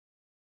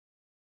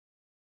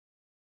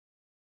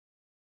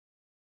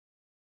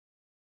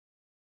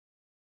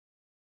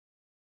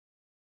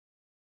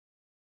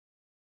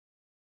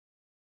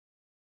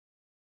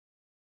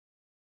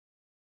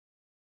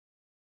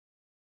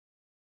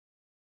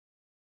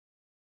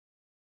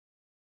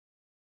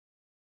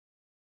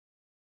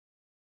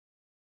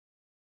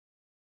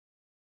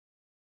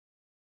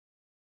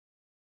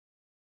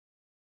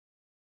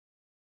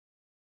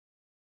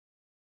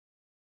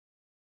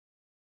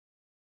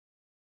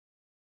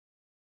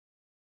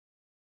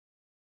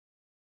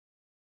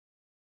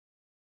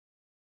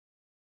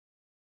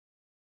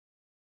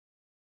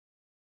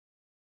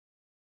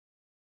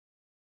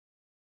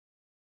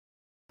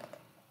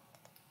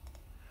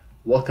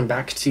Welcome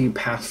back to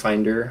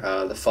Pathfinder,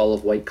 the Fall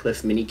of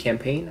Whitecliff mini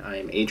campaign.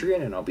 I'm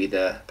Adrian, and I'll be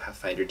the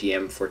Pathfinder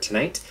DM for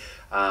tonight.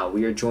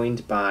 We are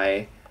joined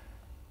by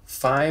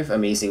 5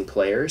 amazing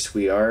players.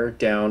 We are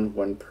down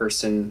one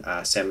person.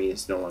 Sammy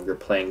is no longer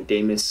playing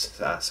Damus,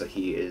 so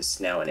he is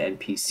now an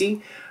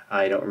NPC.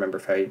 I don't remember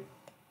if I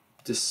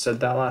just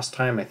said that last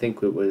time. I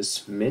think it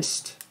was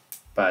missed.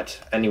 But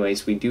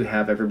anyways, we do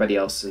have everybody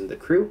else in the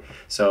crew,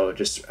 so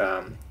just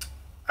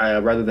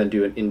rather than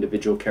do an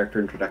individual character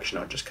introduction,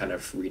 I'll just kind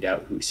of read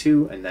out who's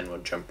who, and then we'll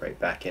jump right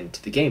back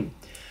into the game.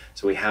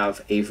 So we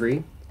have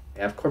Averi,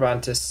 we have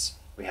Corvantis,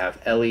 we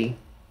have Elly,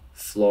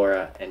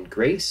 Flora, and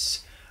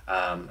Grace.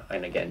 And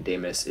again,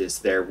 Damus is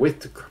there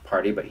with the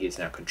party, but he is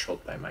now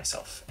controlled by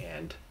myself,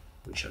 and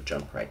we shall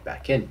jump right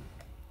back in.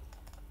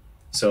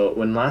 So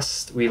when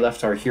last we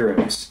left our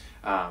heroes,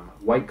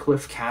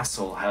 Whitecliff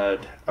Castle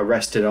had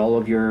arrested all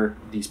of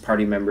these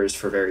party members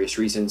for various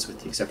reasons, with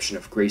the exception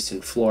of Grace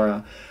and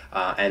Flora,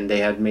 and they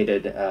had made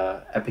an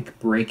epic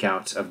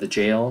breakout of the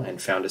jail and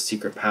found a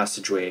secret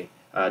passageway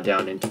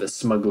down into the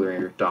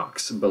Smuggler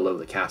docks below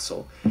the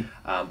castle.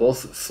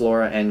 Both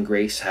Flora and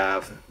Grace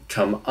have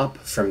come up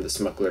from the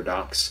Smuggler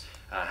docks,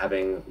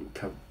 having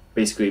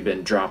basically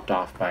been dropped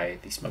off by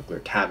the Smuggler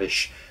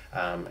Tavish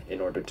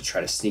in order to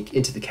try to sneak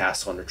into the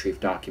castle and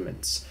retrieve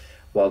documents.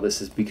 While this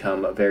has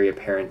become very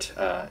apparent,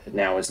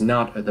 now is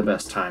not the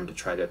best time to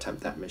try to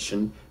attempt that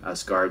mission,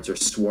 as guards are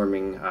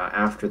swarming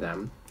after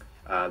them.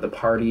 The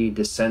party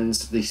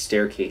descends the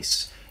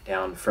staircase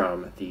down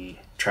from the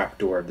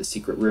trapdoor of the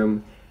secret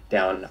room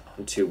down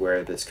onto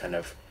where this kind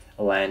of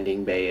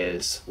landing bay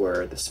is,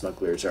 where the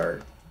smugglers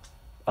are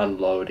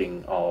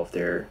unloading all of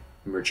their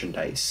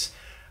merchandise.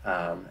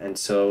 And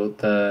so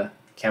the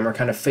camera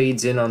kind of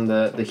fades in on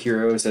the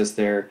heroes as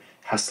they're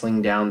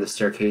hustling down the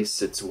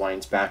staircase. It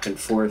winds back and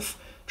forth,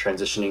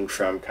 transitioning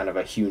from kind of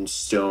a hewn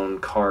stone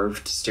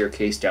carved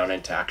staircase down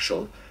into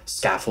actual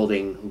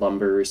scaffolding,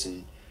 lumbers,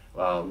 and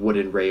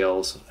wooden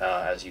rails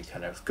as you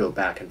kind of go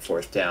back and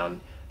forth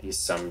down these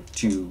some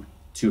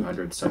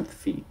 200 some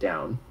feet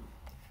down.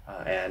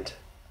 And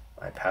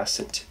I pass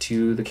it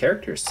to the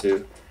characters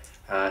to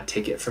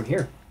take it from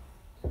here.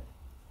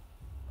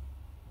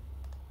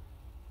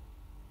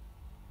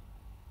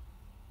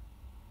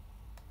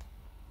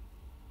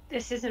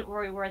 This isn't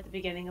where we were at the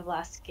beginning of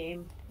last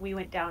game. We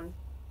went down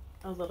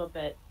a little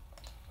bit.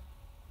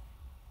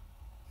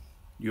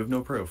 You have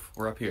no proof.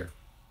 We're up here.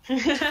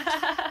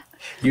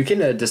 You can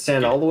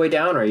descend all the way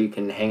down, or you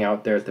can hang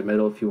out there at the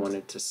middle if you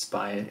wanted to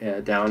spy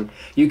down.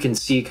 You can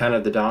see kind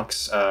of the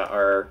docks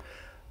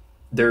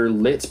they're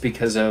lit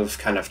because of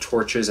kind of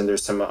torches, and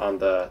there's some on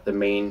the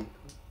main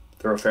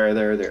thoroughfare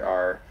there. There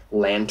are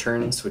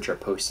lanterns, which are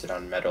posted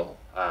on metal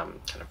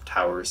kind of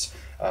towers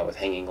with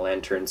hanging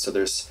lanterns. So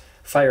there's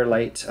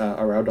firelight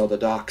around all the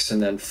docks,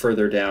 and then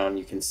further down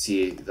you can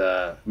see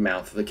the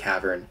mouth of the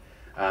cavern.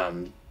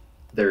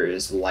 There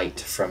is light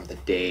from the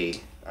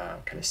day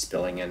kind of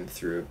spilling in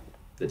through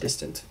the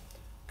distant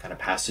kind of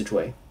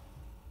passageway.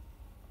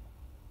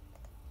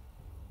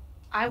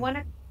 I want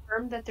to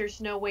confirm that there's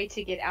no way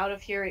to get out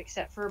of here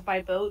except for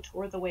by boat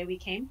or the way we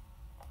came.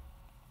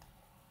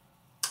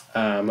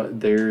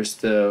 There's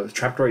the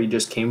trapdoor you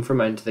just came from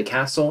into the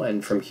castle,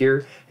 and from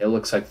here it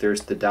looks like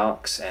there's the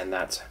docks, and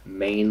that's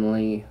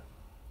mainly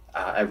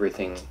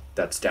everything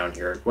that's down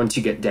here. Once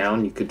you get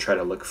down, you could try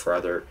to look for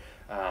other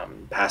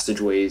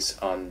passageways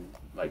on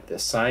like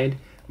this side,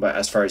 but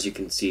as far as you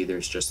can see,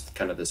 there's just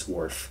kind of this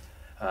wharf,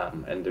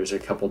 and there's a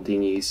couple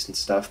dinghies and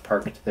stuff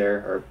parked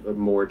there, or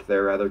moored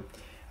there rather,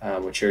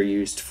 which are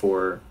used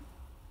for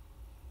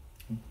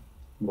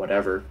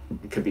whatever.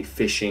 It could be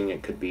fishing,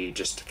 it could be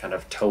just kind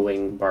of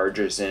towing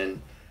barges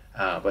in,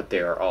 but they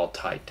are all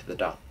tied to the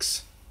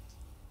docks.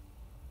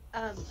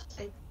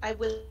 I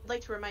would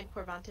like to remind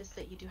Corvantis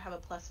that you do have a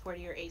 +4 to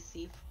your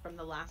AC from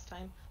the last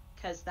time,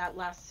 because that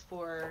lasts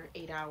for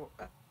 8 hours.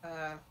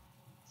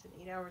 Is it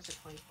 8 hours or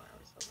 24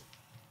 hours?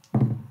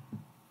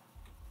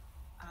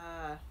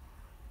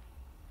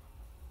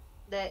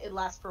 That it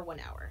lasts for 1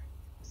 hour.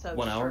 So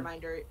 1 just hour?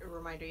 a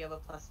reminder you have a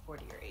 +4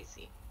 to your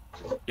AC.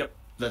 Yep,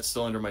 that's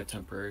still under my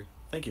temporary.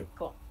 Thank you.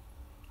 Cool.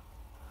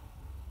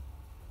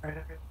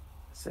 Alright,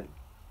 listen.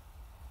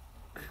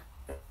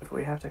 If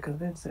we have to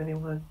convince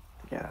anyone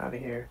to get out of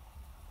here,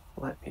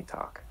 let me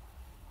talk.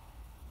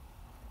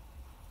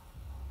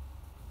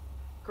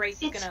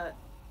 Grace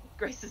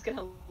is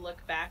gonna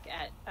look back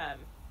at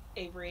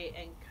Averi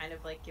and kind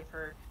of like give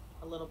her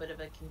a little bit of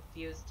a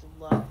confused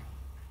look,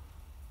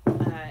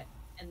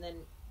 and then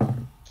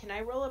can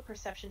I roll a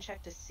perception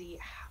check to see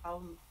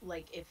how,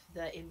 like, if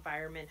the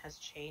environment has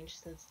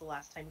changed since the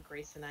last time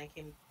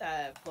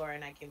Flora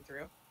and I came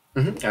through?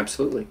 Mm-hmm,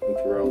 absolutely. We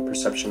can roll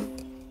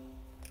perception.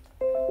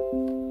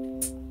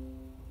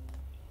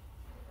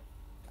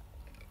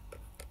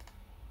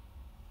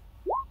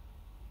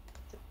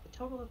 A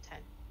total of 10.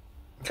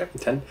 Okay,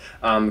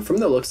 10. From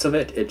the looks of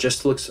it, it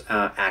just looks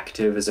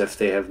active, as if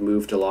they have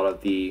moved a lot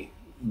of the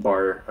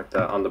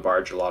on the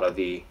barge, a lot of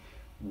the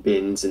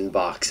bins and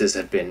boxes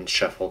have been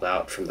shuffled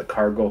out from the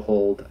cargo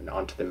hold and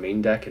onto the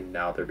main deck, and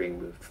now they're being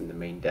moved from the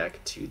main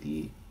deck to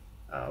the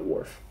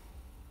wharf.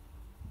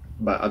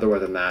 But other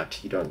than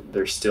that, you don't.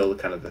 There's still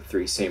kind of the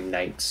three same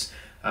knights.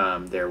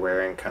 They're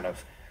wearing kind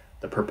of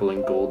the purple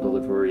and gold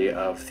livery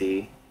of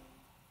the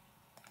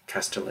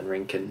Castellan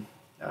Rinken,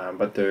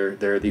 but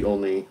they're the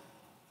only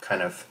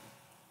kind of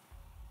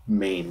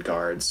main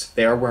guards.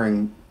 They are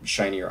wearing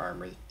shinier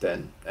armor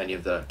than any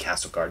of the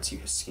castle guards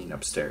you've seen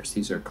upstairs.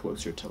 These are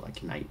closer to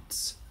like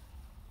knights.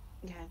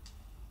 Okay.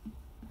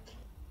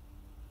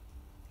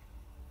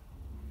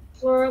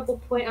 Flora will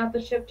point out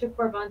the ship to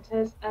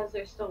Corvantis as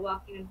they're still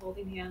walking and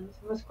holding hands,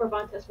 unless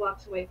Corvantis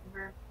walks away from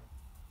her.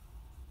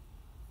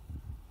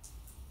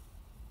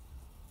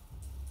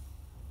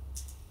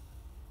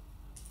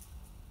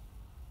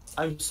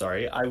 I'm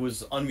sorry, I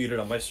was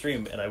unmuted on my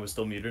stream and I was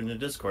still muted in the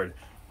Discord.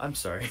 I'm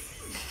sorry.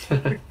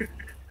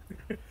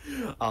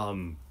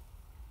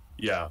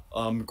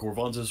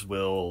 Corvantis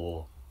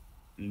will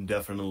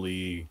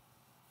definitely.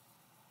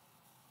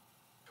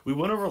 We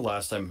went over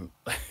last time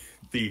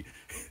the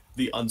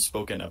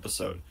unspoken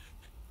episode.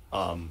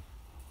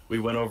 We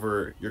went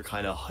over your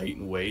kind of height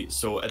and weight.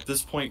 So at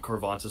this point,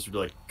 Corvantis would be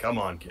like, "Come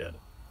on, kid,"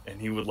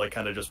 and he would like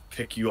kind of just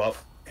pick you up,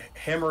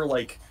 hammer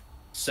like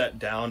set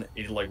down,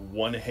 in like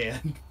one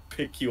hand,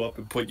 pick you up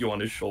and put you on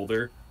his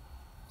shoulder,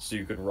 so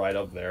you could ride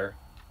up there.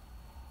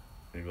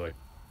 And he'd be like,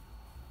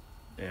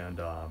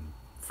 and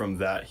from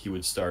that he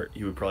would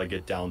probably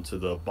get down to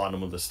the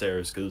bottom of the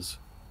stairs because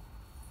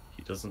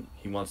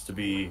he wants to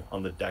be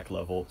on the deck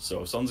level.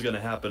 So if something's gonna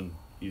happen,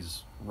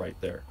 he's right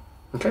there.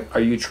 Okay. Are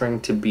you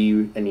trying to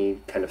be any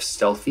kind of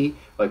stealthy,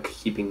 like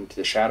keeping to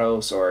the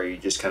shadows, or are you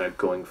just kind of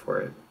going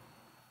for it?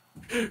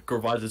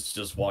 Corvantis is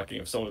just walking.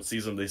 If someone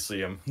sees him, they see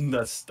him.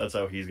 That's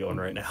how he's going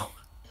right now.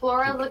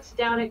 Flora looks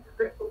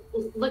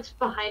looks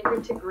behind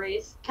her to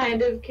Grace,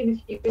 kind of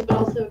confused but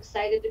also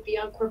excited to be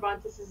on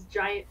Corvantis'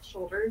 giant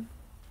shoulder.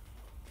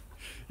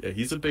 Yeah,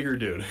 he's a bigger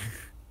dude.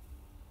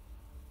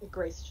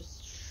 Grace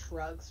just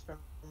shrugs from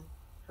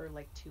her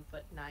like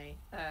 2'9",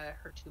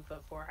 her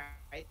 2'4"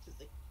 height. Just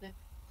like, eh.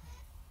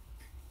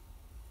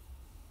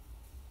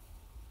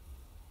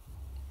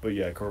 But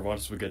yeah,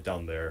 Corvantis would get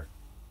down there.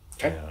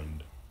 Okay.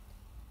 And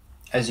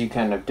as you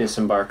kind of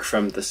disembark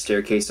from the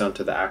staircase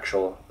onto the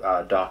actual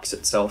docks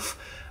itself,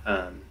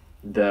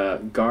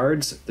 the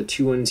guards, the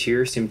two ones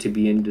here, seem to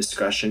be in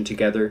discussion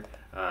together.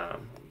 Let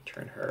me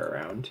turn her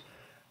around.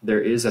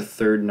 There is a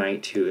third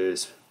knight who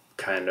is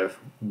kind of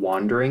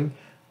wandering.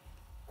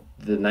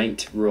 The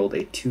knight rolled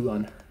a 2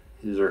 on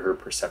his or her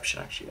perception,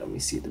 actually. Let me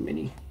see the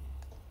mini.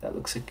 That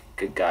looks like a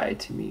good guy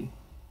to me.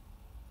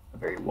 A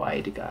very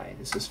wide guy.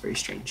 This is very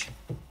strange.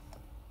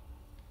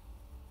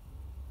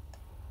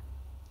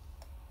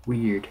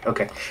 Weird.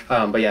 Okay.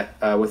 But yeah,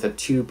 with a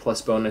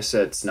 2+ bonus,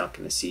 it's not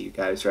going to see you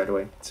guys right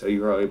away. So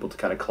you are able to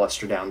kind of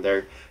cluster down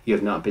there. You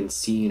have not been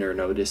seen or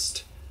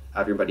noticed.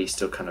 Everybody's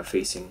still kind of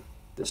facing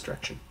this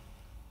direction.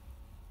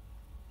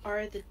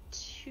 Are the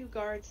two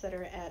guards that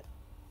are at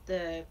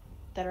the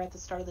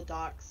start of the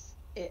docks?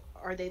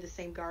 Are they the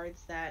same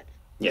guards that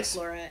Yes.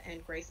 Flora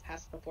and Grace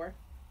passed before?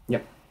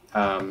 Yep.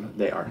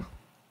 They are.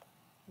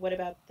 What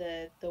about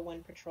the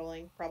one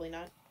patrolling? Probably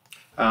not.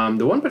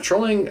 The one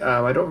patrolling,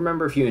 I don't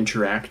remember if you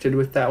interacted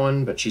with that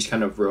one, but she's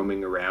kind of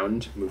roaming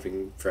around,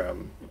 moving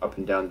from up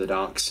and down the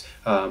docks.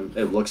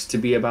 It looks to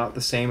be about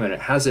the same, and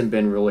it hasn't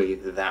been really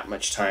that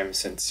much time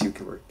since you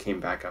came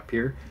back up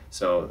here,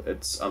 so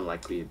it's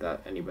unlikely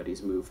that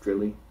anybody's moved,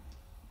 really.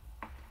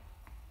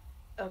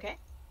 Okay.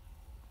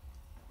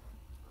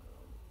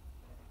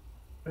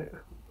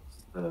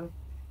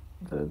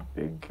 The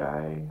big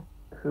guy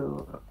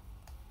who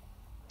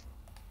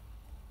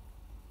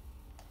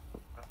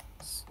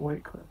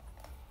Whitecliff.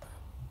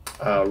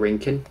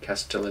 Rinken,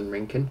 Castellan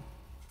Rinken.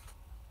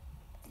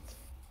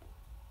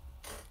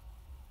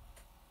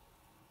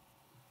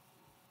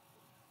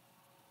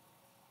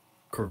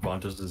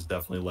 Corvantis is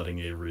definitely letting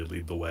Averi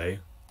lead the way.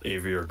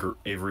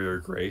 Averi or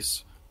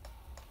Grace.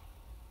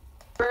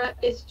 Flora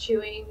is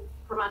chewing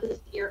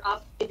Corvantis' ear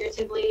up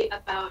figuratively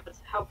about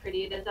how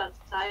pretty it is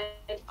outside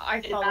I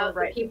and follow about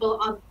right. the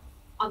people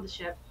on the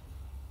ship.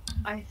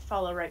 I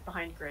follow right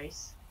behind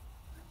Grace.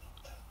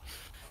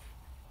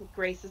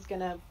 Grace is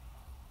gonna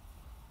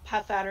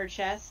puff out her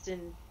chest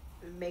and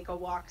make a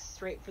walk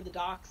straight for the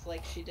docks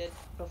like she did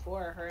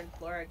before. Her and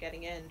Flora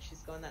getting in.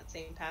 She's going that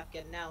same path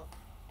getting out.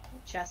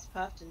 Chest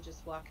puffed and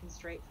just walking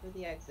straight for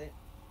the exit.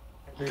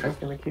 We're just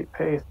gonna keep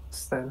pace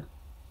then.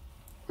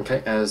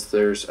 Okay, as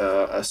there's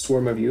a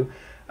swarm of you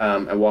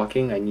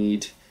walking, I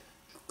need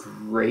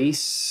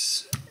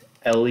Grace,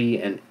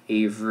 Elly, and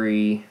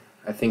Averi.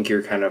 I think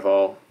you're kind of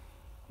all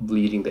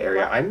leading the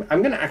area. I'm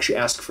going to actually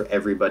ask for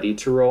everybody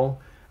to roll.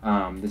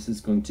 This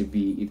is going to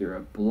be either a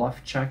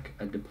bluff check,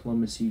 a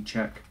diplomacy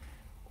check,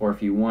 or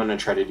if you want to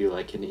try to do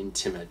like an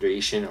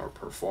intimidation or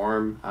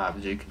perform,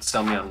 you can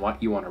tell me on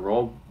what you want to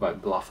roll,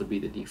 but bluff would be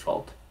the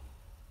default.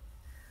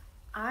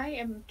 I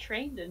am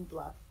trained in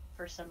bluff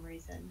for some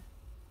reason.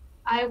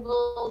 I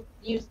will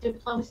use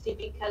diplomacy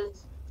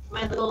because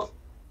my little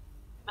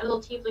My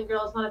little tiefling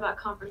girl is not about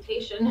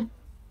confrontation.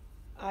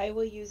 I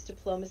will use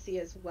diplomacy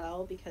as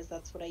well because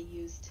that's what I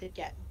use to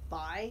get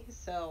by.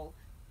 So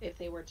if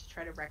they were to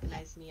try to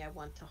recognize me, I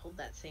want to hold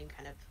that same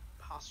kind of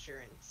posture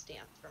and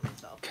stance for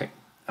myself. Okay.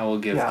 I will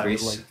give Yeah,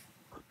 Grace.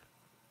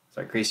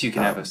 Sorry, Grace, you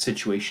can have a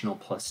situational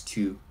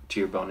 +2 to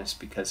your bonus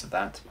because of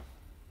that.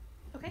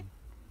 Okay.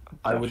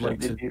 I would like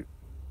to be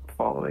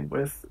following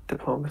with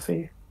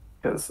diplomacy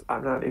because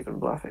I'm not even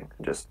bluffing.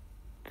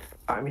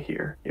 I'm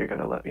here. You're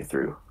gonna let me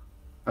through.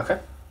 Okay.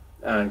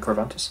 And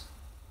Corvantis?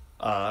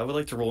 I would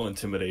like to roll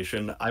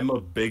intimidation. I'm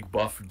a big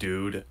buff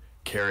dude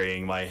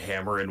carrying my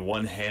hammer in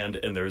one hand,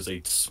 and there's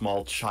a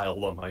small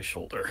child on my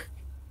shoulder.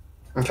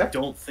 Okay. I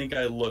don't think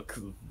I look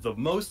the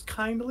most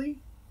kindly,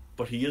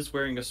 but he is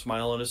wearing a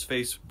smile on his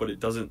face, but it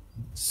doesn't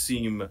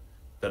seem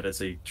that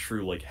it's a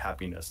true, like,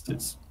 happiness.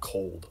 It's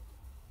cold.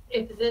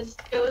 If this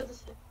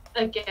goes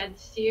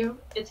against you,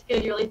 it's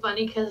gonna be really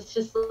funny because it's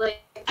just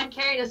like, I'm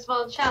carrying a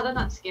small child, I'm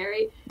not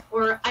scary.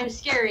 Or I'm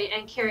scary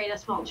and carrying a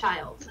small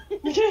child.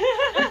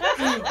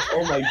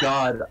 Oh my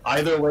god.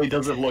 Either way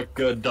doesn't look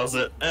good, does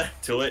it?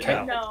 Too late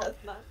now. No.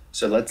 That's not.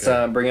 So let's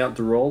bring out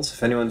the rolls.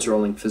 If anyone's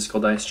rolling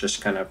physical dice,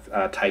 just kind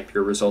of type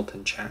your result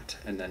in chat,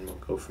 and then we'll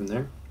go from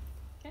there.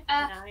 Okay.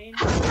 9.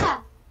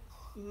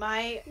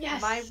 My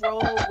Yes. my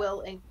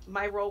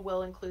role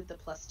will include the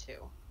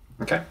 +2.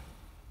 Okay.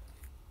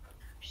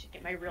 Should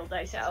get my real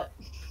dice out.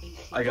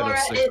 I got a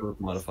Flora 6 is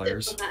with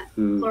modifiers. diplomat.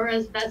 Ooh.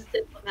 Flora's best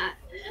diplomat.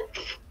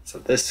 So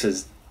this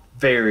is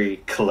very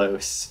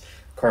close.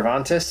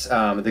 Corvantis,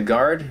 the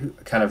guard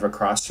kind of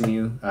across from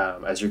you,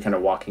 as you're kind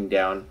of walking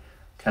down,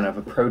 kind of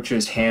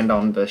approaches hand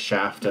on the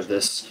shaft of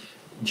this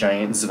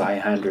giant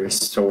Zweihander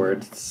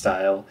sword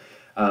style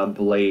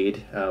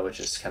blade, which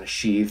is kind of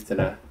sheathed in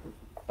a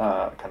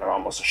kind of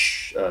almost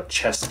a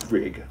chest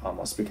rig,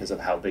 almost because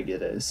of how big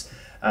it is.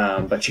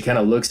 But she kind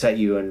of looks at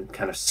you and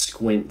kind of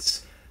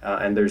squints,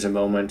 and there's a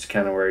moment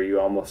kind of where you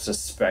almost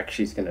suspect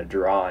she's going to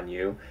draw on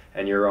you,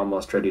 and you're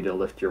almost ready to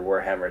lift your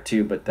warhammer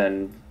too, but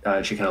then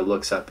she kind of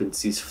looks up and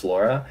sees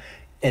Flora,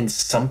 and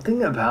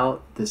something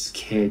about this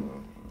kid,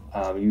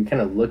 you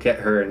kind of look at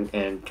her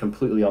and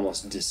completely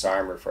almost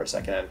disarm her for a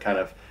second, and kind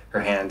of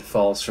her hand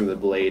falls from the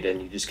blade,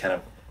 and you just kind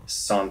of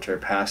saunter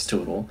past a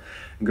little.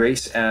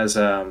 Grace, as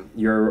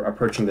you're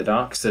approaching the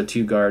docks, the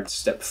two guards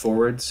step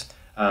forwards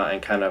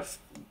and kind of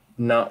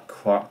not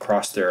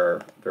cross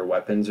their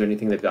weapons or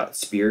anything. They've got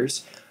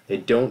spears. They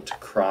don't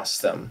cross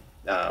them,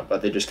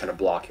 but they just kind of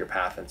block your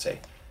path and say,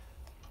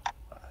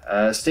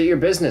 state your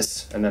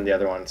business. And then the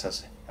other one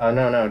says, oh,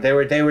 no,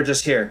 they were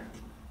just here.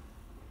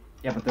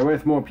 Yeah, but they're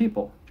with more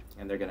people.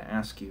 And they're going to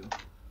ask you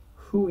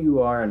who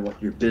you are and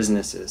what your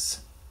business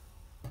is.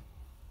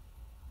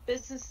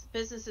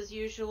 Business as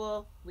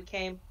usual. We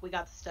came, we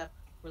got the stuff,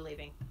 we're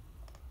leaving.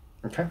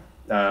 Okay.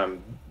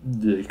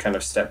 They kind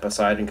of step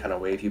aside and kind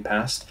of wave you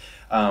past.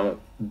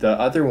 The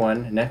other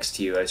one next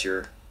to you as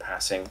you're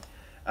passing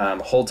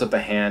holds up a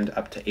hand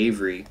up to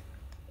Averi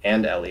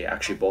and Elly,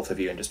 actually both of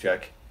you, and just be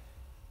like,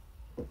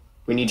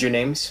 we need your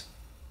names.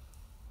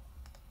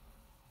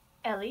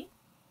 Elly?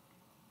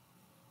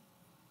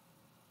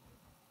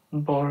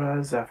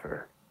 Bora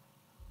Zephyr.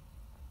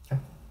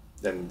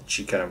 Then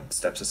she kind of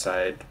steps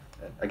aside.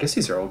 I guess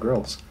these are all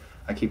girls.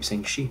 I keep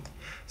saying she.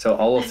 So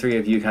all three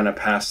of you kind of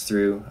pass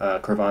through.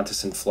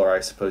 Corvantis and Flora, I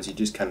suppose you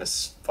just kind of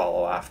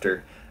follow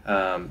after.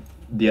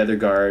 The other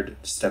guard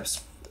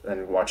steps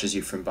and watches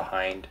you from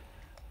behind.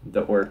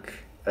 The orc,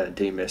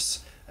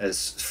 Damus,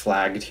 is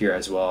flagged here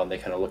as well, and they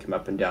kind of look him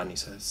up and down.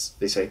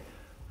 They say,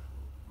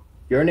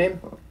 your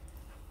name?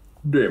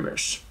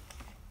 Damus.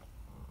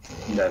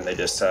 And then they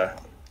just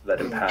let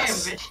him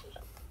pass.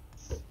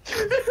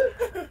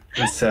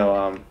 And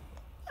so,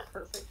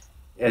 Perfect.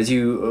 as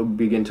you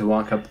begin to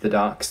walk up the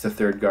docks, the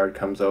third guard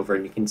comes over,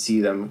 and you can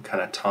see them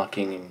kind of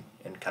talking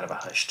in kind of a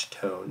hushed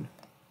tone.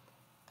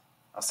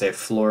 I'll say if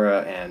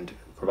Flora and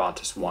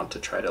Corvantis want to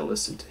try to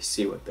listen to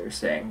see what they're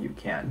saying, you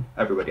can.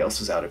 Everybody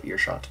else is out of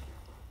earshot.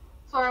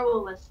 Flora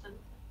will listen.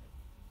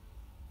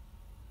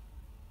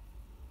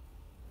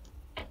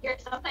 I hear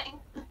something.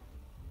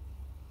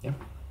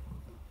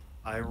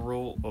 I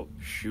roll... Oh,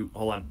 shoot.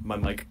 Hold on. My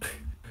mic.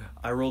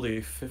 I rolled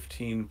a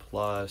 15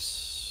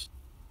 plus...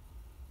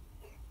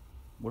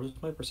 What is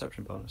my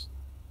perception bonus?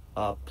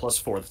 Plus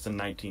 4. That's a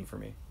 19 for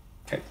me.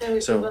 Okay, So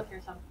we so can both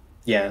hear something.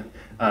 yeah,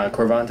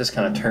 Corvantis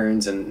kind of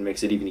turns and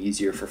makes it even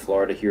easier for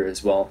Flora to hear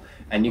as well.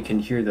 And you can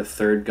hear the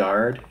third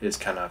guard is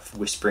kind of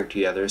whispering to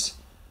the others,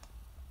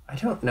 I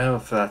don't know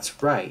if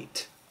that's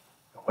right.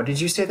 What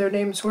did you say their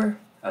names were?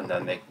 And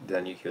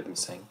then you hear them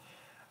saying,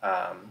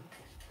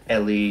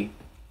 Elly,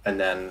 and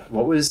then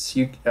what was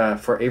you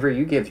for Averi?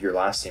 You gave your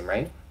last name,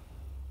 right?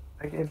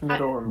 I gave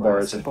middle and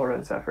Bora last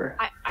Bora Zephyr.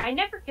 I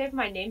never gave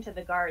my name to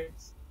the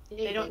guards.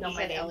 They don't know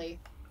my name. Elly.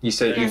 You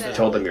said you Yeah.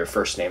 told them your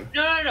first name.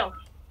 No.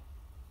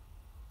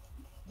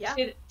 Yeah.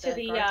 To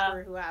the guards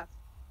were who asked.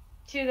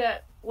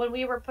 when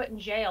we were put in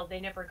jail, they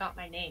never got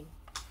my name.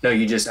 No,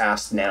 you just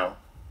asked now.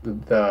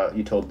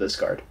 You told this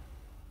guard.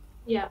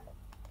 Yeah.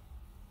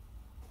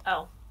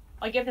 Oh,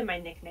 I give them my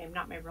nickname,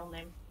 not my real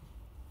name.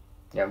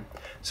 Yeah.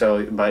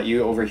 So, but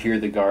you overhear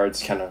the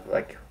guards kind of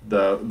like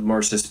the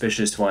more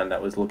suspicious one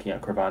that was looking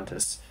at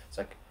Corvantis. It's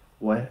like,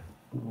 what?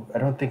 I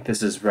don't think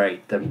this is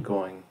right. Them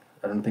going.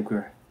 I don't think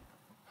we're.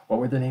 What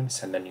were the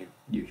names? And then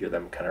you hear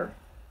them kind of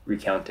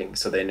recounting.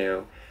 So they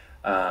knew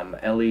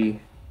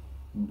Elly,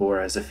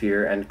 Bora,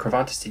 Zephyr, and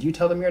Corvantis. Did you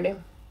tell them your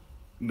name?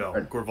 No,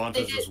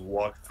 Corvantis just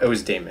walked. It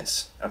was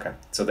Damus. Okay.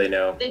 So they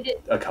know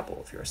a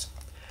couple of yours.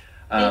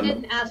 They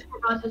didn't ask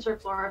Corvantis or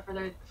Flora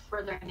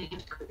for their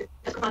names.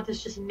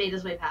 Corvantis just made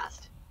his way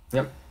past.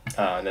 Yep.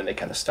 And then they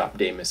kind of stopped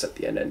Damus at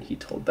the end, and he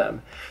told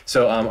them.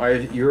 So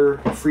you're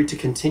free to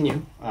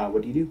continue.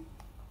 What do you do?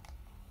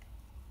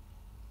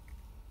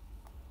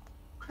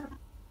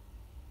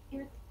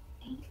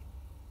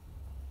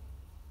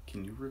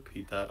 Can you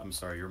repeat that? I'm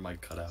sorry, your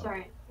mic cut out.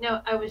 Sorry.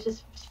 No, I was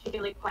just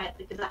speaking really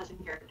quietly because I was in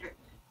character.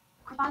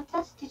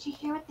 Corvantis, did you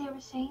hear what they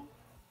were saying?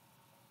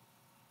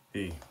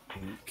 He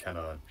kind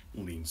of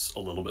leans a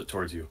little bit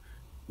towards you.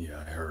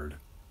 Yeah, I heard.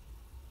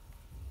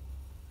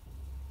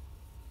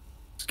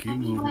 Just keep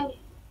moving.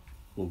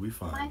 We'll be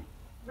fine.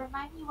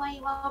 Remind me why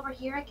you all were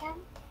here again?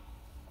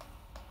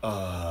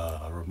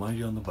 I'll remind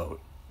you on the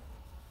boat.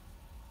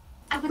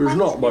 There's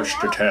not much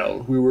to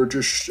tell. We were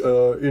just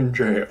in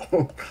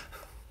jail.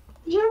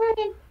 You were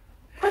in...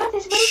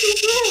 Corvantis, what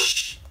did you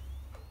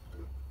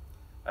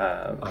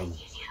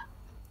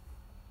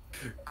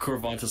do?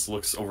 Corvantis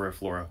looks over at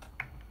Flora.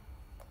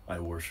 I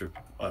worship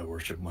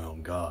my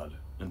own god,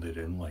 and they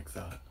didn't like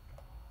that.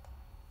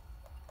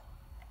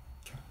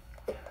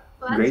 Well,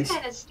 that's Grace?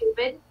 kind of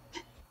stupid.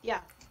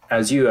 Yeah.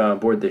 As you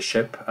board the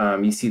ship,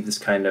 you see this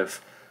kind of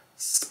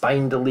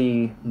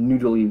spindly,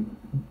 noodly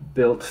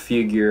built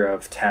figure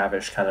of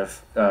Tavish kind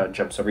of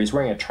jumps over. He's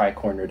wearing a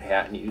tri-cornered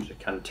hat, and he usually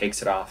kind of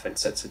takes it off and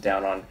sets it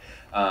down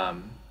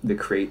on the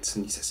crates,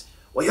 and he says,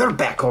 "Well, you're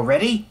back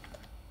already.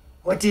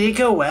 What, did it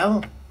go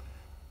well?"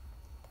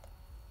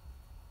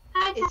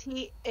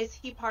 Is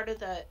he part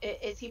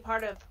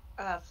of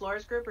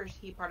Flora's group, or is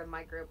he part of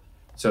my group?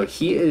 So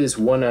he is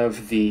one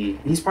of the.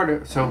 He's part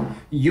of. So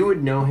you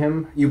would know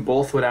him. You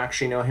both would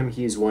actually know him.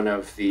 He's one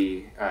of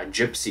the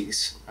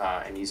gypsies,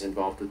 and he's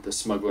involved with the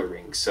smuggler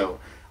ring. So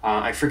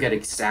I forget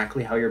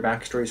exactly how your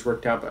backstories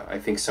worked out, but I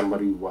think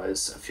somebody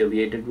was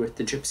affiliated with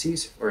the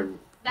gypsies,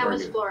 That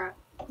was Flora.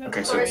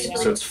 Okay, so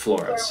it's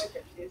Flora's.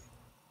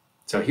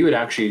 So he would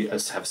actually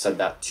have said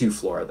that to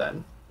Flora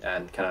then,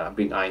 and kind of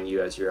being eyeing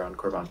you as you're on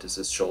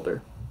Corvantis'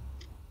 shoulder.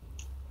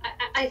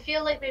 I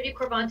feel like maybe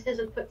Corvantis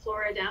would put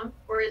Flora down,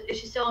 or is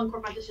she still on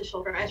Corvantis'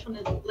 shoulder? I just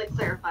want to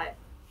clarify.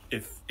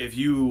 If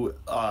you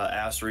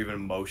asked or even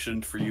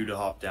motioned for you to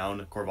hop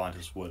down,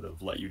 Corvantis would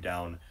have let you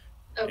down,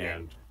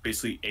 and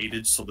basically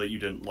aided so that you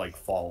didn't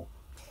fall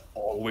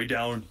all the way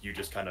down. You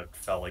just kind of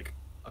fell like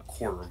a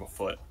quarter of a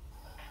foot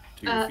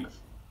to your feet.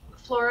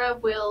 Flora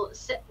will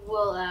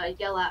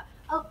yell out,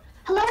 "Oh,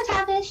 hello,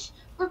 Tavish!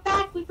 We're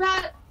back. We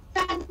brought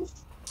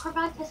friends.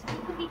 Corvantis, can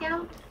you put me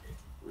down?"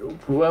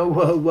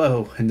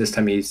 Whoa. And this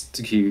time he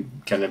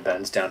kind of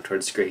bends down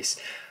towards Grace.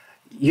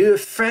 You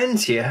have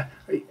friends here?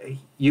 Are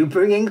you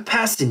bringing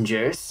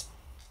passengers?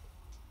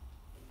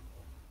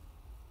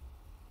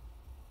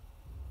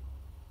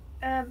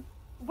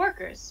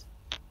 Workers.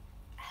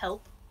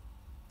 Help.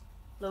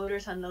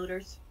 Loaders,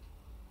 unloaders.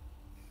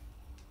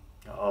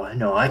 Oh,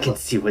 no, I can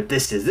see what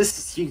this is. This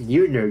is,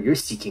 you know, you're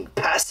seeking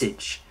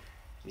passage.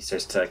 He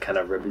starts to kind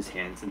of rub his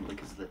hands and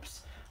lick his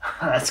lips.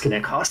 That's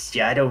gonna cost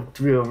you. I don't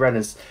really run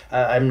as...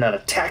 I'm not a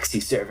taxi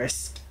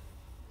service.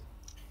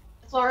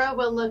 Flora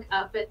will look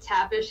up at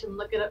Tavish and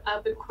look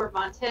up at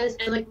Corvantis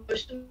and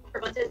motion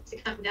Corvantis to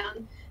come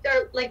down.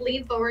 Or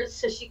lean forward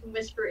so she can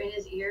whisper in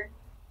his ear.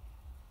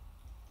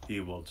 He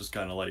will just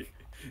kind of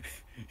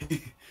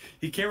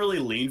he can't really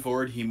lean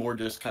forward. He more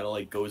just kind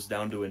of goes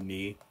down to a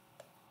knee.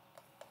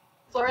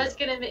 Flora's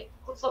gonna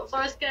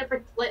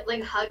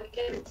hug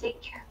him and say,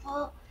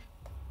 "Careful.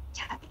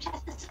 Tavish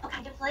is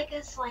kind of like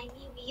a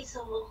slimy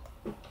weasel.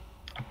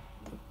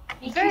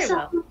 Make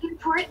yourself look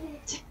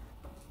important."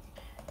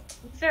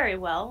 Very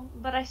well,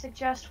 but I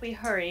suggest we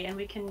hurry and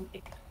we can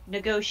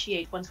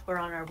negotiate once we're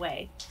on our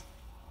way.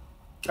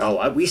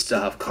 Oh, we still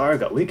have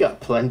cargo. We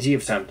got plenty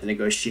of time to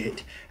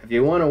negotiate. If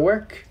you want to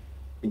work,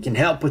 we can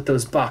help with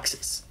those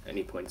boxes. And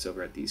he points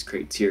over at these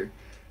crates here.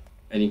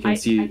 And you can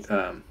see,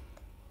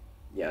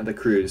 the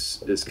crew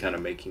is kind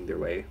of making their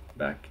way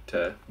back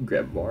to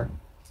grab more.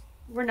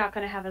 We're not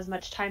going to have as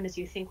much time as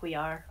you think we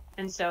are.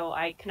 And so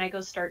can I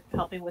go start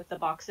helping with the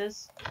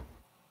boxes?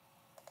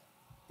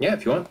 Yeah,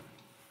 if you want.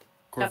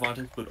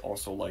 Corvantis would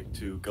also like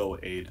to go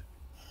aid.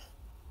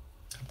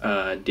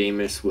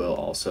 Damus will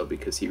also,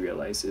 because he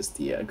realizes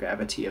the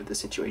gravity of the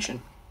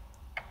situation.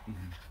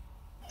 Mm-hmm.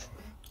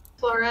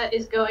 Flora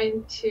is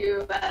going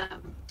to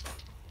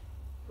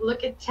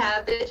look at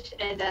Tavish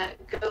and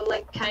go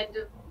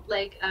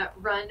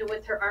run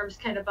with her arms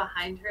kind of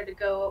behind her to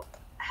go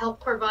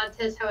help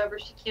Corvantis however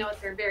she can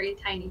with her very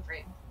tiny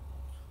frame.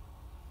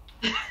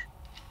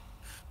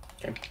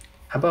 Okay.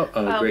 How about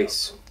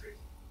Grace?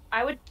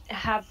 I would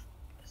have...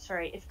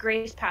 Sorry, if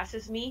Grace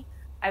passes me,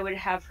 I would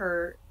have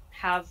her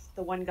have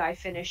the one guy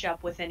finish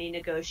up with any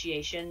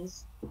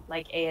negotiations,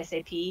 like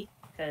ASAP,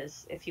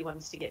 because if he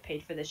wants to get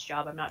paid for this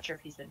job, I'm not sure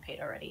if he's been paid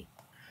already.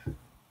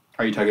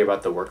 Are you talking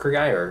about the worker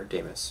guy or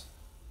Damus?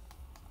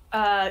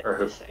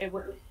 Or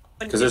who?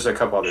 Because there's a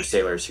couple other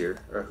sailors here.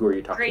 Or who are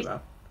you talking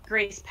about?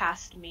 Grace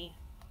passed me.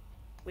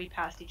 We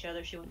passed each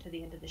other. She went to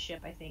the end of the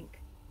ship, I think,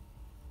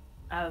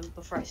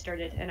 before I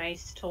started. And I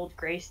told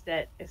Grace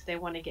that if they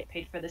want to get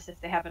paid for this,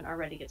 if they haven't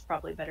already, it's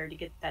probably better to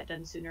get that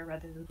done sooner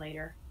rather than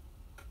later.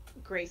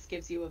 Grace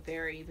gives you a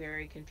very,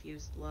 very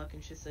confused look,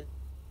 and she said,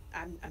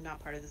 I'm not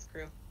part of this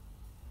crew.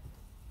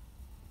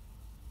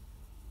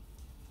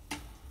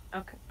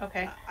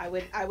 Okay. I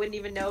wouldn't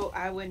even know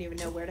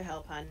where to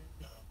help, hon.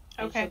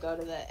 And Okay. she'll go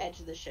to the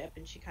edge of the ship,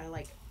 and she kind of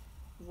like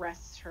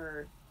rests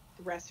her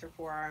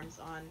forearms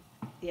on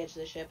the edge of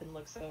the ship and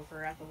looks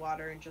over at the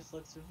water and just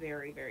looks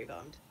very, very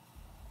bummed.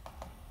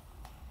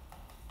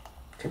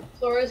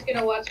 Flora's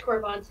gonna watch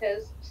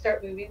Corvantis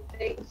start moving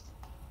things.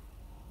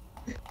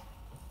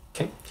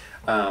 Okay.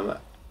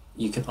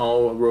 You can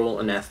all roll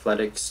an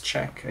athletics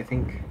check, I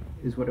think,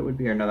 is what it would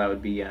be. Or no, that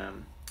would be,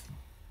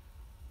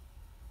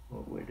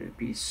 what would it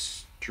be?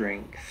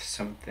 Strength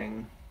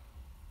something.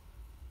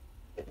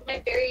 With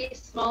my very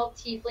small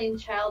tiefling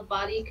child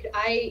body, could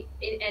I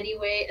in any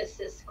way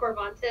assist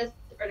Corvantis,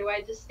 or do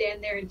I just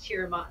stand there and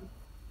cheer him on?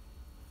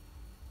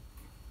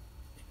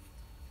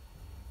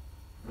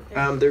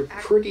 They're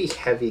pretty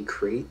heavy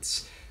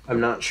crates. I'm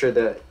not sure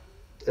that,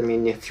 I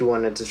mean, if you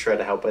wanted to try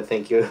to help, I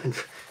think you would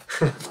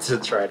have to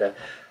try to,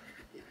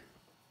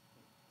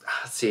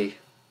 let's see.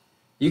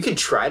 You could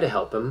try to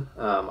help him.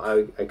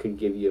 I could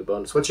give you a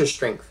bonus. What's your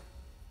strength?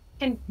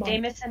 Can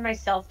Damus and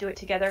myself do it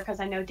together? Because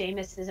I know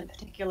Damus isn't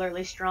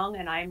particularly strong,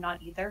 and I'm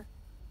not either.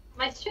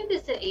 My strength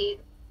is at 8.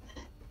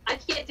 I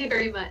can't do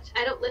very much.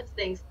 I don't lift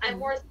things. I'm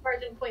more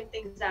smart and point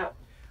things out.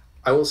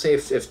 I will say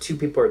if two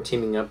people are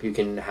teaming up, you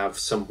can have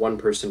one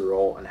person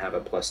roll and have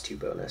a +2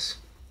 bonus.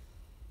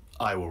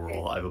 I will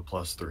roll. I have a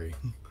 +3.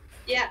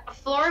 Yeah,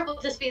 Flora will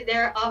just be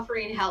there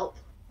offering help,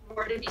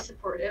 more to be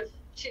supportive.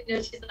 She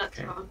knows she's not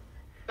strong.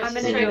 But I'm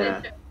she's gonna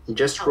trying do to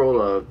Just help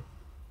roll me.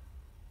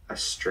 a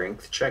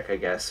strength check, I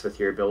guess, with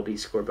your ability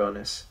score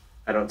bonus.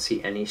 I don't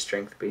see any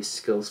strength-based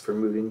skills for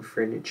moving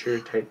furniture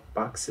type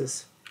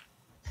boxes.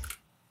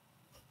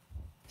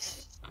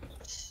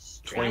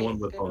 21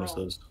 with Good roll.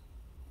 bonuses.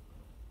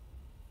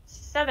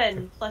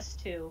 7 +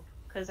 2,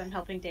 because I'm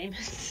helping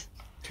Damus.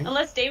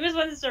 Unless Damus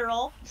wants to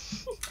roll.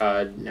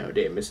 No,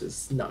 Damus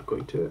is not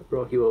going to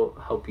roll. He will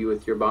help you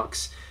with your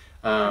box.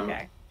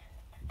 Okay.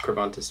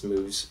 Corvantis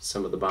moves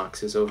some of the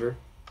boxes over.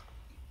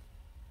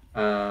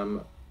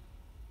 The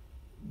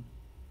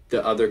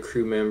other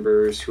crew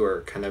members who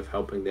are kind of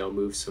helping, they'll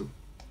move some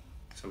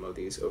of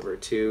these over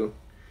too.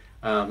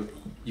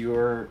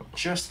 You're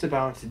just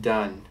about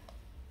done.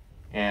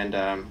 And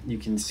you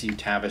can see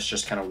Tavis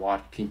just kind of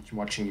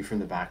watching you from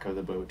the back of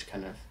the boat,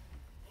 kind of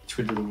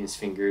twiddling his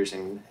fingers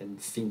and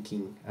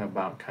thinking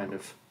about kind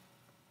of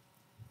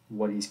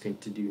what he's going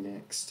to do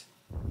next.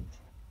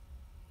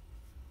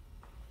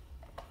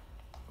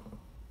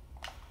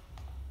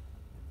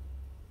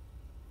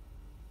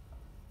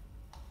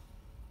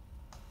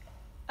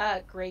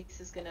 Grace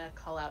is gonna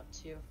call out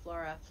to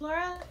Flora.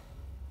 Flora,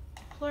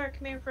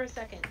 come here for a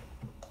second.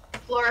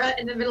 Flora,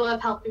 in the middle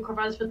of helping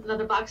Corvantis with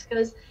another box,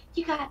 goes,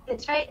 "You got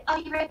this, right?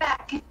 I'll be right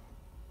back."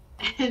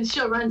 And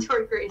she'll run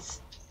toward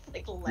Grace.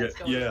 Like, let's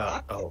go.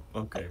 Yeah. Oh,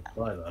 okay.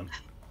 Bye then.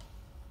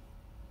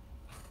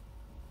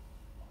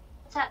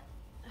 What's up?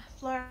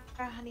 Flora,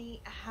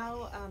 honey,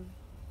 how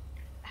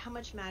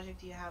much magic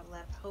do you have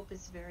left? Hope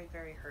is very,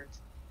 very hurt.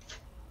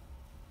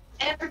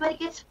 Everybody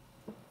gets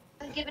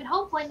given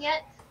hope one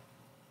yet.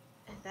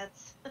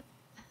 That's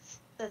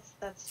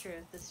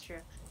true. That's true.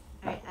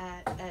 All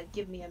right,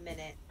 give me a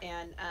minute,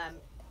 and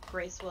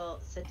Grace will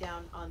sit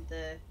down on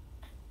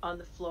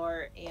the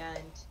floor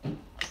and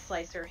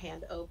slice her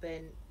hand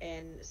open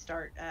and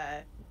start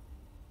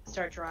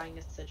drawing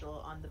a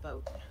sigil on the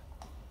boat.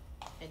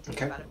 And take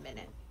Okay. about a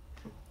minute.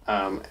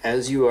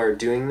 As you are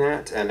doing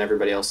that, and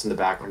everybody else in the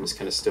background is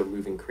kind of still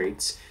moving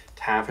crates,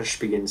 Tavish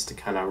begins to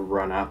kind of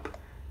run up,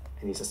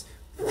 and he says,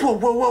 "Whoa,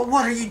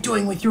 what are you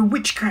doing with your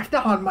witchcraft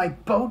on my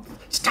boat?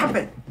 Stop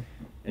it!"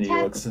 And he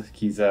looks,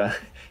 he's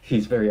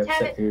very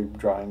upset you're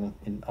drawing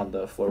on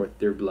the floor with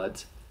their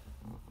blood.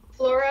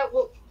 Flora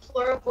will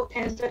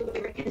kind of start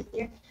waving her hands in the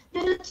air.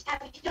 No,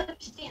 Tavis, you don't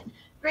understand.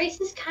 Grace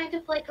is kind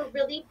of like a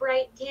really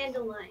bright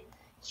dandelion.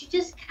 She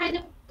just kind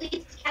of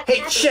leads cat.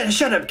 Hey,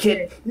 shut up,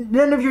 kid!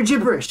 None of your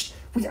gibberish!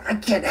 I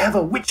can't have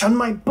a witch on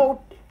my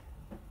boat!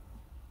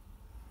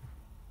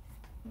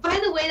 By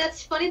the way,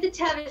 that's funny that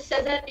Tavis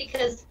says that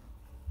because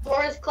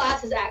Flora's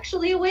class is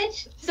actually a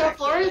witch. So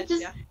Flora's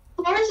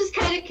just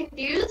kind of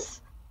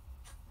confused.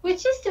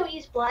 Witches don't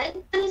use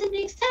blood. That doesn't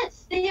make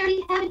sense. They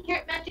already have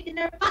inherent magic in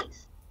their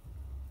bodies.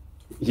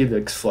 He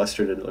looks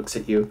flustered and looks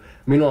at you.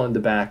 Meanwhile, in the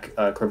back,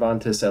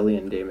 Corvantis, Elly,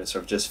 and Damus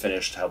have just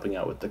finished helping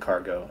out with the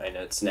cargo, and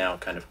it's now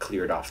kind of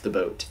cleared off the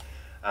boat.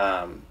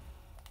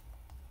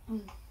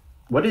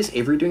 What is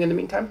Averi doing in the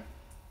meantime?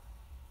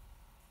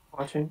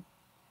 Watching.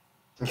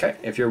 Okay,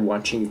 if you're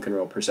watching, you can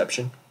roll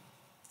perception.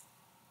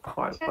 Oh,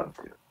 I'd love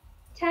to.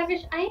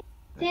 Tavish, I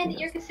understand that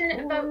you're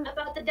concerned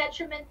about the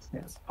detriment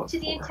Yes, to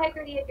the +4.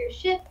 integrity of your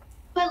ship,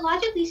 but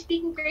logically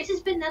speaking, Grace has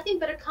been nothing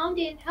but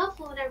accommodating and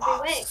helpful in every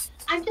way.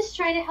 I'm just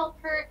trying to help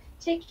her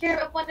take care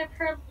of one of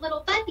her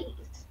little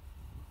buddies.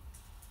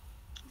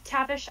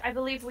 Tavish, I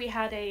believe we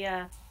had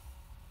a.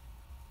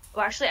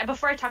 Well, actually,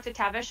 before I talk to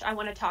Tavish, I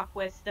want to talk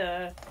with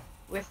the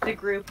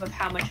group of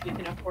how much we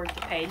can afford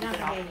to pay to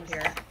get off of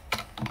here.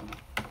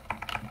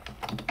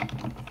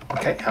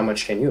 Okay, how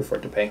much can you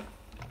afford to pay?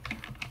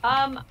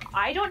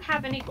 I don't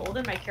have any gold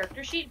in my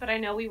character sheet, but I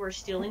know we were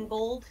stealing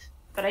gold,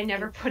 but I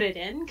never put it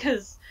in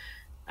because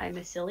I'm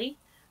a silly.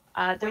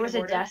 There was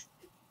a desk.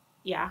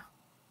 Yeah.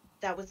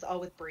 That was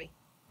all with Bree.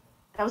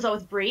 That was all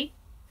with Bree?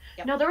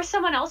 Yep. No, there was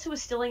someone else who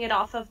was stealing it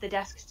off of the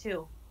desks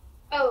too.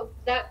 Oh,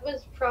 that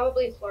was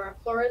probably Flora.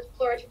 Flora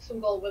took some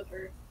gold with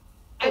her.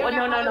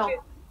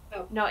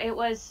 No, it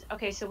was...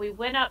 Okay, so we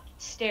went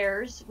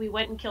upstairs. We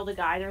went and killed a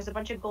guy. There was a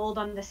bunch of gold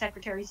on the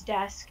secretary's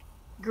desk.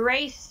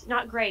 Flora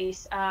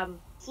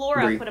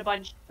Bree. put a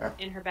bunch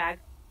in her bag.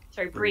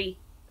 Sorry, Bree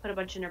put a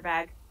bunch in her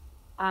bag.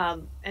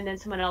 And then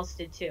someone else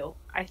did too.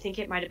 I think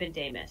it might have been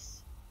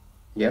Damus.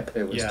 Yep,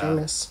 it was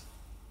Damus.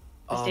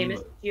 Damus,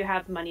 do you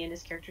have money in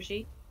his character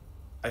sheet?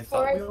 I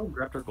thought we all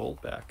grabbed our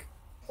gold back.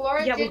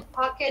 Flora Yeah, did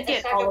pocket We a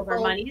get sack all of of our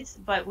gold. monies,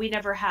 but we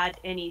never had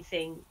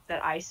anything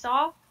that I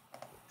saw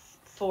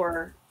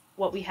for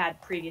what we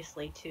had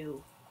previously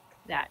to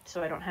that.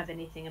 So I don't have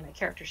anything in my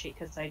character sheet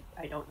because I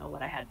don't know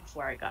what I had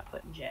before I got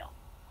put in jail.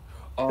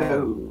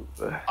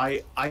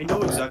 I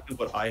know exactly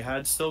what I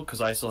had still because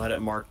I still had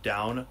it marked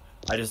down.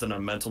 I just had a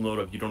mental note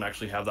of you don't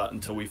actually have that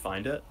until we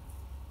find it.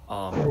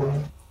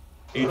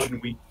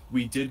 Adrian,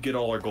 we did get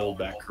all our gold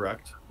back,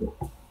 correct?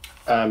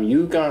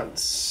 You got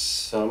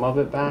some of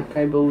it back,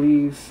 I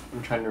believe.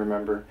 I'm trying to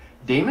remember.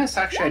 Damus,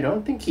 actually, I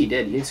don't think he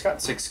did. He's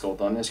got 6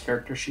 gold on his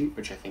character sheet,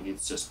 which I think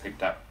he's just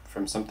picked up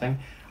from something.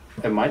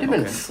 It might have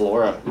been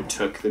Flora who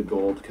took the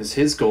gold, because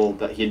his gold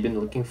that he had been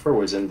looking for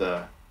was in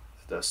the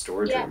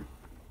storage room.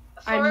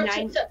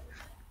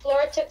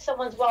 Flora took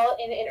someone's wallet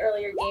in an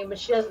earlier game, but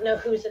she doesn't know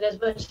whose it is,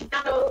 but she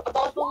found a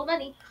ball full of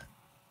money.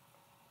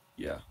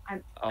 Yeah.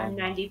 I'm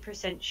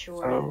 90%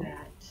 sure So-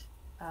 that...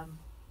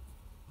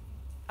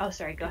 Oh,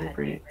 sorry, go ahead.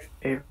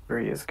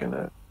 Averi is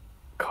gonna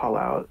call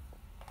out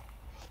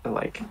and,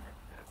 like,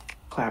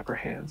 clap her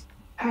hands.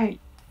 Hey,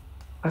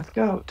 let's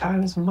go.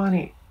 Time is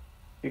money.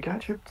 You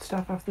got your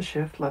stuff off the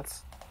ship.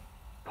 Let's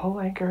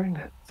pull anchor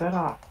and set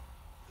off.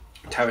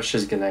 Tavish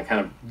is going to kind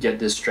of get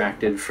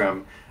distracted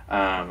from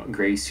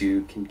Grace,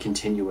 who can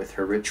continue with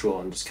her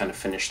ritual and just kind of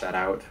finish that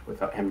out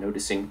without him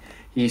noticing.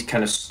 He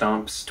kind of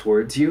stomps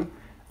towards you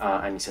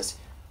and he says,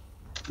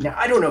 "Now,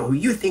 I don't know who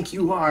you think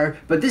you are,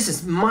 but this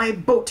is my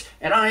boat,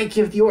 and I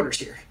give the orders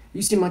here.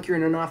 You seem like you're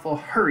in an awful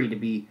hurry to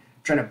be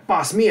trying to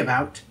boss me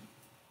about."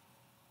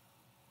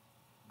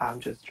 I'm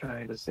just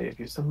trying to save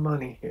you some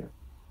money here.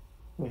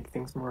 Make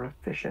things more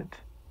efficient.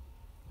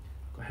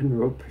 Go ahead and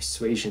roll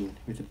persuasion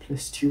with a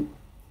 +2.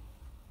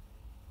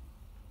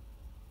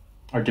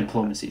 Or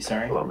diplomacy,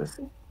 sorry.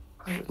 Diplomacy?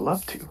 I would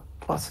love to.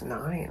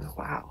 +9.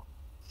 Wow.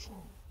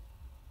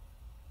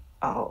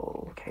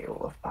 Oh, okay,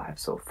 roll a 5,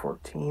 so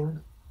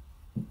 14.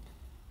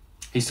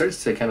 He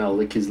starts to kind of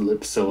lick his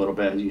lips a little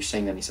bit as you're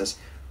saying that. He says,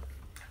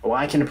 "Oh,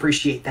 I can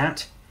appreciate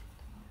that.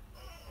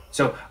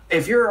 So,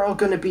 if you're all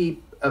going to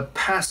be a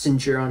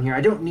passenger on here,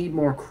 I don't need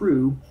more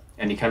crew."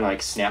 And he kind of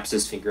like snaps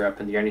his finger up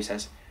in the air and he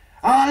says,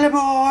 "All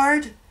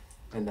aboard!"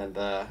 And then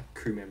the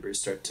crew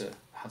members start to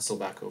hustle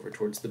back over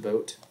towards the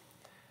boat.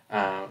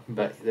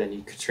 But then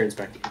he turns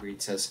back to Avery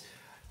and says,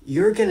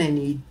 "You're going to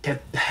need to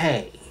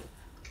pay."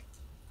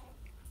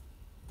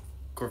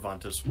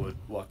 Corvantis would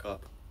walk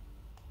up.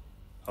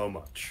 How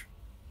much?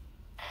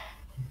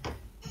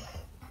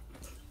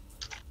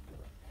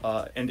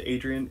 And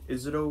Adrian,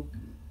 is it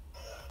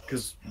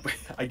because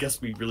I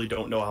guess we really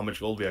don't know how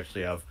much gold we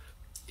actually have.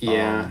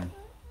 Yeah,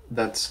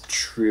 that's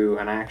true.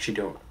 And I actually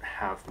don't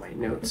have my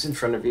notes in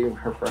front of you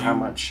for how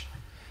much.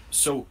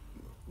 So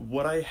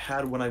what I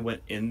had when I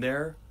went in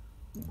there,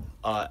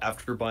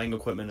 after buying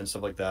equipment and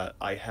stuff like that,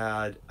 I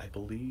had, I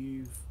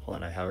believe, hold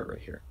on, I have it right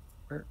here.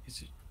 Where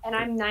is it? And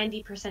I'm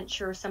 90%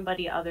 sure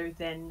somebody other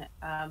than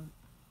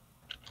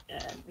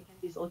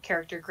Mackenzie's old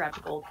character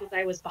grabbed gold because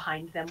I was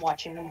behind them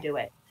watching them do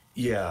it.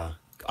 Yeah.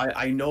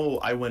 I know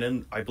I went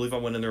in, I believe I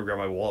went in there and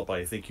grabbed my wallet, but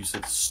I think you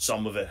said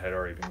some of it had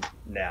already been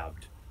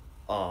nabbed.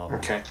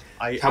 Okay.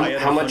 I How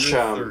had much?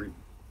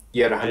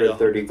 You had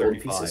 130 gold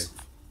 135. pieces.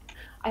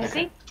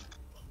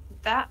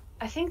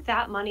 I think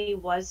that money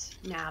was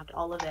nabbed,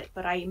 all of it,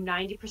 but I'm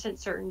 90%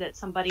 certain that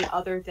somebody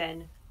other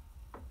than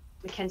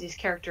Mackenzie's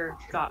character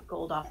got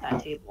gold off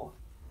that table.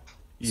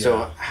 Yeah.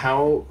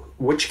 So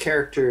which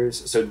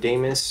characters, so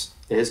Damus,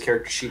 his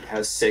character sheet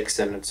has 6,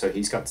 and so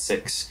he's got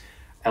 6.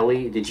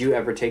 Elly, did you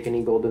ever take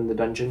any gold in the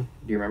dungeon?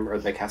 Do you remember, or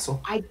the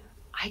castle? I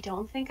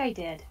don't think I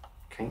did.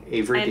 Okay.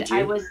 Avery, And did you?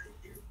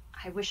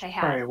 I wish I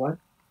had. Sorry, what?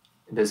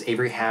 Does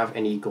Avery have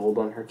any gold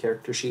on her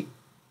character sheet?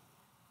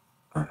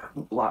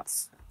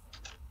 Lots.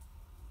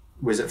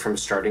 Was it from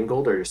starting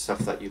gold or stuff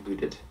that you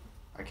looted?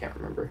 I can't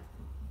remember.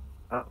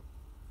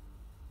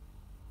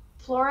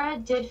 Flora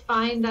did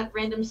find that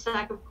random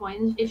stack of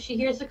coins. If she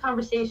hears the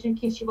conversation,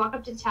 can she walk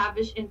up to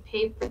Tavish and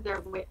pay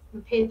their way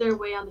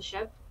on the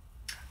ship?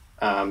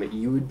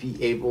 You would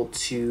be able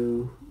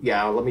to...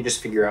 Yeah, let me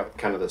just figure out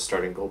kind of the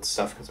starting gold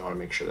stuff because I want to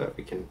make sure that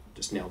we can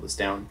just nail this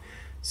down.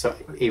 So,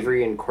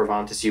 Averi and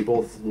Corvantis, you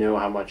both know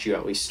how much you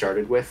at least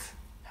started with?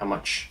 How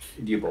much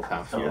do you both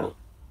have? Yeah.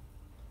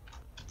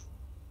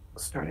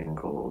 Starting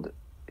gold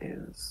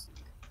is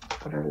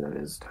whatever that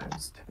is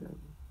times 10.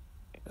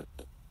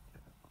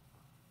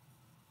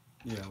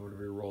 Yeah,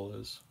 whatever your roll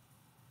is.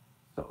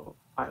 So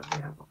I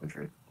only have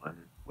 101,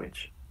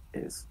 which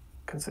is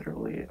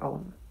considerably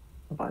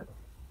but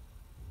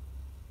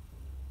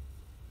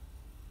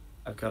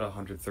I've got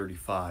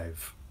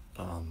 135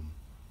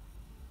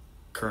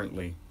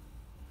 currently,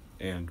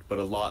 but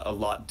a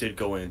lot did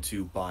go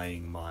into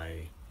buying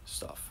my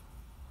stuff.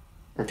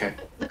 Okay.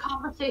 The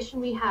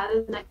conversation we had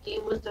in that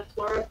game was that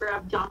Flora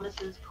grabbed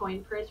Thomas's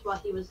coin purse while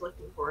he was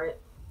looking for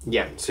it.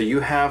 Yeah, so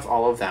you have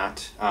all of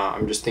that.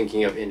 I'm just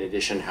thinking of, in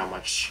addition, how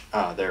much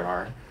there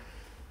are.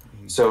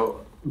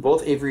 So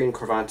both Averi and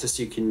Corvantis,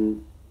 you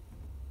can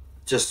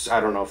just, I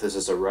don't know if this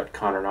is a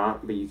retcon or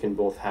not, but you can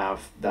both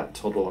have that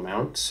total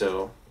amount.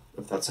 So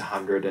if that's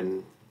 100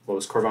 and, what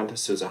was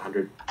Corvantis? It was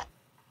 100?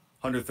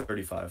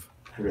 135.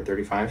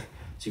 135. So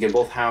you can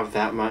both have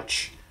that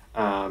much.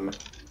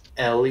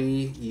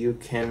 Elly, you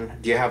can,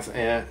 do you have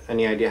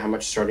any idea how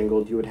much starting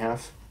gold you would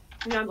have?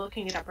 No, I'm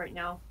looking it up right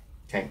now.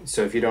 Okay,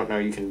 so if you don't know,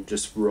 you can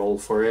just roll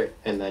for it,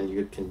 and then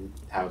you can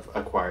have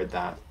acquired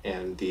that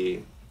in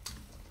the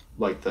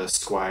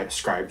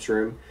scribe's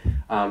room.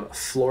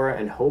 Flora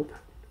and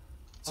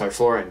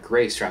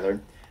Grace,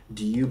 rather,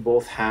 do you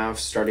both have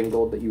starting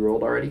gold that you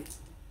rolled already?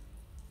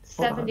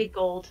 70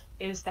 gold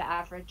is the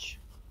average.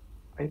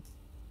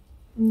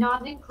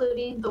 Not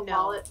including the No.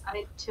 wallet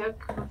I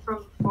took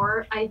from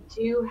before. I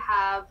do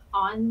have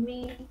on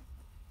me.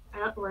 I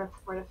don't know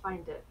where to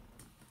find it.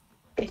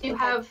 I do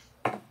have.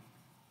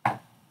 I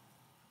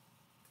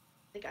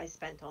think I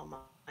spent all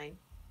mine.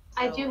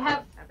 I so do don't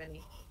have- have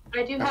any.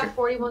 I do Okay. have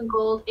 41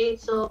 gold, 8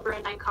 silver,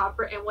 and 9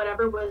 copper, and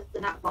whatever was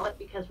in that wallet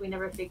because we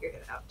never figured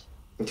it out.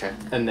 Okay,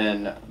 and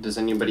then does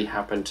anybody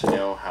happen to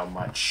know how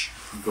much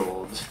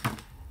gold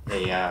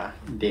a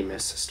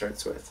Damus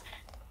starts with?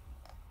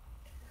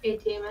 Hey,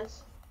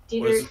 Damus.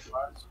 What is the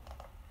class?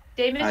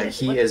 Damus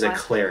He is a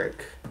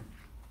cleric.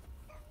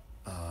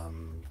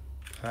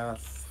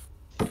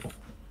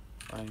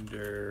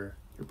 Pathfinder.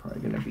 You're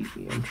probably gonna beat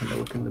me. I'm trying to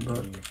look in the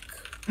book.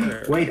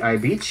 Cleric. Wait, I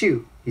beat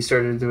you. He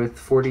started with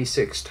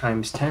 46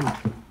 times 10.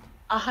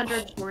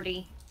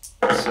 140.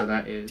 So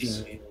that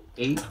is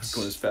 8 I was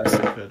going as fast as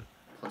I could.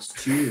 plus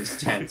 2 is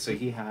 10. So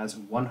he has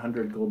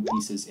 100 gold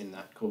pieces in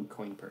that gold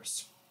coin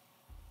purse.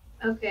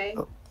 Okay.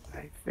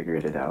 I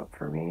figured it out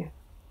for me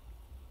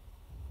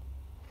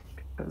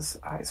because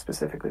I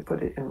specifically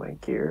put it in my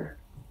gear.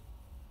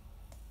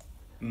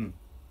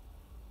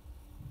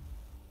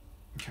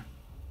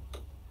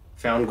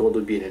 Found gold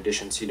would be an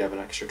addition, so you'd have an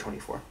extra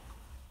 24.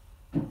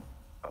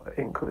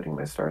 Including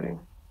my starting.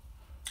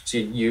 So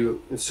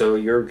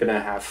you're gonna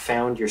have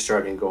found your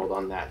starting gold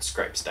on that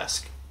scribe's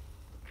desk.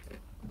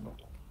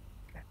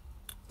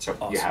 So you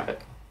Awesome. have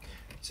it.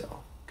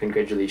 So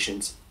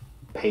congratulations,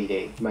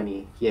 payday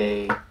money,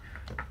 yay!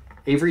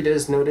 Averi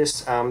does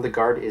notice the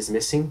guard is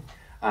missing,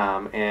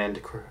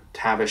 and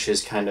Tavish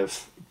is kind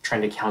of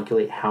trying to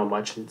calculate how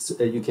much. And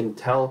you can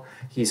tell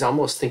he's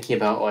almost thinking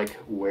about like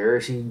where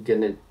is he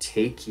gonna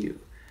take you,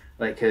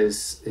 like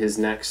his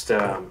next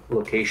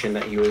location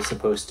that he was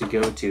supposed to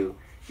go to.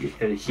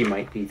 He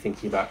might be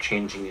thinking about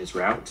changing his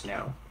route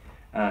now,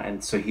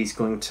 and so he's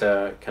going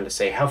to kind of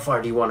say, "How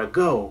far do you want to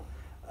go?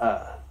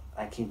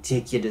 I can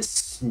take you to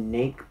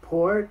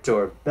Snakeport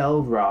or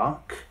Bell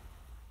Rock."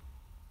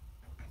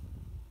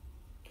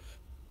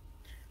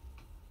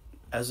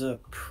 As a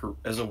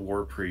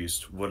war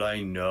priest, would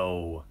I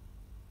know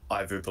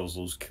either of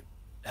those?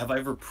 Have I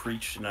ever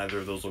preached in either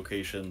of those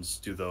locations?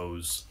 Do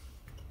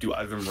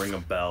either of them ring a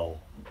bell?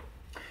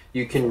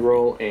 You can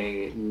roll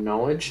a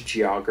knowledge,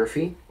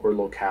 geography, or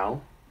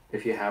locale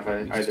if you have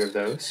either of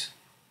those.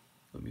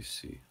 Let me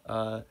see.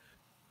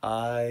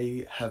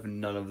 I have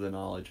none of the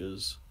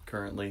knowledges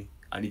currently.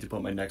 I need to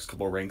put my next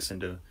couple ranks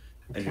into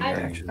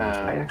engineering.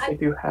 I actually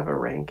do have a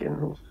rank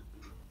in.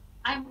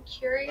 I'm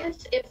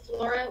curious if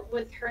Flora,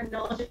 with her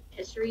knowledge of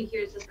history,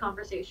 hears this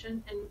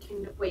conversation and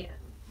can weigh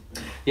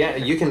in. Yeah,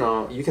 you can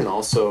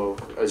also,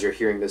 as you're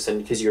hearing this,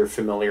 and because you're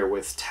familiar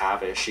with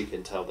Tavish, you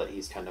can tell that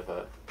he's kind of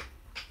a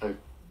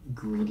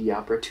greedy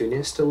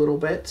opportunist a little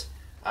bit.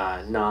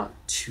 Not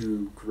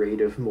too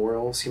great of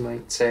morals, you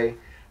might say.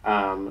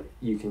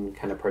 You can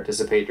kind of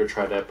participate or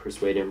try to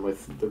persuade him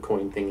with the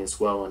coin thing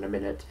as well in a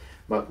minute.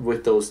 But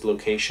with those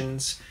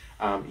locations,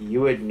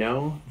 you would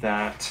know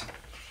that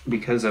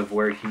because of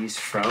where he's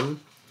from,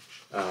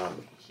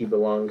 he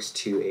belongs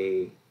to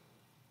a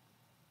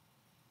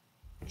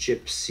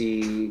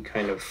gypsy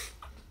kind of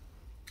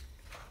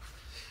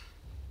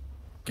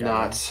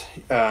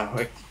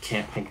I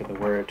can't think of the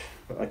word.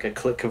 like a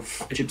clique of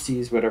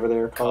gypsies, whatever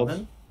they're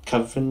called.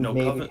 Coven, No,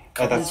 maybe.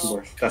 Coven. That's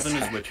worse. That's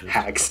Coven is witches.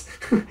 hags.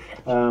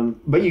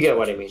 But you get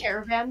what I mean.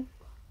 Caravan.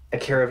 A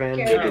caravan,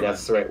 maybe Caravan.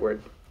 that's the right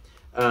word.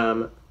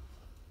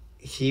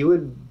 He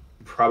would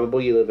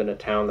probably live in a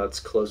town that's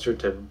closer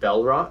to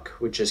Bell Rock,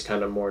 which is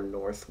kind of more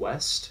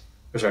northwest.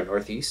 Or sorry,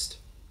 northeast.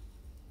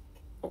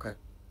 Okay.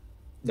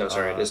 No,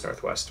 sorry, it is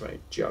northwest. My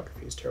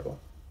geography is terrible.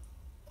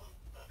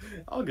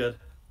 All good.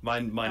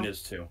 Mine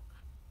is too.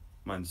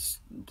 Mine's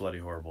bloody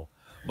horrible.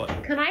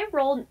 But Can I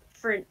roll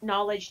for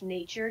knowledge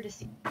nature to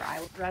see where I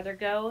would rather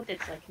go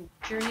that's like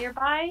nature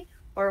nearby?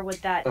 Or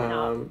would that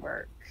not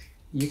work?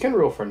 You can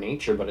roll for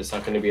nature, but it's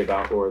not going to be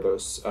about where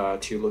those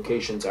two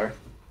locations are.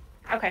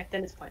 Okay,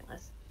 then it's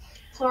pointless.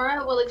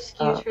 Flora will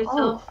excuse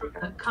herself oh,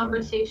 from a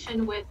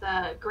conversation with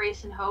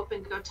Grace and Hope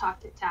and go talk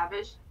to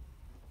Tavish.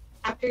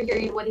 After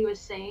hearing what he was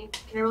saying,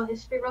 can I roll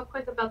history real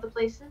quick about the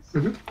places?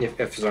 Mm-hmm. If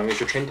as long as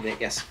you're trained in it,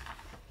 yes.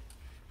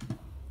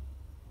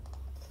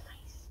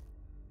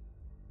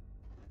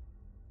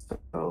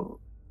 So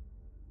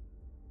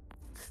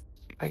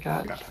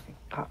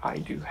I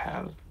do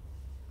have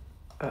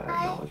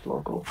knowledge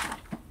local,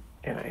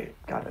 and I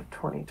got a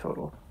 20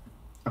 total.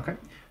 Okay.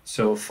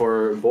 So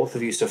for both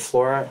of you, so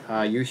Flora,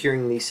 you're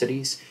hearing these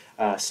cities.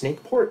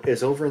 Snakeport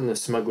is over in the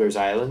Smugglers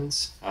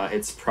Islands.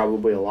 It's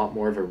probably a lot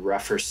more of a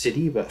rougher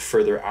city, but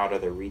further out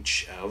of the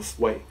reach of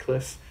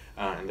Whitecliff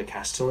and the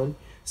Castellan.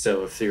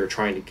 So if you're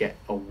trying to get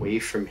away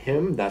from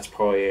him, that's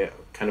probably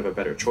kind of a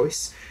better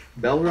choice.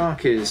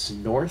 Bellrock is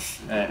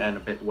north and a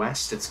bit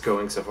west. It's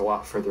going a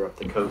lot further up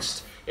the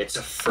coast. It's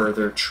a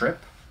further trip,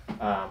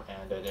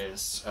 and it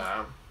is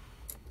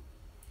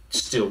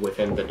still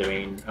within the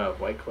domain of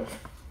Whitecliff.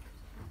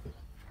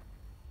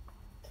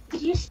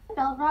 Did you say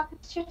Bellrock,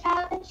 Mr.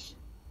 Tavish?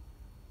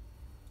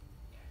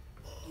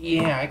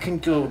 Yeah, I can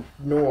go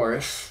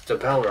north to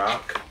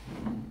Bellrock.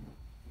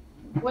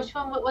 Which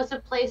one was the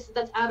place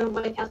that's out of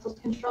White Castle's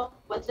control?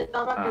 Was it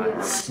Bellrock or the other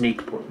one?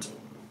 Snakeport.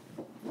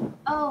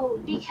 Oh,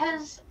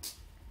 because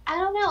I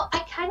don't know. I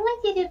kind of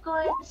like the idea of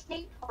going to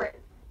Snakeport,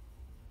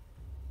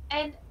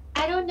 and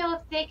I don't know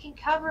if they can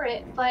cover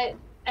it. But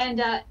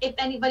if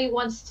anybody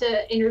wants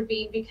to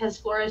intervene, because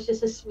Flora's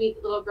just a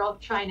sweet little girl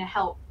trying to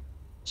help,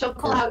 she'll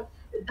pull out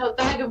the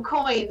bag of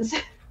coins.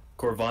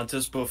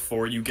 Corvantis,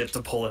 before you get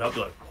to pull it up,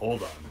 like,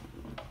 hold on.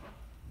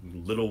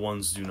 Little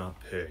ones do not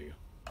pay.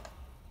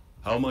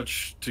 How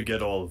much to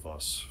get all of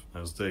us?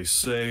 As they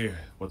say,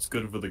 what's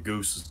good for the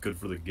goose is good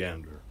for the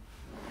gander.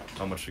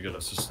 How much to get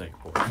us to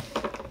Snakeport?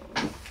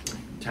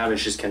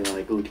 Tavish is kind of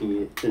like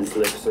looking at his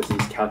lips as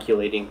he's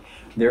calculating.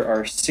 There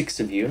are 6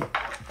 of you.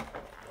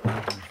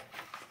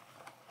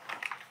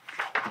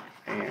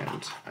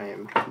 And I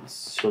am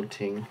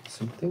consulting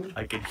something.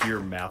 I can hear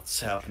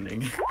maths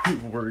happening.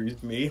 It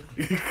worries me.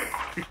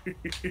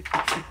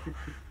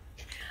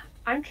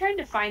 I'm trying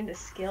to find the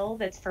skill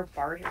that's for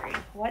bartering.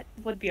 What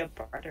would be a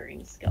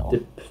bartering skill?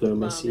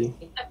 Diplomacy.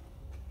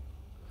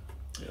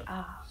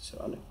 Ah,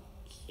 So,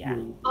 yeah.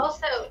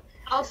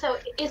 Also,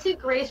 isn't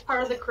Grace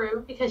part of the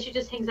crew because she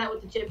just hangs out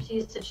with the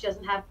gypsies and she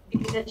doesn't have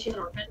because she's an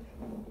orphan?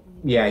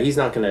 yeah, he's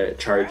not going to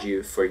charge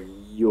you for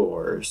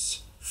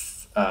yours,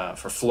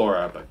 for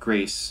Flora, but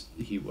Grace,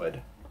 he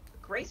would.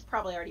 Grace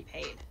probably already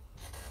paid.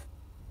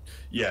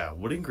 Yeah,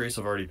 wouldn't Grace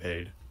have already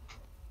paid?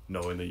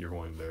 Knowing that you're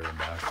going there and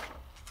back.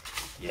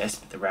 Yes,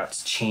 but the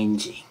route's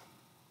changing.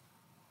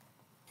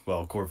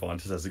 Well,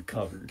 Corvantis has it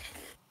covered.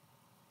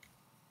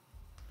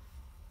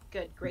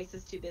 Good. Grace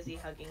is too busy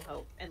hugging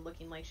Hope and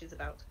looking like she's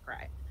about to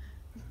cry.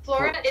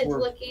 Flora is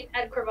looking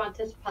at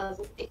Corvantis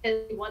puzzled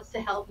because he wants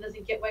to help and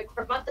doesn't get why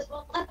Corvantis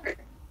won't let her.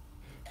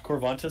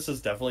 Corvantis has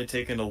definitely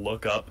taken a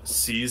look up,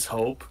 sees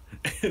Hope,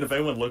 and if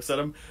anyone looks at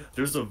him,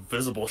 there's a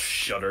visible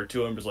shudder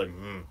to him, just like,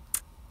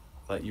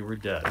 thought you were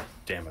dead.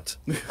 Damn it.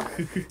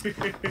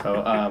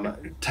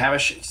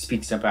 Tavish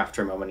speaks up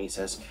after a moment. He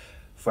says,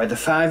 for the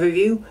 5 of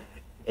you,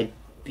 it'd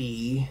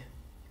be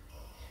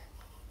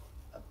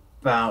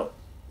about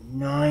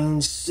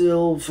 9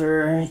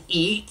 silver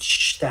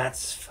each.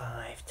 That's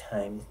 5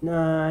 times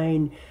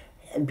 9.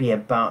 It'd be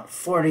about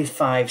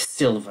 45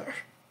 silver.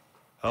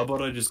 How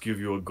about I just give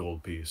you a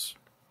gold piece?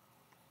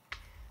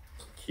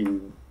 He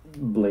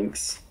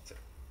blinks.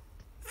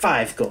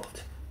 5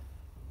 gold.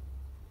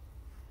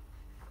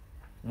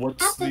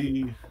 What's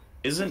the...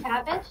 Isn't...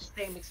 Tavish?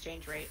 Same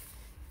exchange rate.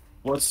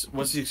 What's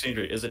the exchange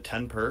rate? Is it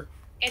 10 per?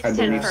 It's I 10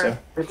 believe per. so.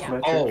 It's Yeah.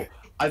 metric. Oh,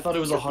 I thought it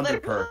was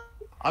 100 per.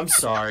 I'm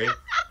sorry.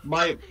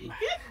 My...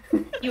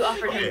 You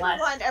offered him less.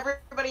 One,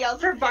 everybody else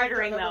For is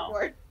bartering, thrown though.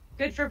 overboard.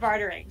 Good for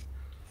bartering.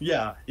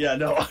 Yeah,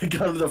 no, I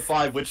got him to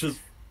 5, which is...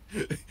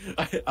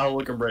 I'll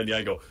look him right in the eye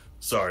and go,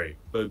 sorry,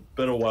 but it's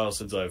been a while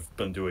since I've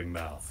been doing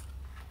math.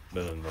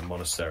 Been in the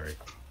monastery.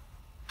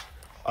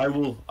 I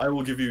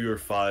will give you your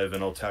 5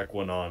 and I'll tack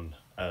one on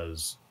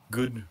as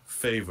good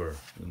favor,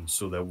 and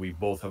so that we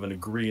both have an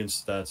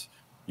agreement that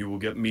you will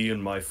get me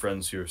and my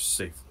friends here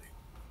safely.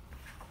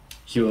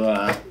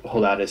 He'll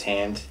hold out his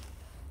hand.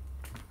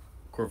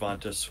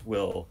 Corvantis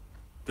will...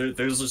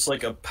 There's just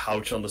like a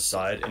pouch on the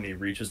side, and he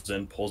reaches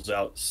in, pulls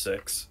out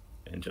 6,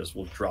 and just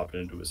will drop it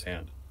into his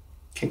hand.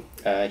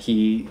 Okay.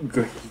 He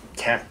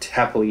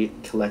happily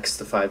collects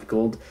the 5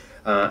 gold,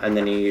 and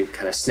then he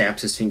kind of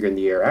snaps his finger in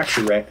the air.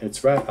 Actually,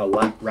 it's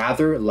a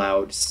rather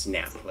loud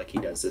snap, like he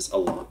does this a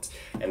lot.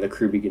 And the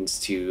crew begins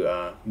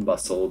to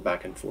bustle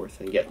back and forth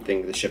and get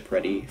the ship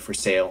ready for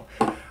sail.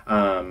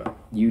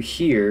 You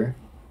hear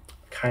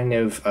kind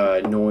of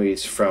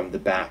noise from the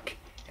back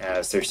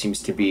as there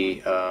seems to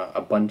be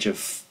a bunch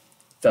of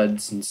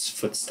thuds and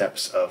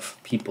footsteps of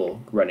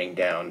people running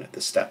down the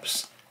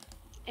steps.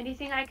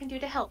 Anything I can do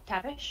to help,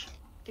 Tavish?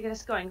 To get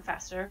us going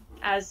faster?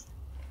 As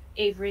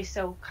Averi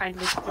so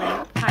kindly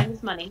explained, time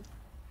is money.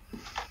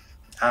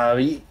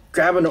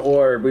 Grab an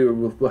oar.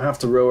 We'll have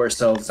to row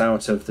ourselves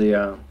out of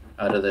the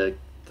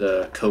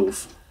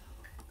cove.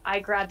 I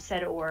grab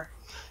said oar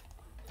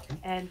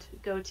and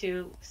go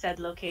to said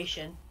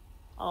location.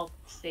 I'll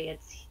say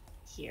it's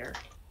here.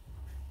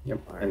 Yep.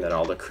 And then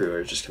all the crew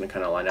are just going to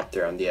kind of line up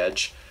there on the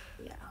edge.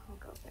 Yeah, I'll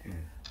go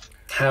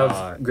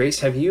there. Grace,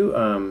 have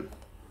you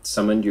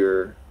summoned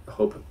your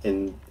hope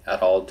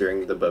at all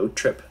during the boat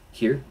trip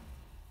here?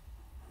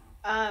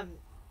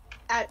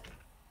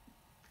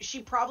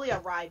 She probably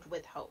arrived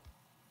with hope.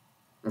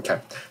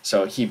 Okay,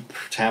 so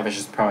Tavish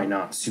is probably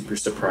not super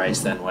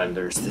surprised then when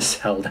there's this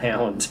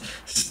hellhound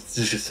just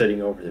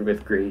sitting over there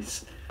with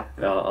Grace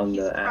on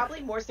He's the.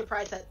 probably more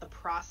surprised at the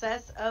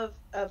process of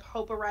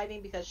Hope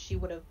arriving because she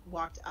would have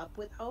walked up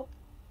with Hope,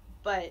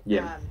 but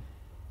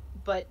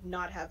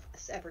not have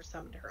ever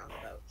summoned her on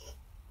the boat.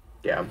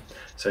 Yeah,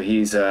 so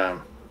he's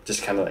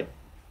just kind of like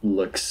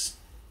looks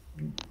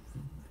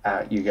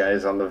at you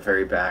guys on the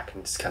very back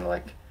and just kind of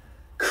like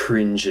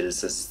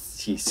cringes as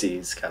he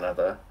sees kind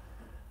of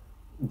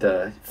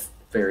the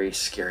very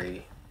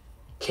scary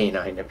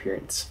canine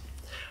appearance.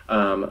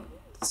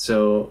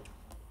 So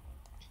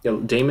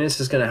Damus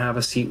is going to have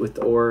a seat with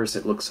the oars.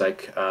 It looks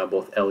like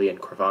both Elly and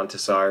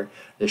Corvantis are.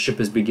 The ship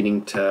is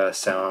beginning to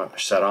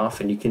shut off,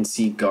 and you can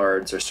see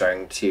guards are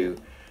starting to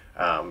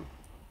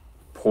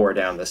pour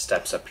down the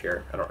steps up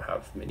here. I don't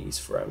have minis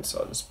for them, so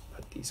I'll just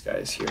put these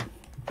guys here.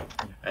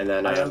 And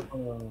then I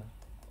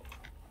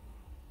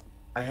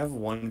have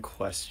one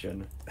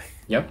question.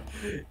 Yep.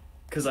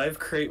 Because I have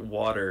create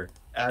water.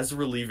 As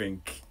we're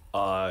leaving,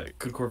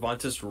 could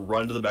Corvantis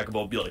run to the back of the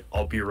boat and be like,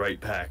 I'll be right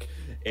back,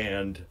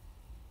 and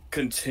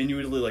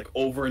continually, like,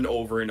 over and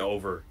over and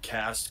over,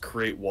 cast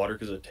create water,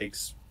 because it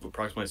takes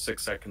approximately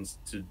 6 seconds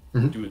to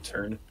do a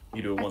turn.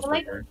 You do it once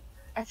per turn.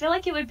 I feel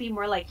like it would be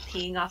more like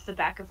peeing off the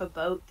back of a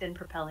boat than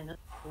propelling us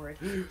forward.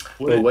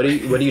 Well, what are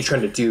you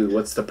trying to do?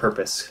 What's the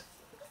purpose?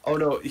 Oh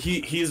no,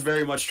 he is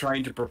very much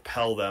trying to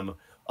propel them,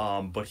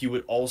 but he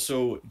would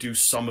also do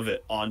some of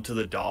it onto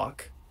the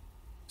dock,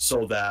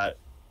 so that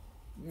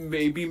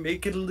maybe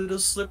make it a little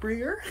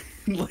slipperier,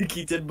 like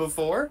he did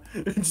before.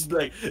 Just be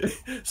like,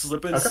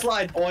 slip and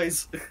slide,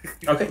 boys.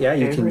 Okay, yeah,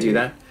 you can do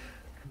that.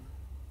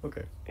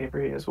 Okay.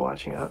 Averi is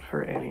watching out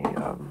for any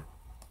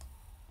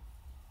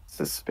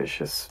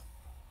suspicious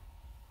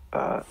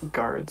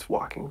guards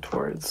walking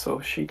towards, so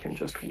she can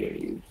just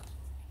wave.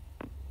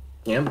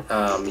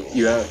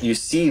 Yeah, you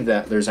see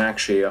that there's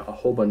actually a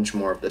whole bunch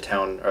more of the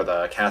town or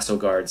the castle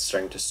guards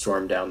starting to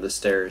storm down the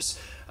stairs,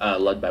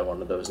 led by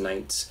one of those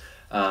knights.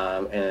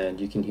 And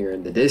you can hear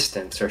in the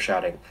distance they're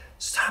shouting,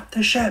 "Stop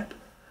the ship!"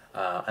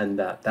 And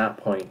at that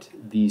point,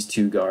 these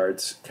 2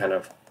 guards kind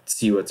of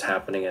see what's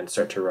happening and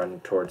start to run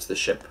towards the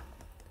ship.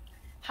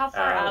 How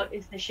far out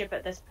is the ship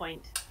at this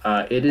point?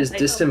 It is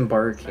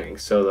disembarking,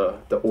 so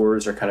the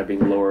oars are kind of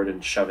being lowered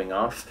and shoving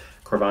off.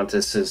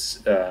 Corvantis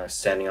is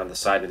standing on the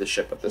side of the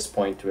ship at this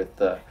point with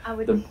the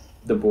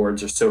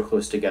boards are so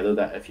close together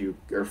that if you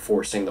are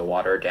forcing the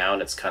water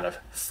down, it's kind of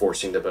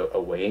forcing the boat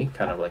away,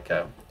 kind of like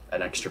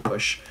an extra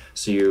push.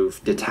 So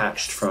you've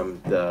detached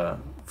from the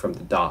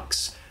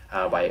docks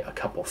by a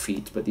couple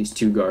feet, but these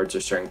 2 guards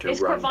are starting to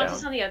run down. Is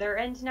Corvantis on the other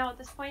end now at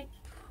this point?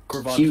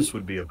 Corvantis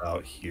would be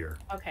about here.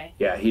 Okay.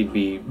 Yeah, he'd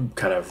be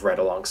kind of right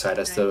alongside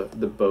us. The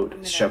boat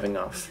is shoving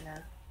off. I'm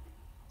gonna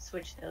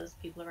switch those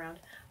people around.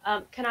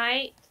 Can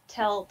I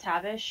tell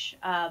Tavish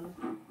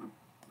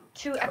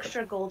 2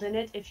 extra gold in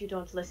it if you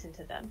don't listen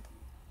to them?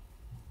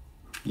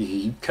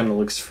 He kind of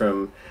looks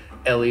from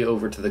Elly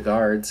over to the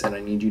guards, and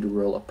I need you to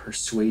roll a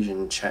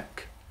persuasion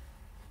check.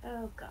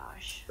 Oh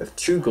gosh. With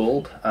 2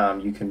 gold,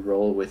 you can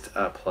roll with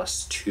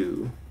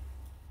 +2.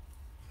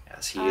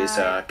 As he is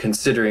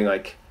considering,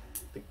 like,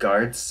 the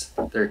guards,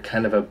 they're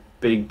kind of a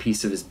big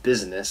piece of his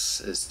business,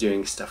 is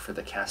doing stuff for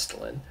the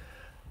Castellan.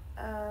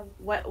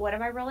 What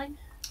am I rolling?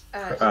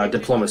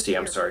 Diplomacy,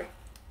 I'm sorry.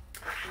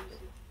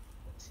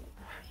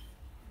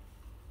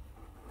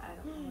 I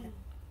don't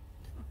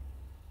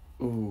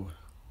know. Ooh.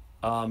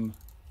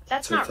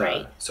 That's So not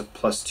right. So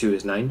 +2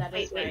 is 9? That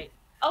is right.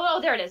 Oh,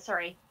 there it is.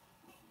 Sorry.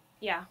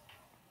 Yeah.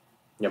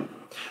 Yep.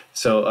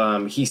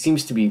 So he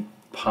seems to be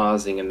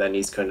pausing, and then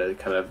he's going to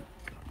kind of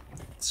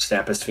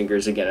snap his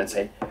fingers again and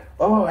say,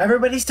 "Oh,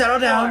 everybody settle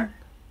down."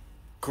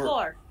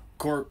 Floor.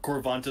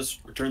 Corvantis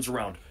turns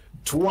around.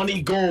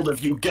 20 gold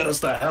if you get us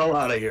the hell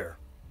out of here.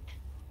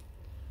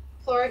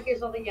 Flora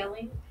hears all the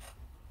yelling.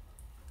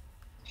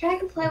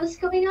 Dragonfly, what's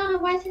going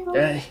on? Why is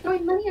everyone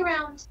throwing money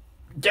around?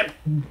 Get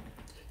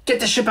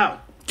the ship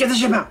out! Get the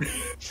ship out!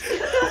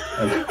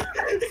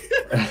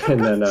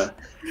 and then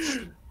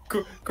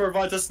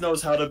Corvantis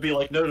knows how to be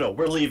like, no,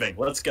 we're leaving.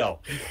 Let's go.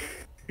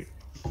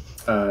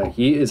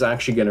 He is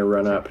actually going to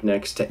run up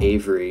next to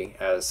Averi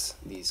as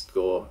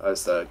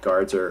the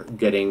guards are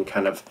getting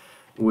kind of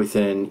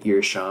within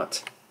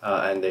earshot,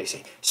 and they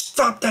say,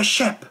 "Stop the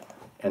ship!"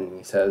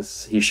 And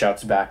he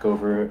shouts back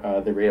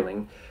over the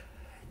railing,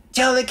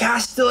 "Tell the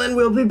Castellan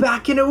we'll be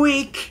back in a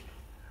week."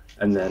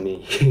 And then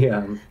he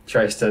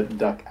tries to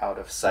duck out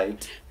of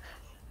sight.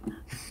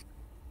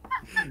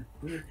 And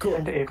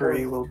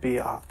Averi will be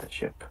off the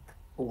ship,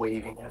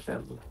 waving at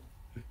them.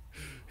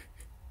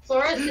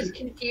 Flora's just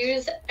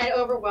confused and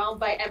overwhelmed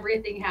by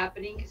everything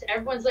happening because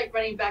everyone's like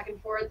running back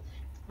and forth,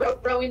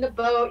 rowing the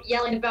boat,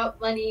 yelling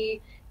about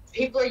money.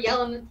 People are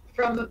yelling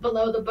from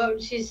below the boat,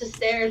 and she's just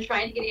there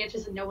trying to get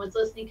answers, and no one's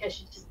listening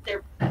because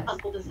they're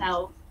puzzled as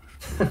hell.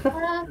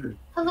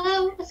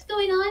 Hello, what's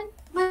going on?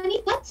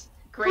 Money? What?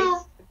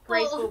 Grace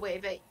will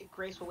wave at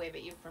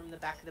you from the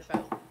back of the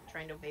boat,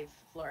 trying to wave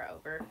Flora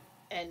over,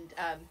 and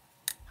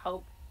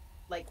Hope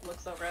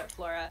looks over at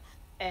Flora,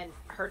 and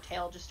her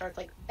tail just starts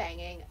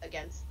banging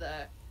against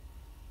the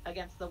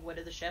wood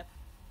of the ship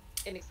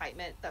in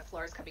excitement that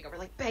Flora's coming over,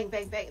 bang,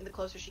 bang, bang, and the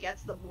closer she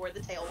gets, the more the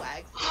tail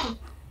wags.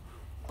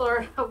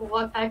 Flora will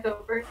walk back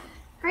over.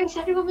 Grace,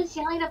 everyone was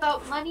yelling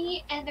about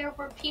money, and there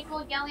were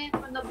people yelling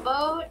from the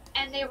boat,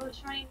 and they were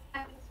running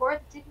back and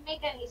forth. It didn't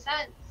make any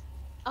sense.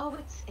 Oh,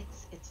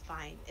 it's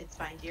fine. It's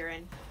fine, dear.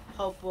 And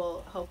Hope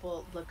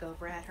will look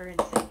over at her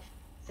and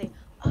say,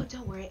 "Oh,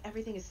 don't worry,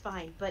 everything is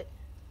fine. But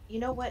you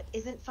know what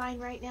isn't fine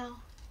right now?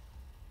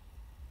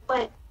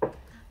 What?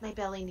 My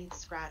belly needs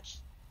scratched."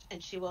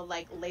 And she will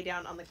lay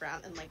down on the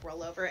ground and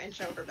roll over and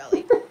show her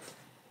belly.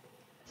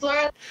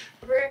 Flora,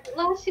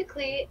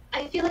 logically,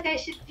 I feel like I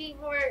should be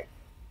more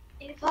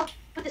involved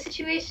with the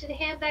situation at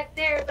hand back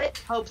there, but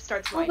Hope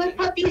starts my whining.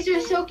 puppies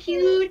are so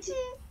cute.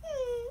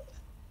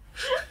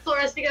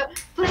 Flora's to go,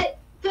 but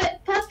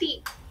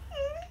puppy,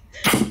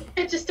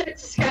 and just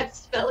starts to scratch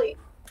his belly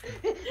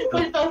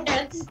with both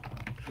hands.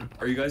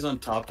 Are you guys on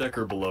top deck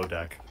or below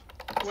deck?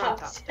 We're on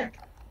top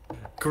deck.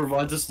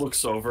 Corvantis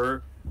looks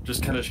over,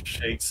 just kind of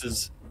shakes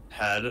his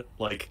head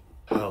like,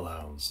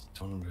 hellhounds,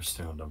 don't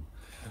understand them.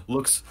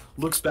 Looks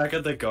back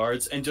at the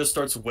guards and just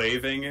starts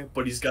waving,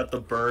 but he's got the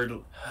bird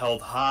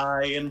held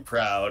high and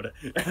proud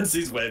as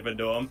he's waving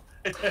to him.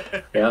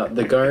 Yeah,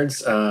 the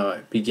guards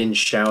begin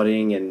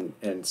shouting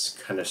and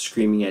kind of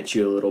screaming at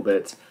you a little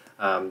bit.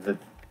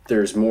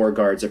 There's more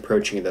guards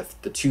approaching.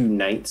 The two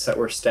knights that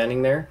were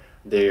standing there,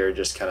 they are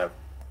just kind of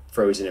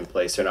frozen in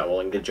place. They're not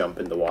willing to jump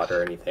in the water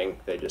or anything.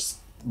 They just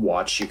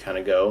watch you kind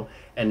of go.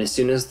 And as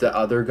soon as the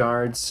other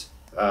guards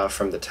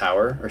from the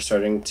tower are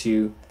starting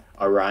to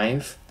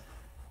arrive,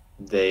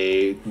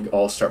 they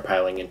all start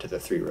piling into the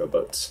 3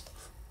 rowboats.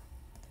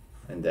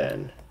 And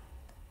then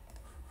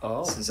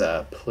this is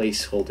a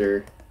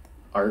placeholder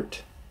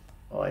art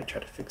while I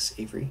try to fix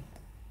Averi.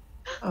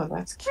 Oh,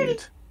 that's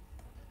cute.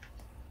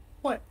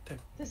 What?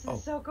 This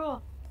is so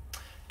cool.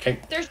 Okay.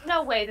 There's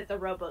no way that the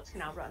rowboats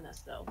can outrun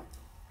us, though.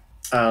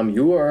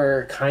 You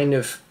are kind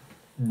of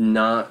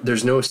not...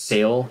 There's no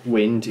sail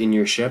wind in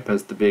your ship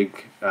as the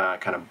big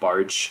kind of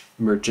barge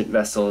merchant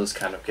vessel is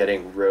kind of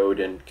getting rowed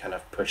and kind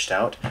of pushed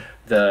out.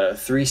 The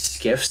 3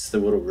 skiffs, the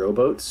little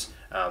rowboats,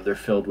 they're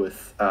filled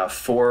with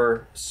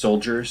 4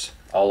 soldiers,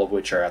 all of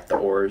which are at the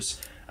oars.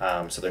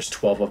 So there's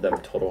 12 of them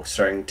total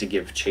starting to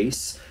give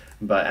chase.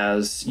 But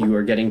as you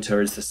are getting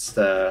towards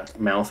the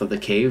mouth of the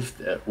cave,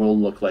 it will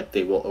look like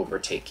they will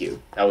overtake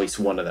you. At least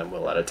one of them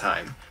will at a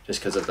time,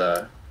 just because of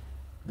the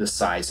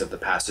size of the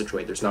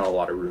passageway. There's not a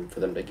lot of room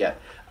for them to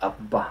get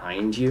up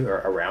behind you or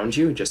around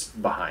you,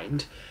 just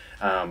behind.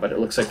 But it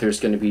looks like there's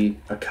going to be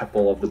a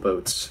couple of the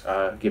boats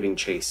giving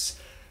chase.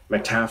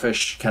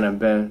 McTavish kind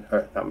of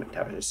not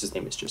McTavish, his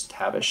name is just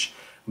Tavish,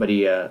 but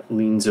he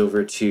leans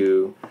over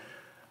to,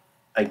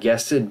 I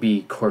guess it'd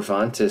be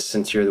Corvantis,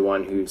 since you're the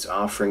one who's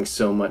offering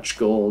so much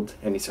gold,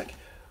 and he's like,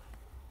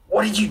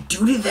 "What did you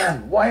do to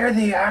them? Why are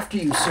they after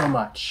you so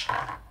much?"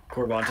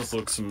 Corvantis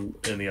looks him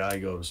in the eye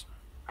and goes,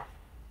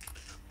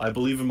 "I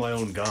believe in my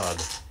own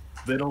god.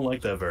 They don't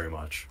like that very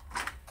much.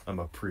 I'm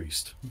a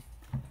priest."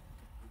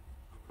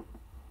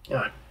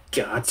 Oh,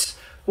 gods.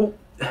 Well,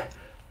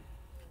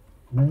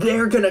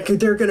 they're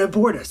gonna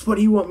board us. What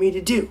do you want me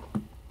to do?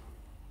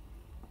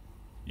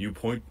 You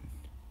point.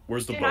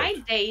 Where's the Can boat? I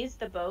daze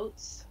the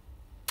boats?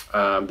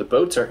 The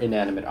boats are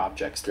inanimate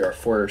objects. There are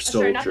 4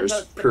 Sorry, not the soldiers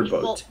boats, the per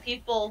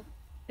people, boat.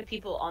 The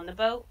people on the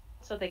boat,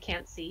 so they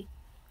can't see.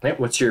 Right,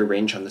 what's your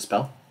range on the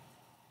spell?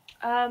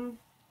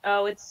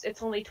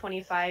 It's only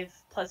 25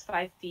 plus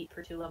 5 feet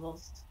per 2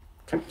 levels.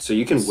 Okay, so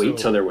you can wait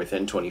So- till they're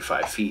within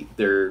 25 feet.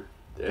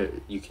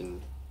 You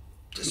can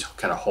just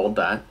kind of hold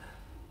that.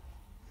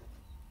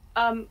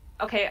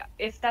 Okay,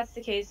 if that's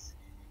the case,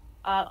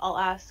 I'll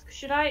ask,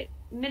 should I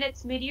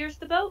minutes meteors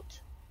the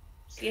boat?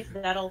 See if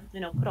that'll,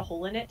 put a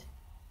hole in it.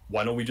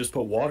 Why don't we just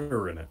put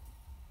water in it?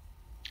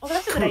 Oh,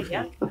 that's a good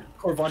idea.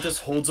 Corvantis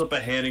holds up a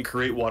hand and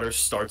create water he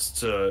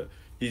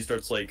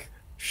starts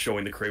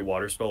showing the create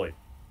water spell. Like,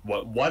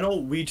 what? Why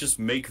don't we just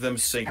make them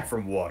sink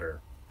from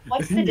water?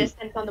 What's the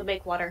distance on the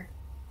make water?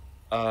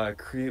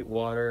 Create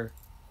water.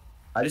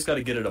 I just got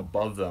to get it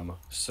above them.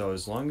 So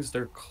as long as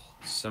they're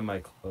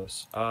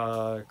semi-close.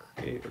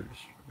 Create.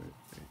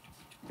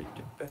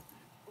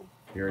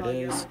 Here it While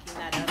you're is. looking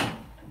that up,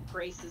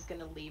 Grace is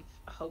going to leave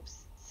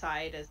Hope's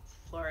side as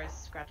Flora is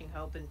scratching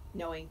Hope, and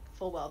knowing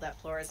full well that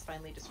Flora is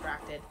finally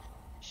distracted,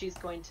 she's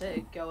going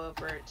to go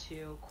over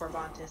to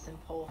Corvantis and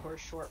pull her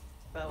short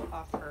bow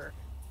off her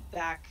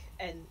back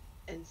and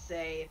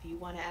say, if you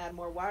want to add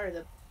more water to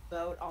the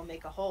boat, I'll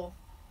make a hole.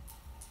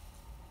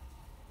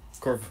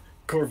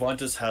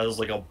 Corvantis has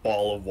like a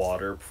ball of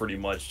water pretty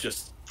much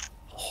just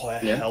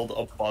held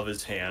above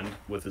his hand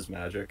with his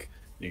magic.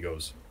 And he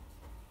goes,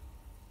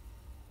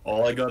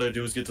 all I gotta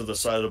do is get to the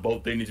side of the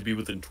boat. They need to be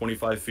within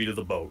 25 feet of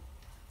the boat.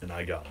 And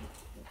I got them.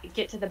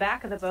 Get to the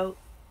back of the boat.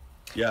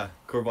 Yeah,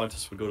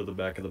 Corvantis would go to the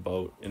back of the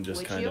boat and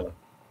just kind of...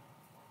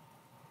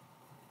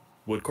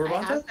 Would I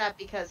Corvantis? asked that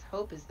because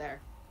Hope is there.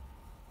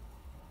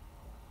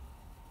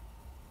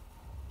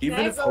 Even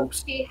Can I if roll Hope's...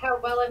 to see how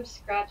well I'm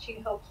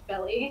scratching Hope's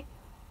belly?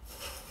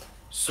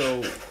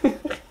 So...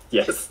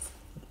 Yes,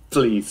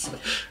 please.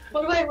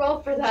 What do I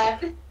roll for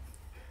that?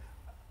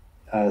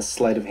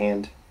 Sleight of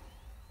hand.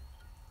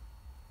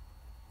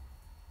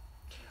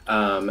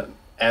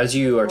 As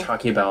you are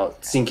talking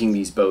about sinking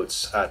these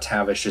boats,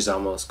 Tavish is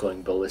almost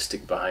going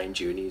ballistic behind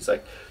you, and he's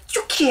like,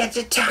 "You can't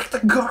attack the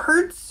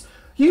guards!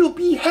 You'll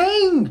be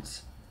hanged!"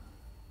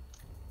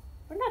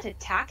 We're not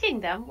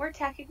attacking them. We're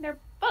attacking their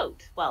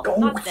boat. Well, Oh,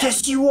 not them.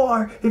 yes, you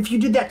are! If you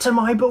did that to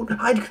my boat,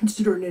 I'd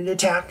consider it an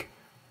attack.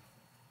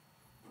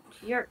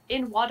 You're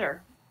in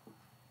water.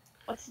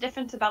 What's the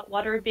difference about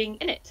water being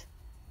in it?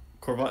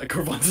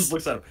 Corvantis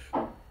looks at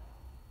him.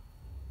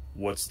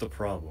 What's the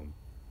problem?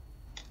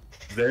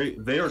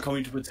 They are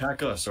coming to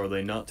attack us, are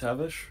they not,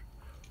 Tavish?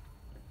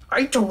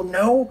 I don't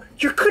know.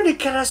 You're gonna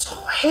get us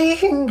all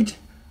hanged.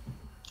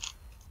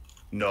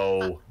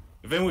 No.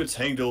 If anyone gets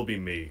hanged, it'll be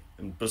me.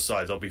 And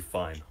besides, I'll be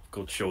fine.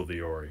 Go chill the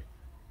Ori.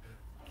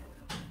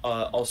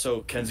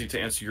 Also, Kenzie, to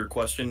answer your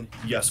question,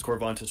 yes,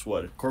 Corvantis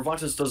would.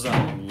 Corvantis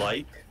doesn't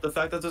like the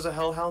fact that there's a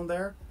hellhound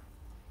there,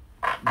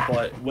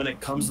 but when it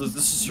comes to this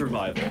is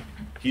survival.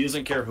 He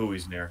doesn't care who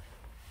he's near.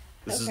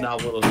 This is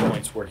not one of those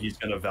points where he's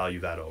going to value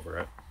that over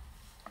it.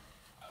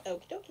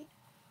 Okie dokie.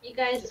 You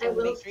guys, Just I wanted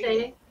to will make sure you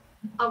say,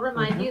 I'll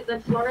remind you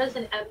that Flora's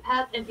an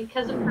empath, and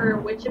because of her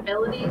witch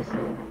abilities,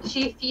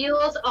 she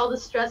feels all the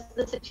stress of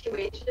the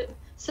situation.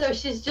 So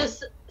she's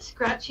just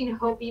scratching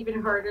Hope even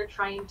harder,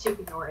 trying to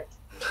ignore it.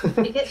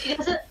 Because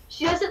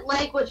she doesn't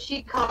like what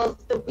she calls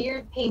the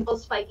weird, painful,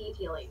 spiky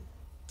feeling.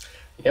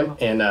 Yep,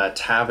 and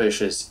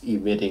Tavish is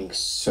emitting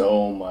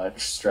so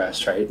much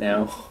stress right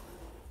now.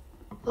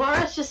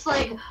 Flora's just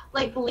like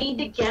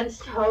leaned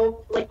against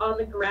Hope, like on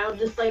the ground,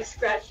 just like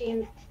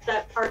scratching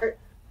that part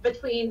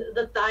between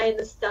the thigh and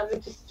the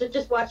stomach,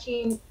 just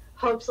watching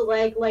Hope's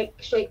leg like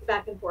shake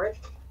back and forth.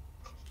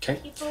 Okay.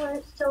 People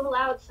are so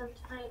loud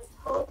sometimes.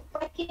 Hope,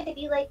 why can't it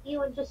be like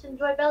you and just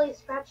enjoy belly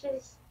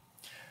scratches?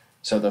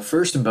 So the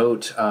first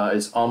boat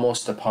is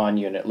almost upon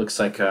you, and it looks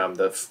like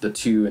the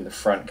two in the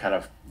front kind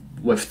of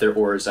lift their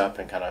oars up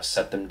and kind of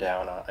set them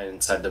down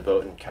inside the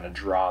boat and kind of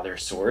draw their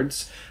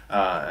swords,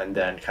 and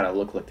then kind of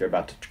look like they're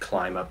about to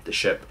climb up the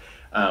ship.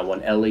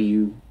 When Elly,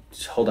 you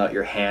hold out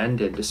your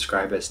hand and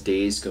describe as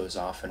daze goes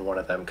off, and one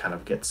of them kind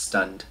of gets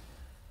stunned.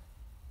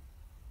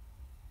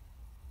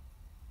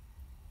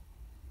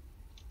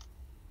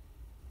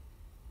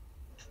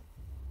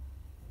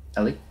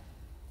 Elly?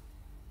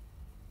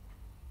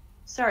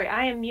 Sorry,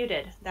 I am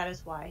muted. That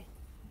is why.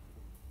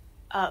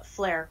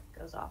 Flare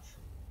goes off.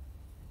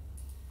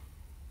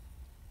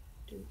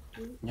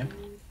 Yep.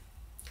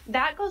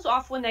 That goes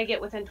off when they get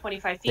within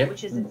 25 feet, Yep.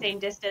 which is the same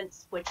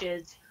distance, which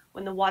is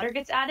when the water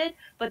gets added,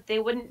 but they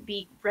wouldn't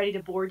be ready to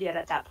board yet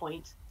at that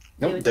point.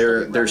 Nope,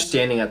 they're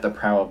standing at the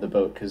prow of the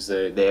boat because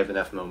they have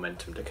enough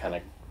momentum to kind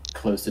of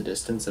close the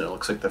distance, and it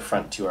looks like the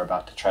front two are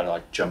about to try to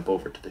like jump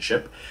over to the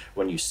ship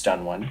when you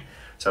stun one.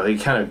 So he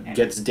kind of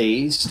gets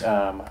dazed.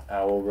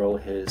 I will roll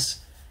his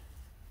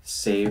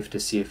save to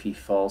see if he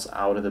falls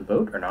out of the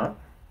boat or not.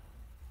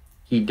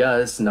 He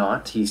does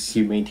not.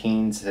 He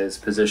maintains his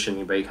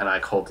position, but he kind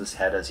of holds his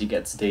head as he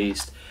gets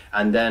dazed.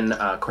 And then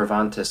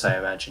Corvantis, I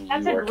imagine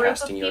That's you a are group of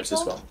casting yours as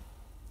people? well.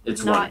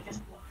 It's Not one.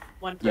 just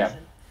one person. Yeah.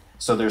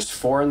 So there's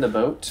 4 in the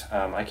boat.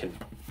 I can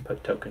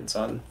put tokens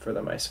on for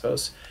them, I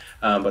suppose.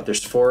 But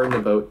there's 4 in the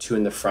boat, 2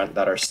 in the front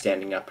that are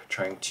standing up,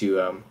 trying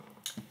to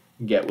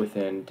get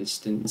within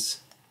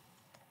distance.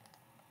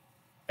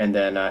 And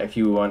then if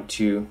you want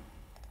to,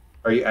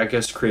 I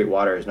guess create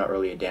water is not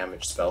really a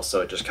damage spell,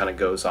 so it just kind of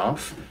goes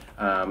off.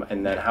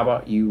 And then how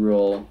about you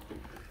roll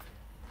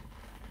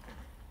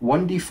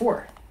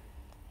 1d4?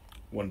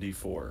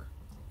 1d4.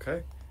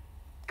 Okay.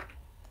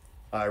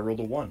 I rolled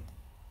a 1.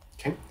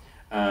 Okay.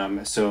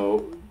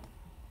 So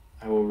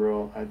I will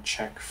roll a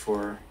check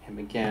for him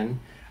again.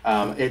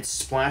 It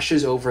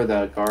splashes over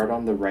the guard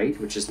on the right,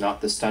 which is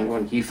not the stunned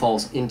one. He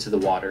falls into the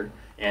water,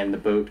 and the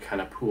boat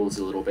kind of pools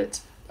a little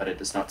bit, but it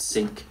does not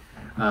sink.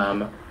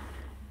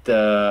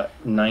 The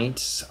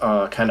knights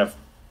kind of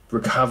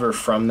recover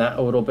from that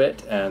a little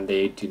bit, and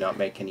they do not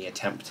make any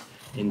attempt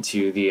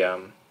into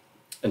the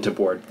into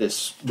board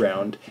this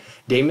round.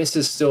 Damus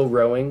is still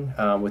rowing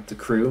with the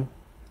crew.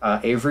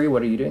 Averi,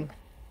 what are you doing?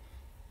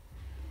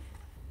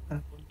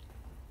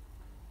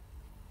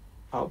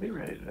 I'll be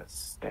ready to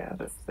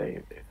stab if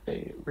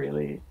they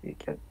really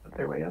get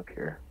their way up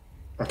here.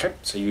 Okay,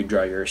 so you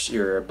draw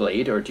your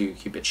blade, or do you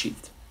keep it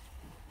sheathed?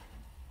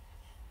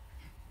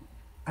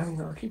 I don't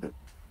know, I'll keep it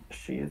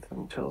sheathed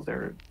until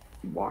they're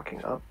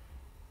walking up.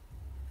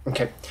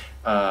 Okay.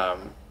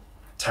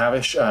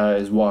 Tavish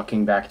is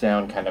walking back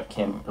down, kind of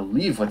can't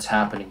believe what's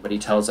happening, but he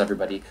tells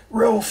everybody,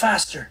 row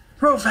faster,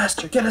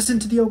 get us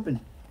into the open.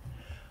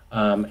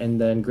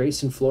 And then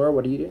Grace and Flora,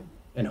 what are you doing?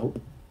 And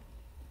Hope?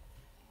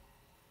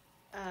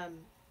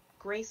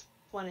 Grace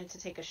wanted to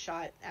take a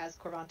shot as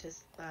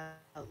Corvantis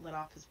let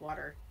off his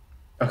water.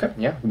 Okay,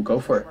 yeah,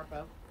 go for it.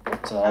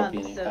 So I'll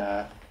be.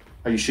 So,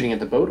 are you shooting at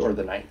the boat or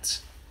the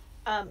knights?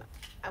 I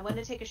want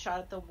to take a shot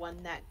at the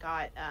one that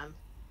got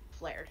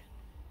flared.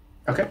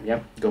 Okay,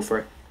 yeah, go for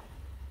it.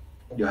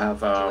 You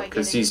have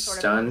because he's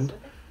stunned.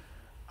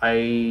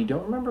 I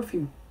don't remember if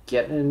you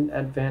get an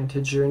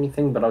advantage or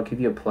anything, but I'll give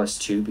you a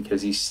 +2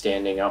 because he's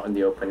standing out in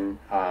the open.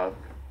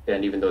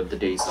 And even though the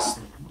dazes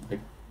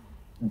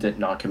didn't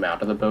knock him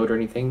out of the boat or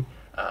anything,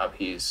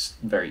 he's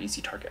a very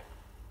easy target.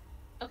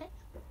 Okay,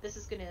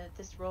 this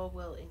roll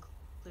will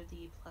include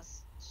the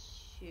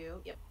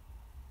 +2. Yep,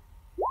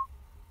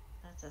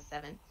 that's a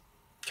 7.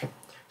 Okay,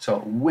 so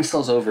it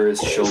whistles over his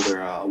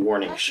shoulder a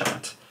warning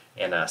shot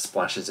and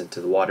splashes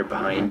into the water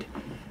behind.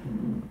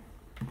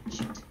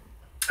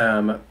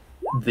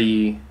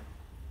 The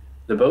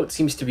boat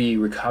seems to be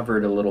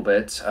recovered a little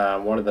bit.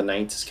 One of the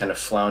knights is kind of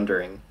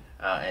floundering,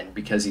 and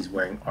because he's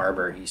wearing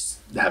armor, he's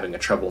having a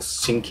trouble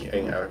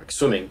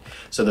swimming.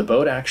 So the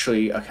boat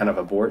actually kind of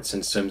aborts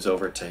and swims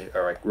over to,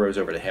 or rows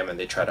over to him, and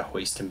they try to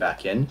hoist him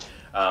back in.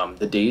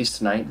 The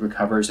dazed knight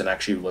recovers and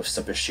actually lifts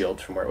up his shield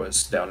from where it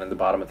was down in the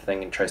bottom of the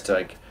thing and tries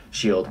to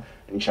shield,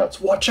 and he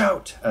shouts, "Watch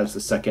out!" as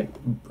the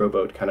second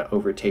rowboat kind of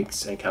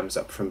overtakes and comes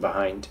up from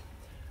behind.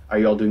 Are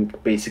you all doing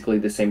basically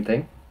the same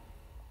thing?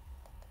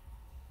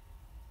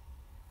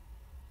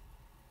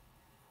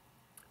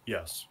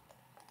 Yes.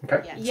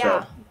 Okay. Yeah.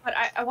 Yeah, but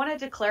I wanted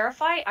to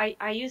clarify.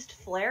 I used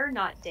flare,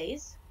 not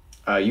daze.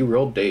 You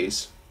rolled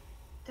daze.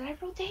 Did I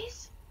roll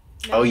daze?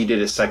 Oh, you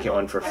did a second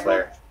one for I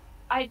flare.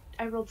 I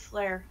rolled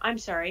flare. I'm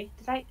sorry.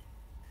 Did I?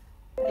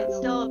 It's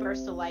still a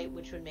burst of light,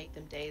 which would make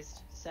them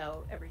dazed,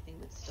 so everything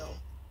would still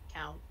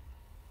count.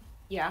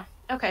 Yeah.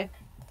 Okay.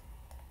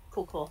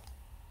 Cool.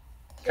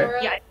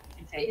 Flora Yeah.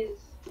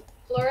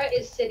 Flora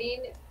is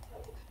sitting.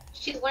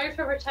 She's learned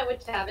from her time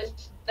with Tavish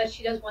that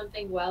she does one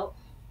thing well.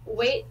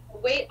 Wait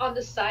on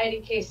the side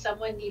in case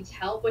someone needs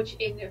help, which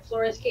in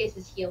Flora's case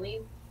is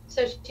healing.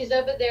 So she's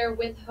over there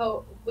with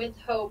Hope,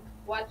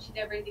 watching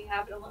everything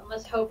happen.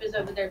 Unless Hope is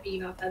over there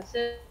being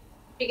offensive,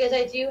 because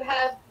I do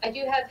have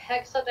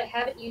Hex up. I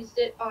haven't used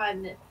it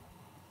on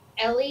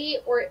Elly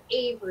or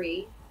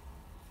Averi,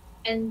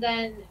 and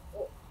then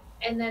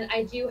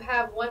I do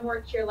have one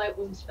more Cure Light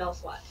Wound spell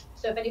slot.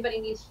 So if anybody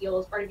needs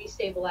heals or to be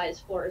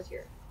stabilized, Flora's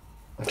here.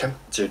 Okay.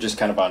 So you're just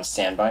kind of on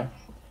standby.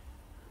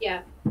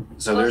 Yeah.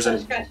 So there's a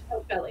scratch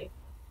Hope's belly.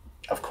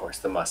 Of course,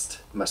 the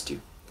must do.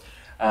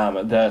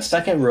 The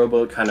second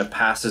rowboat kind of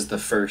passes the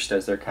first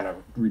as they're kind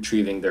of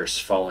retrieving their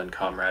fallen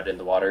comrade in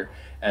the water,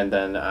 and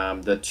then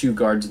the two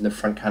guards in the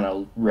front kind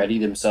of ready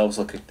themselves,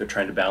 look like they're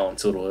trying to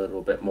balance a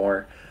little bit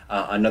more.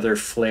 Another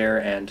flare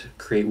and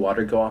create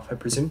water go off, I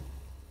presume.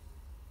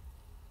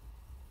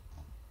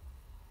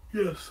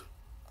 Yes.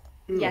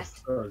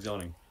 Yes. Oh, I was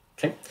yawning.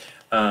 Okay.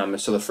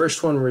 So the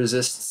first one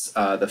resists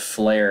the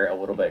flare a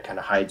little bit, kind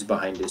of hides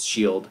behind his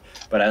shield.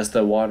 But as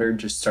the water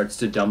just starts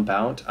to dump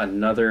out,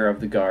 another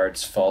of the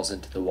guards falls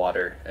into the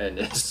water and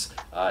is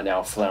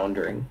now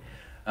floundering.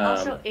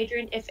 Also,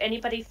 Adrian, if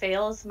anybody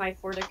fails my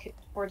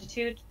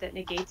fortitude that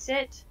negates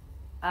it,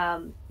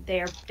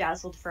 they are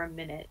dazzled for a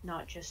minute,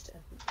 not just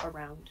a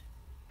round.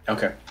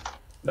 Okay.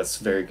 That's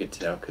very good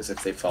to know, because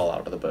if they fall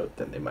out of the boat,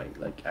 then they might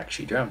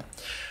actually drown.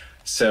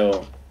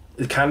 So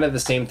kind of the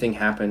same thing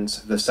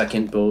happens. The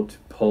second boat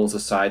pulls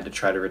aside to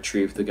try to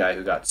retrieve the guy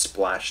who got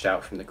splashed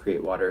out from the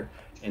create water,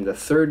 and the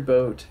third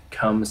boat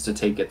comes to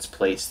take its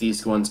place.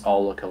 These ones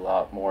all look a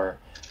lot more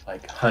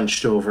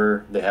hunched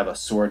over. They have a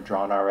sword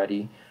drawn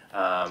already,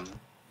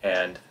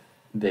 and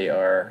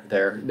they're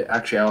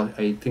actually.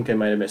 I think I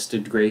might have missed.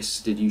 Did Grace?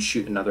 Did you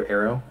shoot another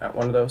arrow at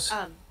one of those?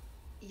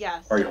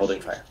 Yeah. Or are you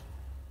holding fire?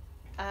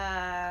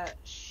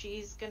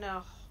 She's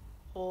gonna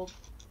hold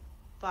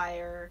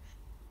fire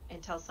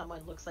until someone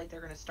looks like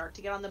they're going to start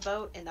to get on the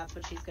boat, and that's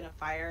when she's going to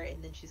fire,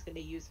 and then she's going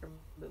to use her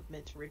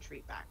movement to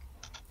retreat back.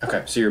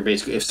 Okay, so you're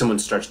basically, if someone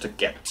starts to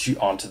get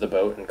onto the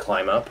boat and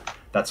climb up,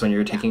 that's when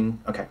you're taking...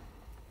 Okay,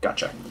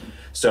 gotcha.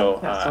 So...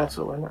 That's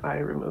also when I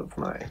remove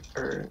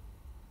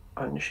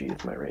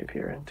unsheath my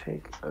rapier and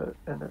take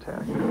an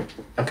attack.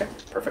 Okay,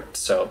 perfect.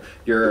 So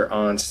you're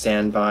on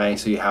standby.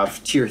 So you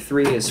have tier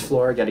 3 is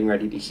Flora getting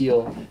ready to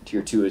heal.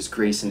 Tier 2 is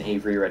Grace and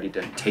Avery ready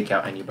to take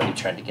out anybody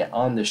trying to get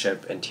on the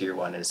ship. And tier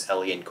 1 is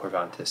Elly and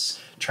Corvantis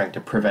trying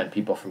to prevent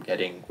people from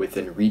getting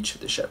within reach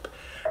of the ship.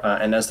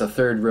 And as the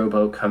third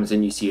rowboat comes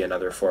in, you see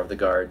another 4 of the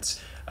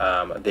guards.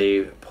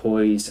 They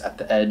poise at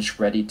the edge,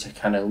 ready to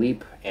kind of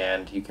leap.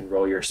 And you can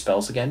roll your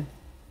spells again.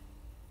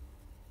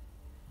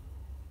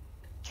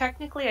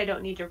 Technically, I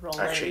don't need to roll.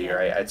 Actually, you're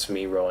right. It's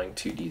me rolling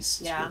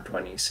 2d20s. Yeah.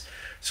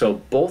 So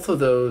both of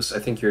those, I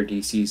think your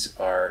DCs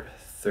are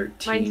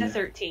 13. Mine's a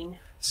 13.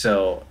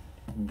 So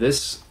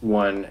this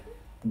one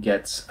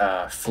gets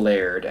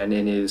flared, and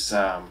in his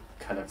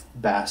kind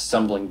of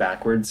stumbling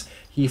backwards,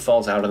 he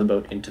falls out of the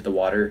boat into the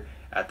water.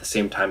 At the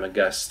same time,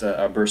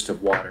 a burst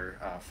of water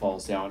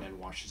falls down and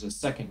washes a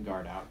second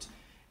guard out.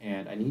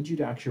 And I need you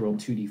to actually roll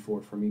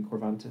 2d4 for me,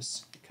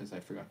 Corvantis, because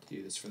I forgot to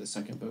do this for the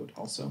second boat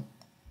also.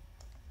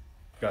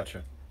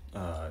 Gotcha.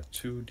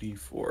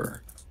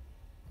 2d4.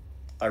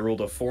 I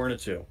rolled a 4 and a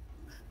 2.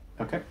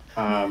 Okay.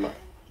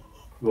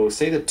 We'll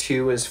say the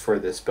 2 is for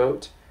this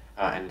boat,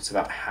 and it's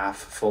about half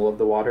full of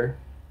the water.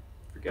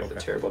 Forget the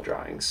terrible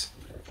drawings.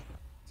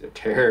 They're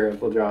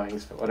terrible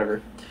drawings, but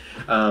whatever.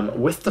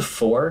 With the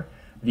 4,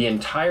 the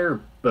entire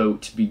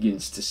boat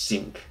begins to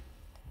sink.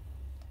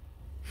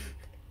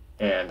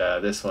 And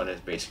this one is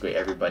basically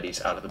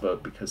everybody's out of the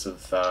boat because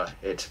of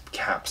it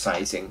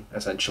capsizing,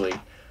 essentially.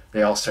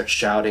 They all start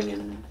shouting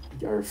and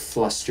are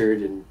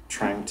flustered and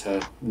trying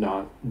to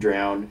not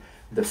drown.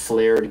 The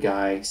flared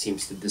guy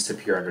seems to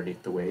disappear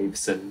underneath the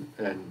waves and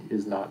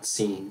is not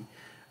seen.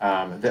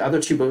 The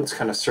other 2 boats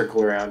kind of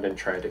circle around and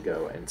try to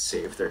go and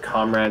save their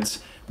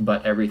comrades,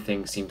 but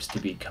everything seems to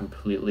be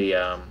completely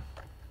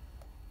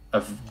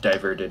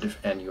diverted,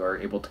 and you are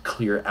able to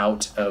clear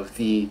out of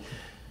the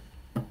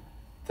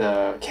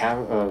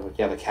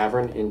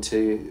cavern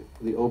into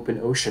the open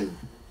ocean.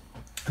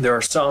 There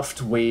are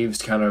soft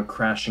waves kind of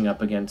crashing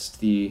up against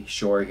the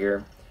shore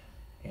here,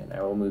 and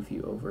I will move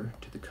you over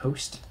to the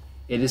coast.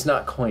 It is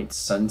not quite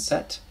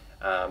sunset,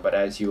 but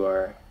as you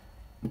are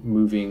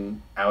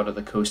moving out of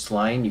the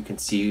coastline, you can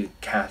see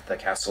the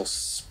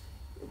castle's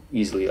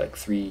easily like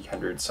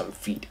 300 some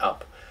feet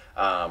up,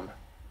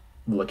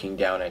 looking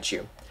down at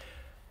you.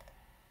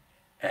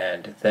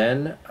 And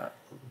then,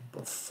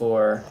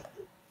 before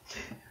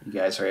you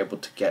guys are able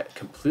to get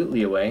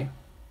completely away,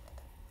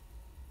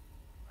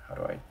 how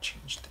do I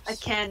change this? A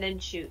cannon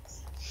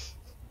shoots.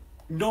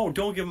 No,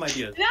 don't give him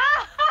ideas.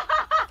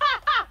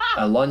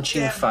 A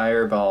launching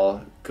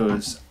fireball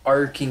goes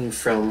arcing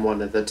from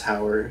one of the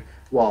tower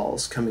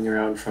walls, coming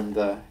around from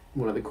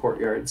one of the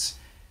courtyards,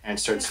 and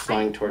starts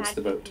flying towards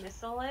the boat.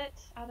 Missile it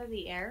out of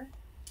the air?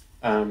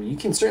 You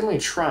can certainly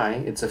try.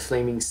 It's a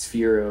flaming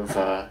sphere of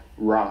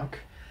rock.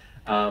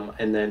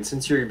 And then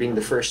since you're being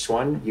the first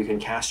one, you can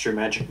cast your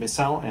magic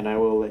missile, and I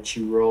will let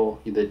you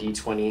roll the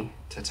d20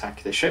 to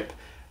attack the ship,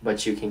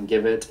 but you can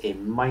give it a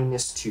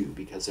 -2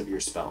 because of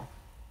your spell.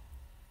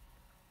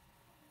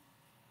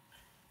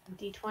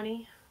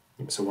 D20?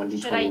 So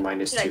 1d20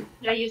 -2.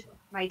 Should I use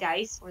my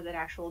dice or the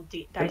actual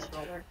dice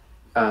roller?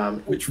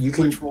 Which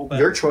roll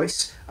better? Your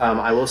choice.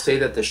 I will say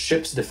that the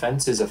ship's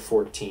defense is a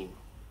 14.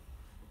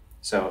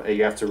 So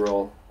you have to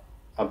roll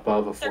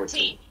above a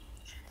 14.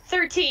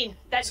 13.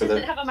 That So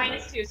doesn't have a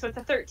 -2, so it's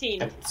a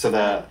 13.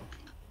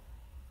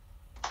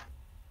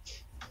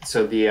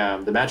 So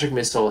the magic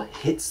missile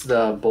hits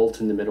the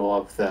bolt in the middle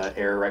of the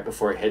air right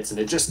before it hits, and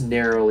it just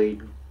narrowly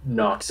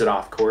knocks it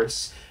off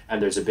course.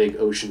 And there's a big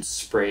ocean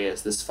spray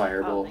as this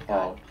fireball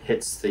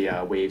hits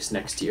the waves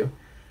next to you.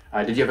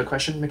 Did you have a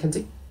question,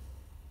 Mckenzie?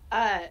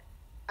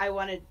 I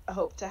wanted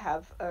hope to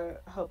have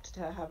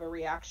a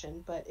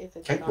reaction, but if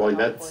it's not well, on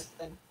course,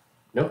 then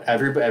no.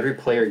 Every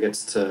player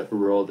gets to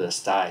roll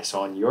this die. So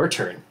on your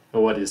turn,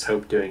 what is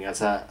Hope doing as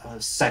a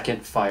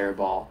second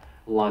fireball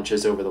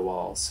launches over the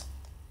walls?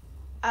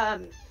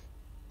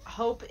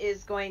 Hope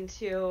is going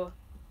to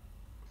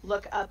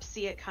look up,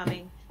 see it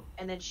coming,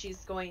 and then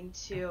she's going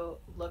to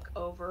look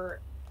over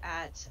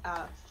at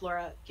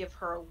Flora, give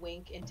her a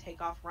wink, and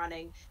take off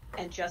running.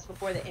 And just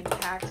before the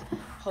impact,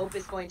 Hope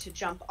is going to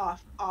jump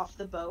off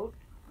the boat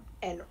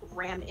and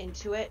ram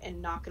into it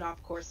and knock it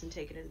off course and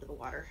take it into the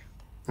water.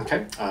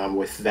 Okay.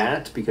 With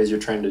that, because you're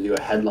trying to do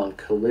a headlong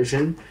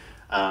collision,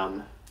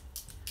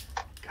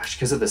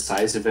 because of the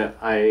size of it,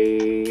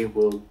 I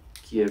will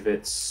give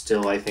it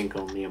still, I think,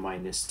 only a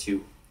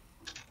 -2.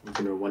 I'm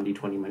going to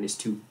 1d20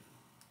 -2.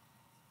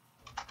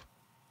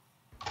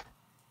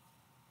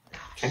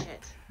 Okay.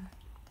 Shit.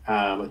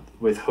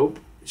 With Hope,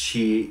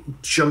 she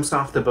jumps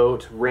off the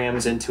boat,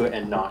 rams into it,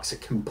 and knocks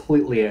it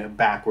completely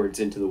backwards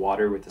into the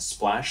water with a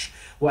splash.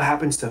 What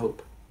happens to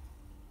Hope?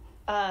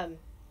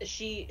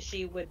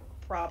 She would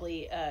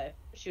probably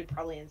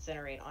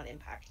incinerate on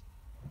impact.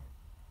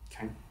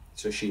 Okay,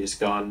 so she is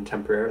gone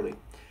temporarily.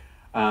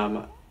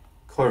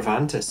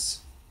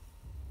 Corvantis,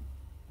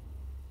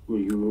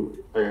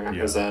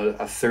 as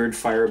a third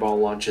fireball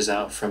launches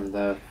out from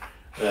the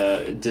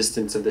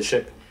distance of the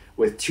ship,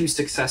 With 2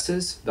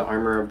 successes, the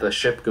armor of the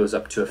ship goes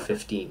up to a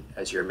 15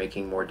 as you're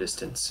making more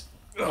distance.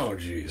 Oh,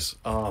 jeez.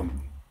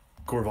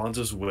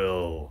 Corvantis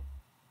will...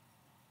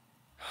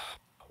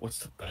 What's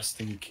the best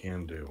thing he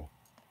can do?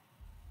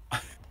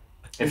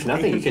 If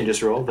nothing, you can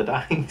just roll the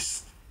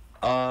dice.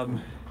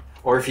 Um,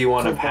 Or if you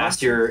want to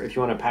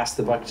Corvantis- pass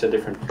the buck to a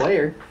different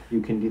player,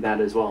 you can do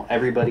that as well.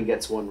 Everybody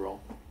gets 1 roll.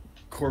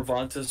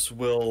 Corvantis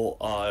will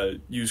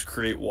use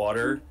Create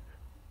Water.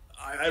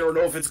 I don't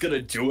know if it's going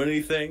to do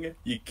anything.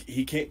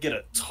 He can't get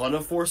a ton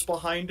of force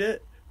behind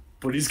it,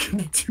 but he's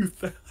going to do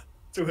that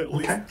to at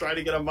least try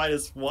to get a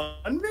 -1,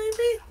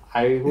 maybe?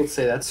 I will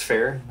say that's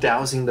fair.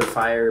 Dousing the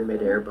fire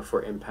midair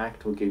before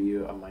impact will give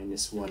you a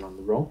 -1 on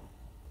the roll.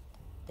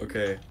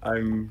 Okay,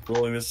 I'm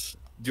rolling this.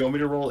 Do you want me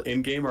to roll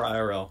in-game or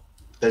IRL?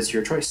 That's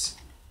your choice.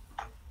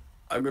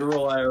 I'm going to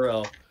roll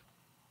IRL.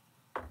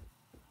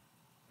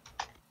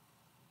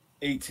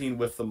 18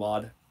 with the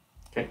mod.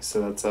 Okay,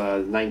 so that's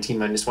 19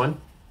 -1.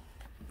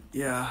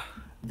 Yeah.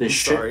 The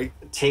ship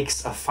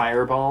takes a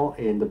fireball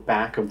in the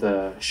back of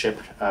the ship,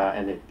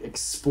 and it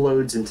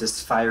explodes into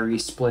fiery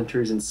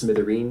splinters and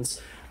smithereens.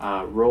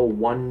 Roll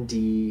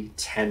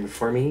 1d10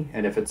 for me,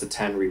 and if it's a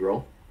 10,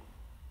 re-roll.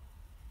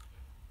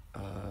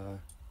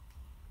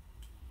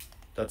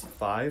 That's a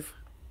 5.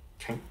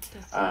 Okay.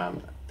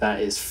 That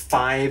is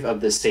 5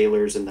 of the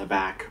sailors in the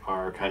back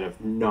are kind of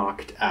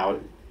knocked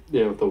out,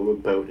 the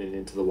boat and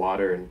into the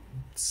water and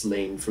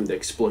slain from the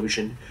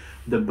explosion.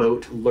 The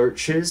boat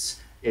lurches.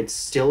 It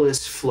still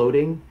is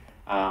floating.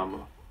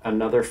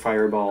 Another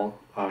fireball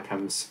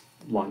comes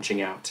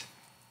launching out,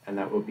 and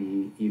that will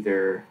be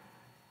either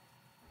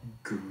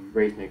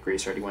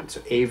Grace already went.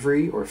 So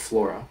Averi or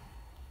Flora.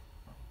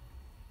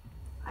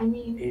 I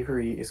mean,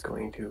 Averi is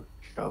going to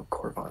shove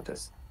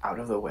Corvantis out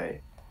of the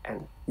way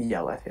and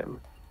yell at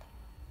him.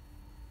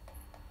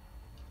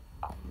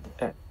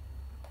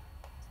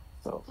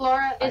 So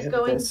Flora I is have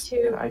going this,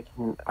 to.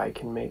 and I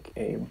can make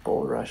a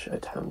bull rush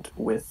attempt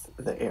with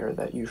the air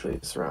that usually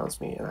surrounds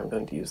me, and I'm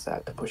going to use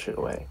that to push it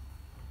away.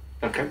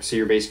 Okay, so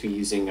you're basically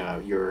using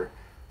your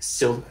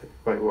Sylph.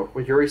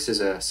 What your race is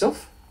a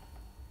Sylph?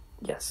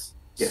 Yes.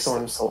 Yes.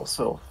 Storm Soul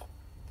Sylph.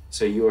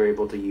 So you are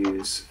able to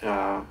use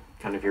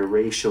kind of your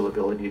racial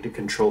ability to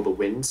control the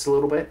winds a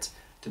little bit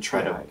to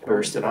try to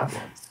burst it off.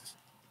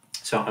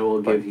 So I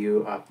will give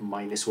you a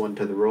 -1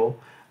 to the roll.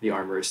 The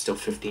armor is still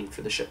 15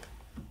 for the ship.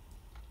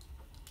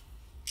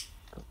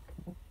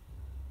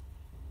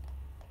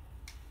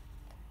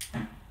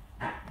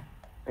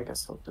 I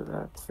guess I'll do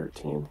that.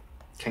 13.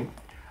 Okay.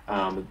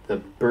 The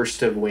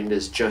burst of wind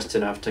is just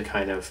enough to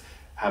kind of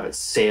have it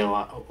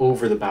sail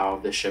over the bow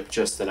of the ship,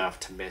 just enough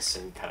to miss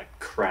and kind of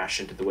crash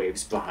into the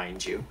waves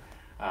behind you.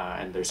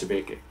 And there's a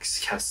big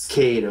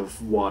cascade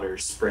of water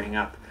spraying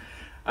up.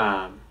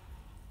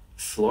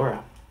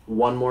 Flora,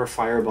 1 more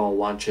fireball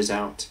launches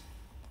out.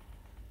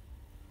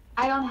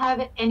 I don't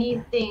have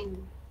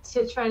anything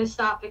to try to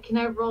stop it. Can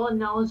I roll a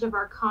knowledge of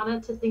Arcana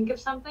to think of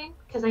something?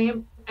 Because I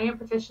am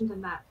proficient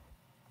in that.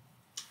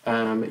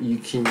 You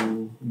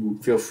can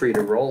feel free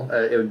to roll.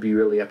 It would be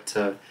really up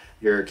to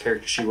your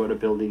character sheet what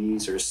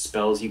abilities or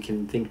spells you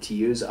can think to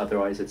use.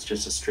 Otherwise, it's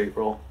just a straight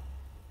roll.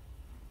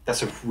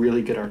 That's a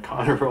really good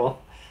Arcana roll.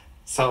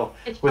 So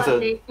It's with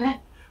fun,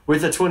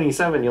 with a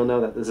 27, you'll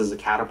know that this is a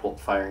catapult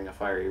firing a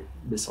fiery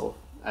missile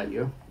at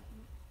you.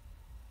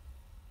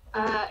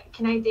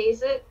 Can I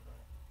daze it?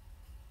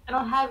 I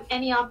don't have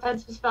any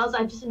offensive spells.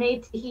 I just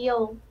made to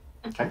heal.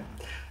 Okay.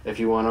 If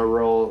you want to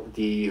roll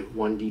the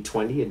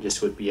 1d20, it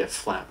just would be a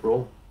flat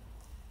roll.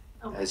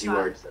 Oh my As God, you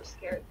are- I'm so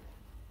scared.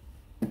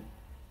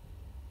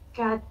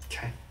 God.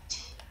 Okay.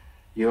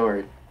 You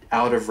are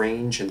out of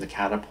range, and the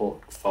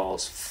catapult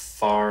falls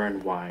far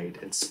and wide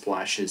and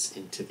splashes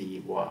into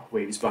the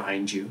waves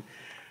behind you.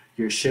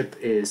 Your ship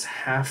is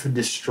half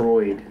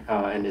destroyed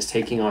and is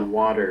taking on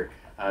water.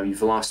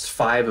 You've lost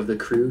 5 of the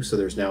crew, so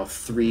there's now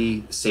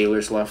 3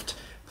 sailors left,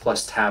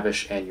 plus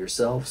Tavish and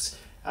yourselves.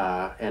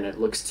 And it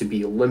looks to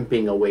be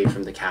limping away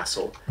from the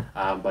castle,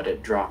 but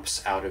it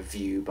drops out of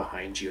view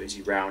behind you as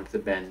you round the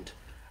bend.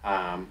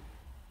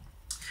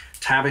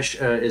 Tavish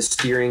is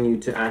steering you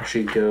to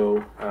actually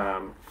go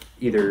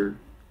either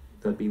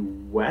that'd be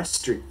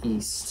west or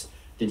east.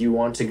 Did you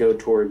want to go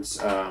towards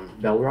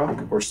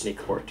Bellrock or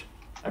Snakeport?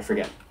 I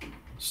forget.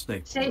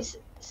 Snake.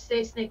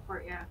 Stay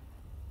Snakeport, yeah.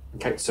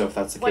 Okay, so if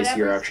that's the case,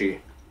 you're Whatever's-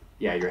 actually,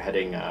 you're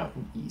heading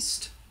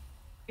east.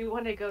 You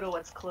want to go to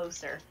what's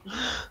closer.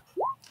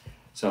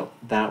 So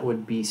that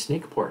would be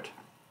Snakeport.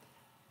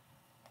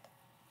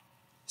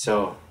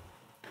 So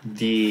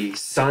the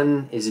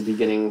sun is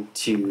beginning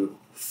to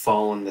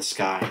fall in the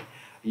sky.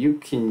 You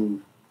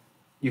can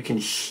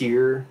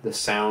hear the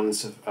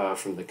sounds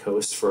from the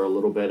coast for a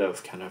little bit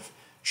of kind of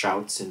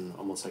shouts and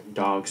almost like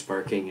dogs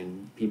barking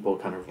and people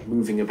kind of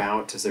moving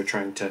about as they're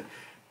trying to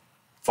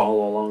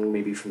follow along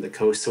maybe from the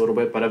coast a little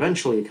bit, but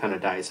eventually it kind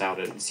of dies out.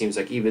 It seems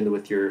like even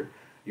with your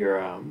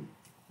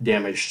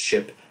damaged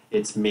ship,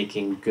 it's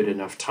making good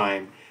enough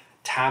time.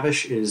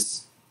 Tavish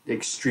is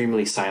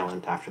extremely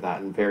silent after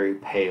that and very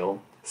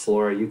pale.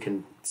 Flora, you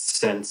can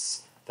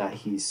sense that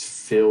he's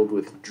filled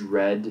with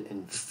dread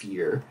and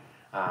fear.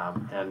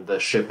 And the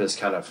ship is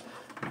kind of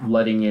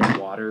letting in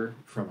water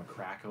from a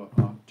crack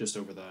just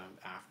over the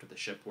aft of the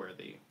ship where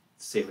the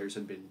sailors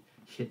had been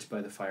hit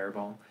by the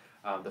fireball.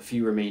 The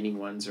few remaining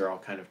ones are all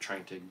kind of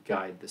trying to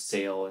guide the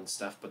sail and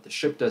stuff, but the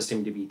ship does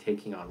seem to be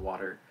taking on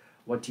water.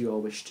 What do you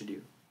all wish to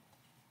do?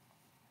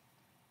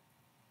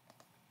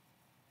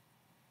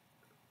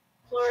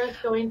 Flora's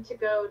going to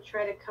go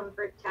try to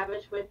comfort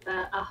Tavish with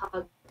a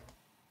hug.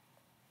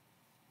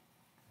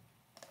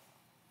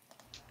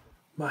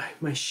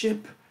 My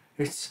ship,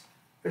 it's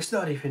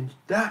not even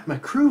that, my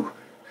crew.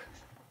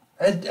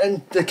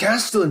 And the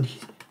Castellan,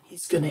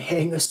 he's gonna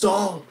hang us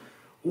all.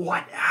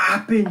 What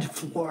happened,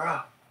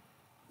 Flora?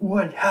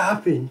 What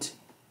happened?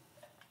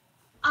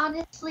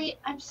 Honestly,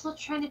 I'm still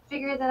trying to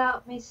figure that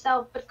out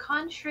myself, but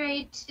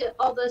contrary to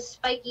all the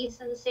spiky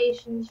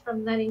sensations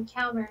from that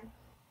encounter,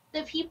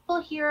 the people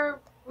here are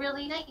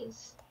really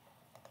nice.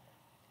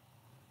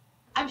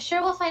 I'm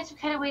sure we'll find some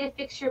kind of way to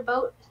fix your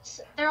boat.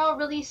 They're all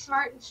really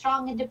smart and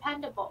strong and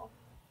dependable.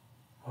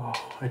 Oh,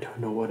 I don't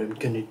know what I'm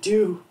gonna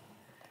do.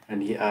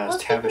 And he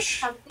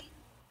Tavish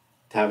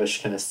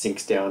kind of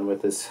sinks down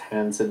with his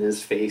hands in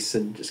his face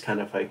and just kind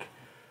of like,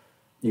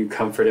 you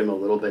comfort him a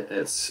little bit.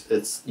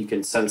 It's you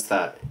can sense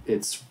that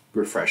it's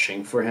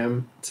refreshing for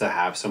him to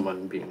have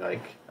someone being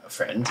like a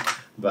friend,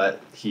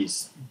 but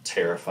he's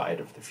terrified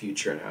of the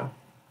future now.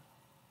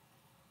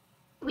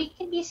 We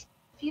can be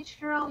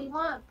future all we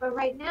want, but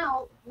right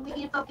now we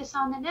need to focus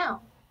on the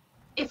now.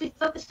 If we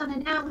focus on the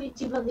now, we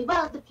do really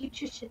well. The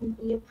future shouldn't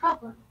be a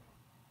problem.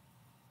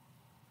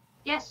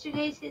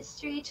 Yesterday's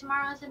history,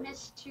 tomorrow's a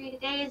mystery,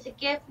 today is a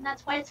gift, and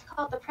that's why it's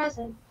called the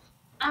present.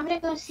 I'm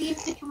gonna go see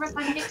if we can work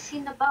on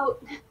fixing the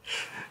boat.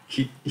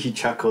 He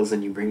chuckles,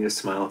 and you bring a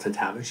smile to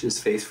Tavish's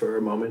face for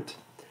a moment.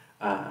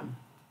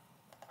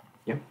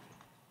 Yeah.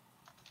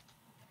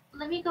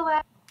 Let me go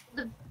at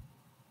the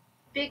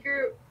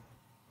bigger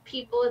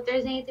people if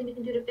there's anything we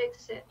can do to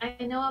fix it. I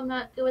know I'm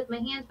not good with my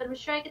hands, but I'm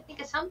sure I could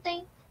think of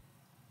something.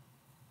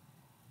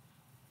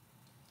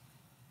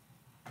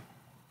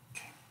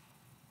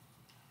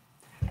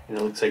 And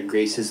it looks like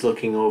Grace is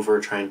looking over,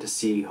 trying to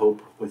see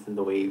hope within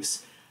the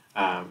waves.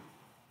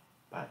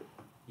 But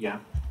yeah,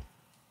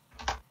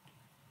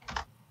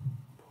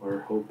 poor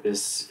Hope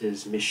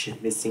is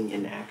missing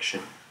in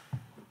action.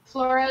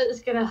 Flora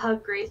is gonna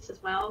hug Grace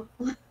as well.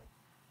 I'm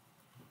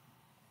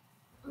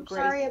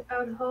Grace. sorry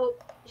about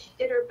Hope. She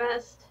did her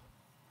best.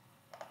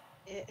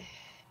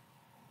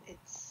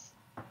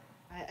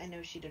 I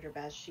know she did her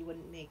best. She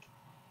wouldn't make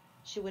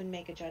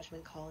a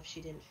judgment call if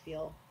she didn't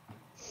feel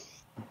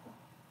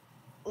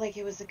like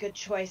it was a good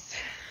choice.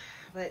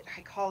 But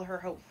I call her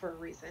Hope for a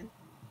reason.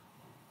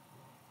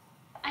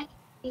 I can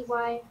see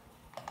why.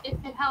 If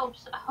it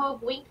helps,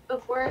 Hope winked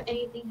before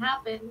anything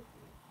happened.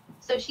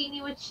 So she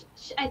knew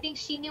I think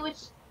she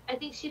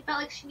felt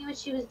like she knew what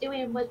she was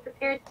doing and was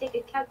prepared to take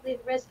a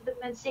calculated risk if it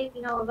meant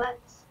saving all of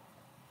us.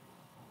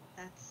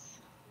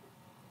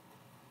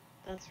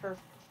 That's her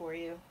for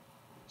you.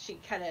 She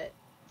kind of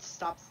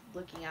stops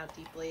looking out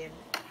deeply and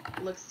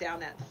looks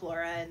down at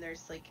Flora, and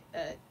there's like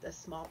a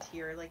small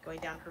tear like going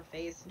down her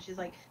face, and she's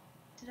like,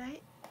 Did I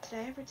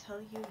ever tell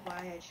you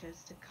why I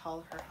chose to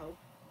call her Hope?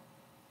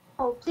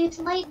 Oh, please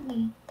enlighten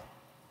me.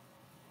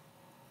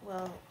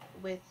 Well,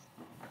 with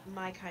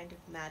my kind of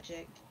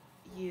magic,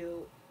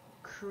 you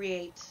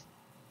create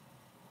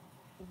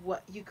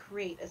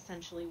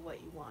essentially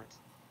what you want.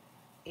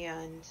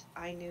 And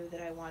I knew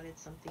that I wanted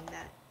something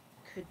that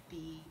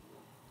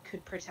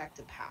could protect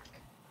a pack.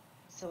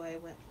 So I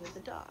went with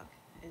a dog,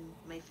 and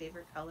my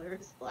favorite color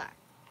is black.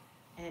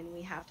 And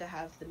we have to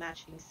have the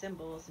matching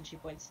symbols, and she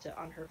points to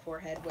on her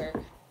forehead where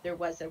there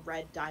was a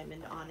red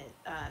diamond on it.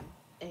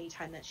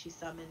 Anytime that she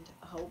summoned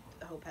Hope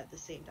had the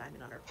same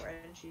diamond on her forehead,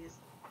 and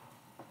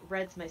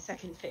red's my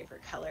second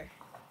favorite color.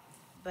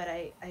 But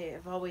I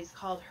have always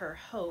called her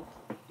Hope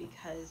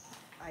because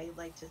I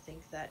like to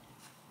think that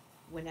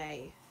when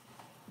I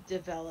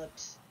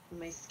developed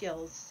my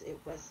skills, it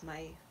was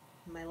my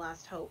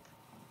last hope.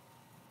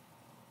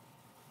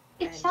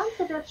 It sounds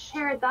a bit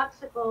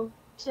paradoxical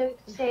to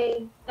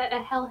say that a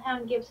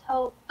hellhound gives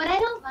hope, but I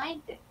don't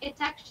mind it.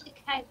 It's actually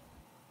kind of...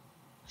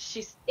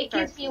 It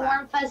gives me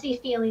warm, fuzzy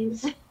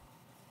feelings.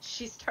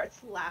 She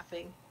starts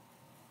laughing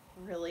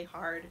really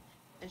hard,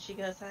 and she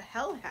goes, a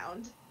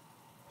hellhound?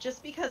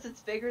 Just because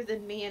it's bigger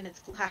than me and it's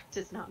black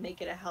does not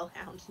make it a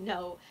hellhound.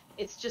 No,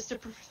 it's just a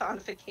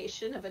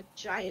personification of a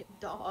giant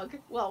dog.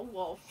 Well,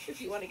 wolf,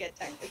 if you want to get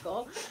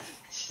technical.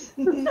 She's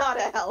not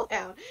a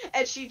hellhound.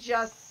 And she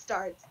just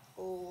starts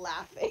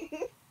laughing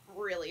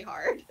really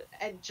hard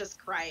and just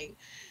crying.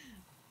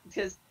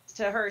 Because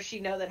to her,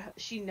 she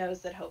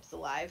knows that Hope's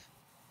alive.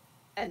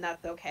 And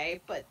that's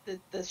okay. But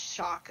the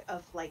shock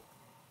of, like,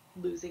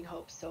 losing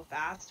Hope so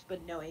fast,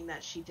 but knowing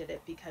that she did it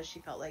because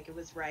she felt like it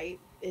was right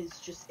is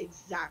just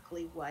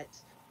exactly what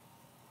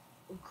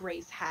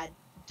Grace had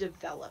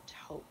developed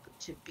Hope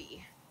to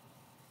be.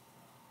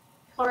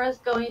 Flora's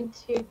going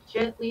to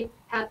gently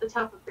pat the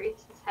top of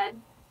Grace's head.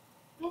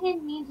 I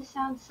didn't mean to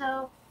sound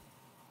so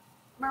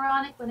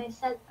moronic when I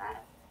said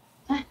that.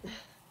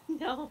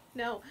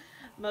 No.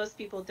 Most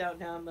people don't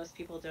know. Most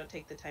people don't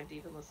take the time to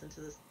even listen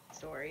to this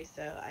story.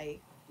 So I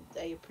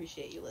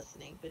appreciate you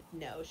listening. But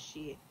no,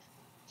 she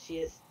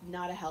is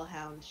not a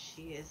hellhound.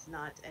 She is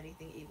not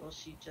anything evil.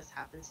 She just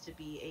happens to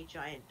be a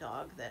giant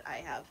dog that I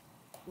have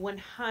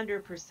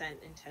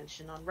 100%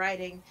 intention on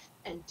riding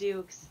and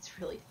do because it's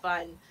really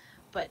fun.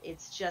 But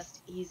it's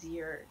just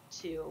easier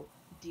to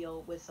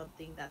deal with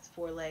something that's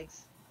four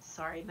legs.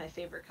 Sorry, my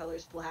favorite color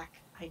is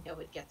black. I know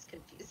it gets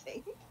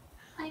confusing.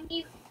 I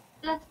mean,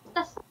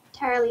 that's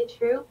entirely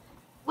true.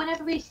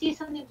 Whenever we see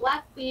something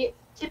black, we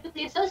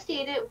typically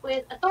associate it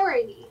with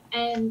authority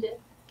and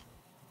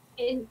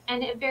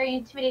a very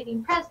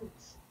intimidating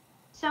presence.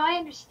 So I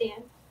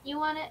understand. You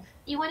wanna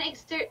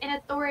exert an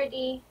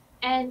authority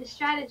and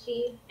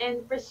strategy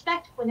and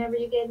respect whenever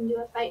you get into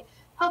a fight.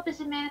 Hope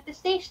is a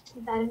manifestation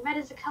of that, and red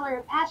is a color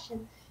of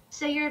passion.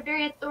 So you're a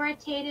very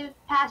authoritative,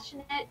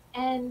 passionate,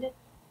 and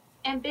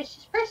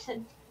ambitious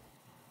person.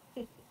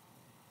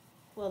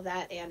 Well,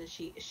 that and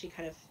she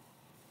kind of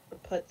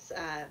puts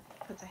a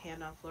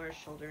hand on Flora's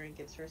shoulder and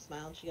gives her a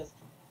smile, and she goes,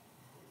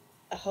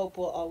 "Hope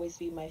will always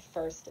be my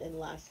first and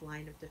last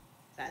line of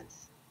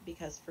defense,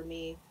 because for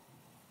me,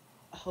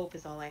 hope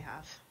is all I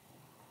have."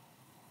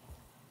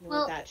 And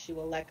with that, she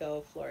will let go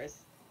of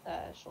Flora's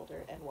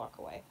shoulder and walk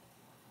away.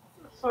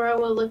 Flora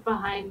will look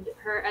behind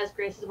her as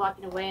Grace is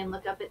walking away and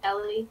look up at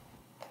Elly.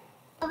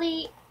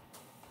 Elly,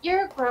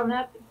 you're a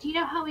grown-up. Do you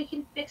know how we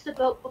can fix the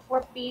boat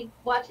before we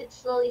watch it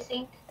slowly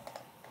sink?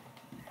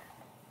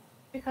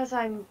 Because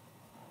I'm,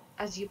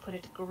 as you put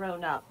it,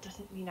 grown up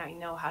doesn't mean I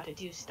know how to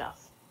do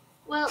stuff.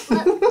 Well, I'm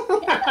so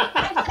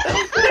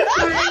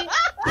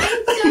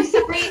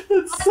sorry.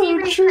 That's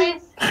so true.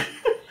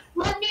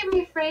 Let me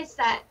rephrase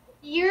that.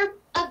 You're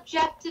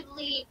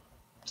objectively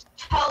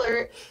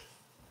taller.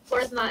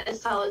 Flora's not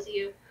as tall as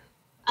you.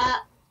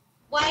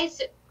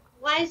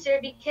 Wiser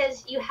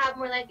because you have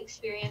more life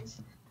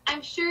experience.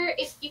 I'm sure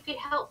if you could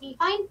help me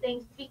find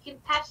things, we can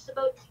patch the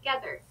boat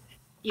together.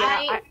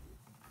 Yeah,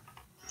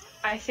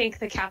 I think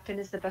the captain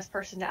is the best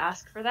person to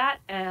ask for that,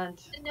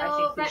 and I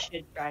think we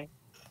should try.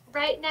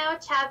 Right now,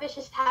 Tavish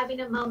is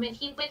having a moment.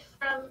 He went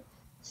from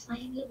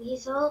slimy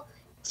weasel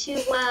to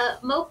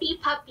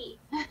mopey puppy.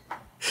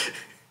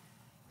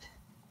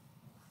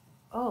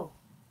 Oh,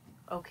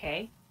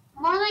 okay.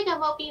 More like a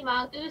mopey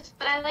mongoose,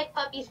 but I like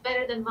puppies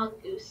better than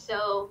mongoose,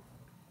 so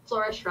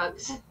Flora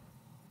shrugs.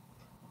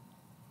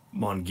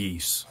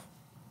 Mongoose.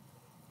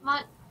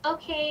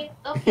 Okay,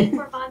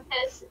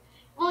 Corvantis.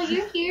 Well,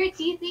 you're here.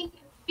 Do you think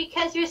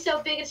because you're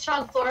so big and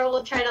strong, Flora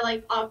will try to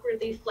like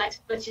awkwardly flex,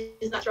 but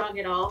she's not strong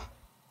at all?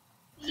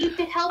 You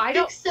could help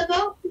fix the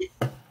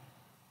boat.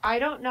 I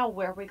don't know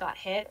where we got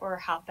hit or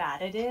how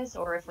bad it is,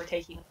 or if we're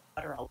taking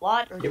water a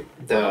lot. Or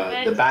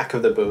the back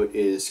of the boat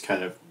is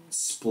kind of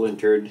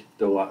splintered.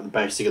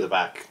 Basically, the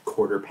back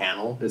quarter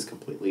panel is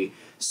completely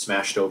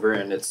smashed over,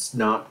 and it's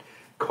not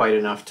quite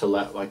enough to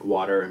let like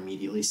water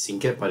immediately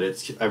sink it. But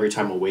it's every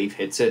time a wave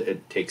hits it,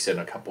 it takes in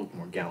a couple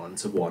more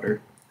gallons of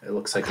water. It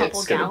looks like a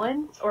couple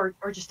gallons, or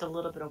just a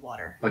little bit of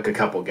water. Like a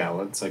couple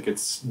gallons. Like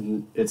it's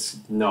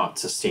not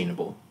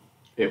sustainable.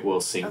 It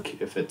will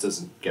sink if it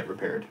doesn't get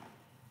repaired.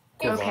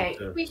 Okay,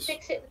 we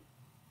fix it.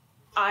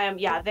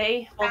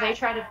 They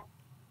try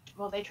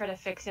to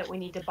fix it. We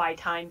need to buy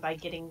time by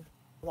getting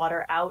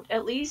water out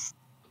at least,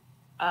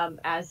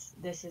 as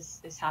this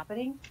is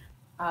happening.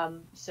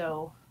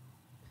 So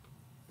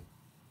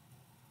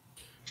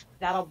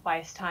that'll buy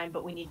us time,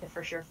 but we need to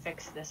for sure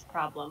fix this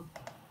problem.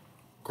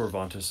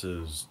 Corvantis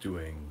is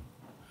doing.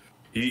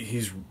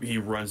 He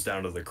runs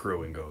down to the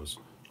crew and goes,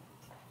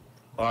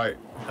 "All right,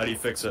 how do you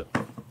fix it?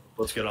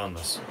 Let's get on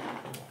this.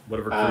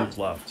 Whatever crew's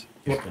left."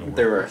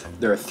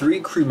 There are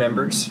 3 crew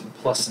members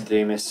plus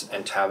Damus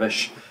and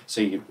Tavish.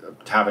 So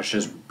Tavish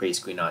is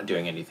basically not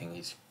doing anything.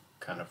 He's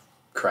kind of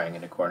crying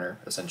in a corner,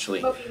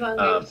 essentially.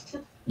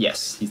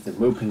 Yes, he's the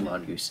moping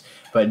mongoose.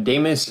 But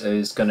Damus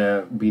is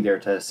gonna be there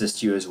to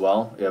assist you as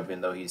well,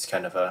 even though he's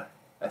kind of a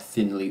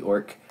thinly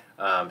orc.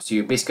 So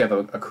you basically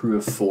have a crew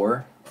of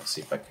 4. Let's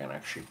see if I can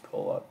actually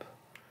pull up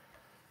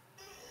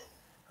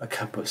a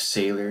couple of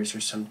sailors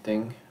or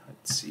something.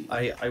 Let's see.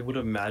 I would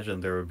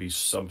imagine there would be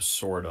some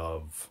sort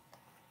of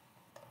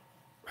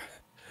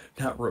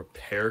not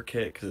repair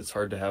kit, because it's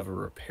hard to have a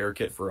repair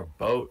kit for a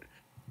boat,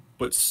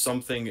 but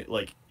something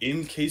like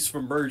in case of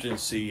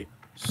emergency,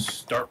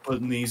 start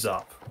putting these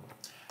up.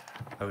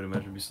 I would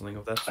imagine it'd be something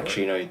of that sort.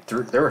 Actually,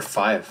 there were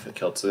 5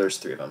 killed, so there's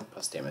 3 of them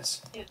plus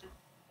Damus.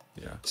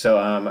 Yeah.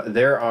 So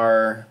there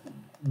are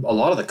a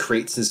lot of the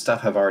crates and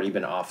stuff have already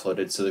been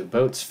offloaded, so the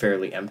boat's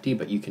fairly empty,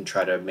 but you can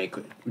try to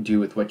do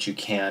with what you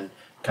can.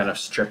 Kind of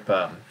strip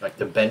like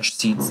the bench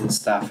seats and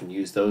stuff and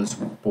use those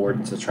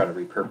boards to try to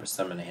repurpose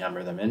them and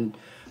hammer them in.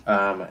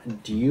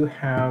 Do you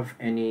have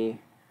any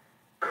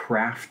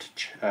craft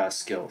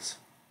skills?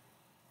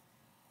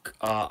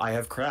 I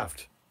have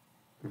craft.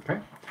 Okay.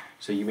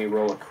 So you may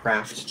roll a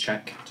craft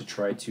check to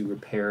try to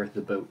repair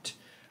the boat.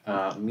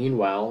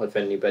 Meanwhile, if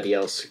anybody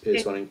else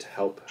is wanting to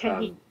help...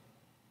 Can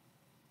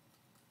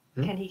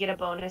he get a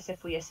bonus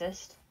if we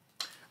assist?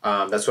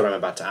 That's what I'm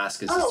about to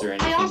ask. Is there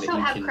anything I also that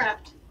you have can?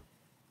 craft.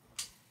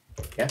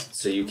 Yeah,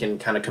 so you can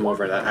kind of come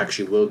over. That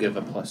actually will give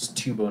a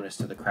 +2 bonus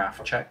to the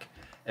craft check.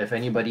 If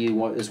anybody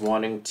is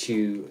wanting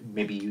to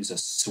maybe use a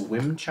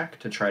swim check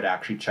to try to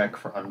actually check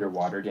for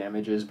underwater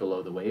damages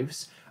below the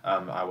waves,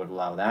 I would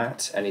allow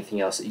that.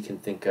 Anything else that you can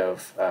think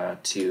of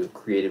to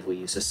creatively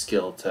use a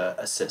skill to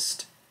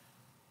assist?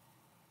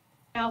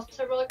 I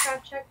also roll a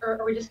craft check, or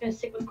are we just going to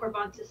stick with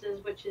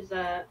Corvantis's, which is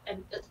a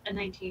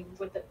 19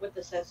 with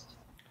assist?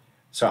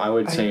 So I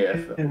would say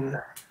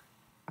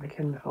I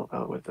can help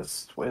out with the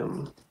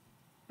swim.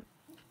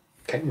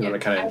 Okay, you want to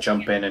kind of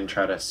jump in and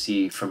try to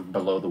see from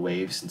below the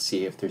waves and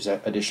see if there's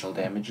additional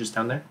damages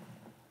down there?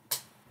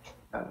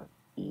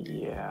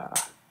 Yeah,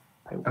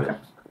 I will. Okay.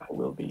 I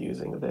will be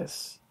using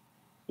this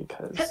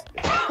because it's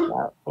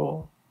that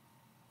full.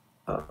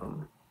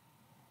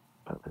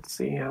 But let's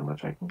see how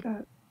much I can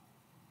get.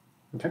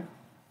 Okay.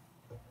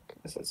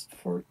 This is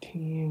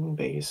 14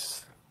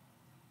 base.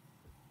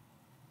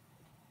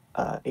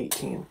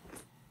 18.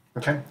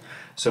 Okay,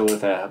 so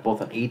with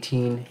both an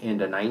 18 and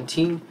a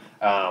 19,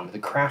 the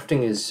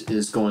crafting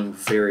is going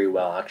very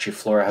well. Actually,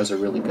 Flora has a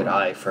really good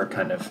eye for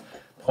kind of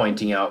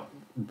pointing out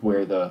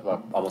where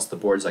almost the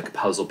boards like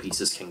puzzle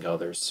pieces can go.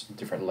 There's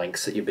different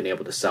lengths that you've been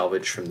able to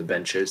salvage from the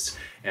benches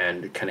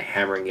and kind of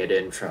hammering it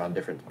in on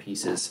different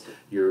pieces.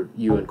 You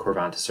and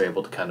Corvantis are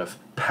able to kind of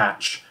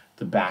patch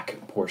the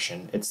back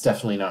portion. It's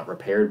definitely not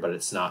repaired, but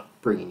it's not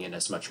bringing in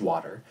as much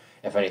water.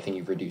 If anything,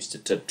 you've reduced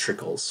it to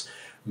trickles.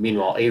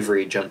 Meanwhile,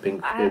 Averi jumping.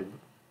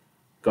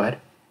 Go ahead.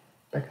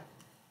 Becca.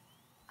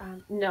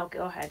 No,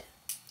 go ahead.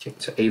 Okay,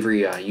 so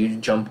Averi, you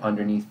jump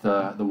underneath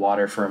the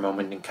water for a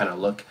moment and kind of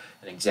look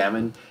and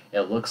examine.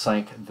 It looks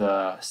like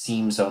the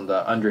seams on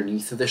the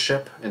underneath of the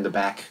ship in the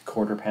back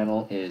quarter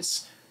panel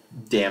is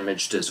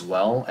damaged as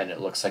well, and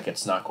it looks like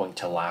it's not going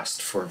to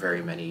last for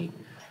very many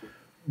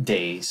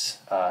days,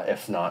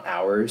 if not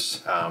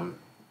hours.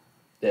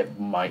 It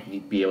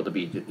might be able to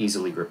be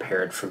easily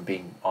repaired from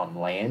being on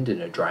land in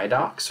a dry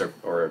docks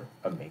or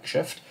a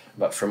makeshift,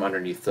 but from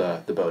underneath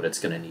the boat it's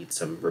going to need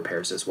some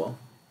repairs as well.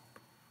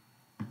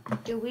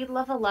 Do we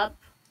level up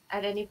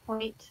at any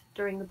point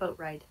during the boat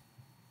ride?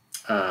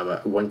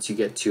 Once you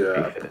get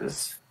to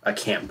Because a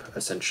camp,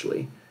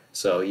 essentially.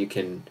 So you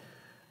can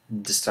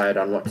decide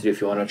on what to do, if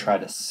you want to try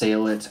to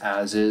sail it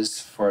as is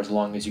for as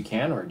long as you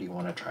can, or do you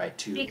want to try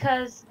to...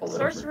 Because pull it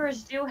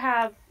sorcerers do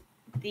have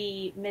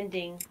the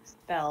mending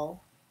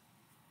spell.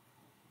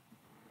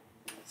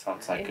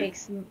 Sounds like It a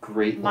makes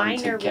great one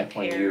to minor get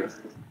when you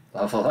repairs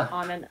level up.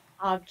 on an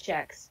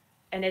objects,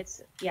 and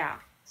it's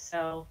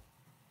so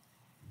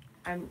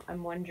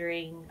I'm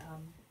wondering.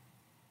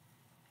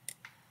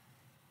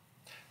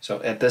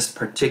 So at this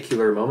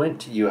particular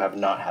moment, you have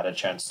not had a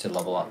chance to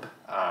level up.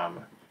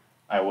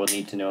 I will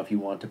need to know if you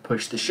want to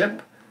push the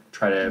ship,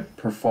 try to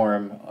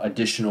perform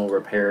additional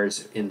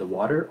repairs in the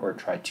water, or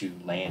try to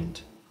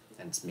land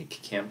and make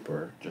camp,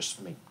 or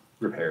just make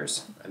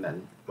repairs, and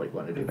then what you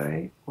want to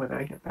do. when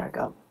I get back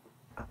up,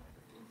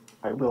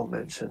 I will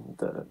mention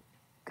the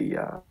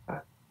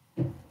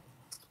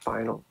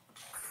spinal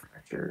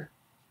fracture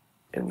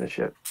in the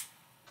ship.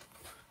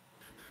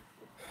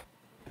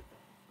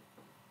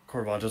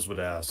 Corvantis would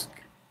ask,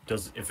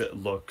 if it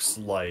looks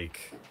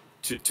like,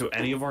 to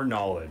any of our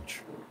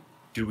knowledge,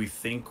 do we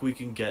think we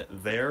can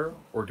get there,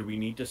 or do we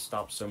need to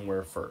stop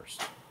somewhere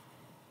first?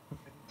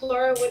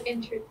 Flora would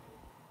enter.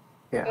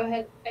 Yeah. Go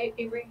ahead,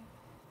 Avery.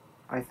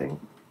 I think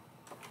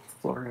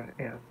Flora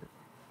and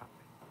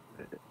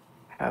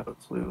have a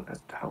clue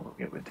as to how long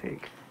it would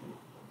take.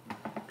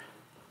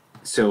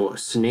 So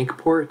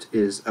Snakeport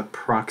is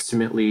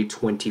approximately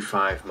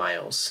 25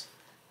 miles.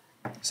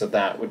 So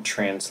that would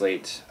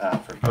translate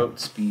for boat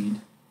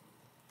speed.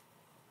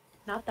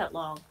 Not that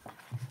long.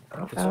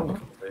 It's only a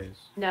couple days.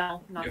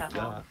 No, not If that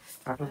long.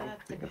 I don't know. That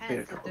It'd be a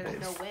depends if couple there's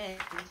days. no wind.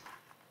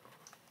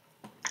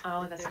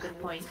 Oh, that's a good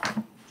point.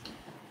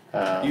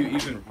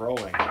 Even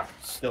rowing,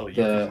 still, you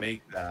can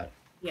make that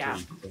Yeah.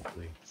 pretty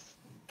quickly.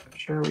 I'm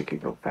sure we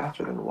could go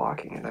faster than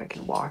walking, and I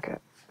can walk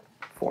at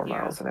 4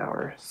 Yeah. miles an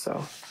hour.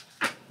 So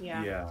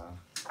Yeah.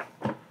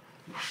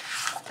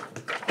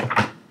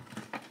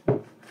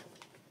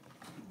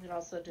 It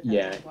also depends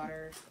Yeah. on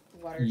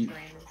water You-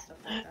 terrain and stuff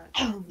like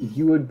that.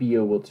 You would be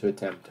able to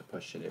attempt to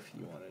push it if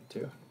you wanted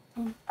to.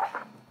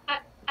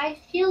 I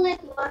feel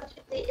like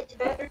logically it's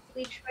better if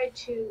we try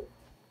to.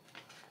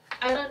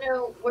 I don't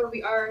know where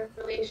we are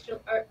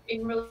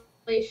in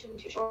relation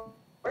to shore,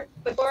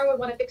 but Flora would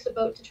want to fix a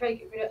boat to try to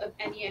get rid of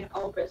any and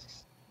all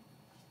risks.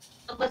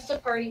 Unless the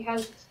party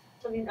has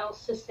something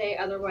else to say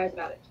otherwise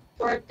about it.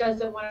 Flora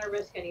doesn't want to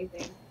risk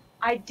anything.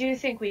 I do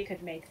think we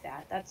could make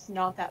that. That's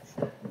not that.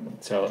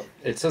 So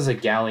it says a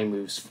galley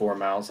moves 4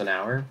 miles an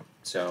hour,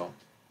 so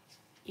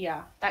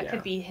Yeah, that Yeah.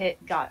 could be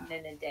gotten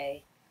in a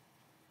day.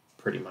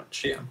 pretty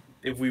much, Yeah.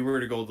 If we were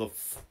to go the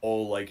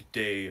full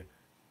day,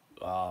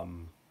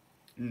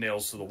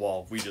 nails to the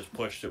wall, if we just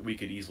pushed it, we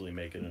could easily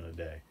make it in a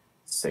day.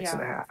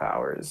 6.5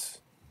 hours.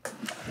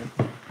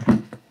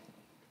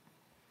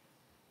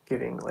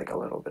 Giving a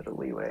little bit of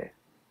leeway.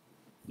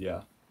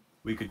 Yeah,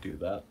 we could do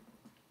that.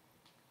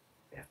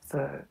 if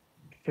the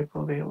ship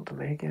will be able to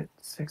make it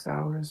 6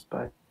 hours,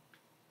 but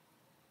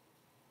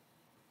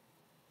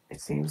it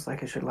seems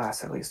like it should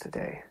last at least a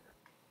day.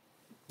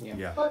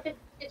 Yeah. Well, if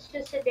it's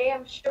just a day,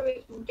 I'm sure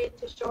we can get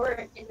to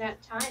shore in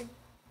that time.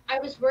 I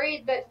was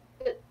worried that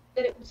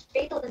it was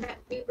fatal and that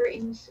we were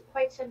in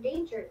quite some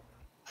danger.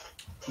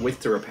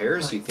 With the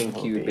repairs, you think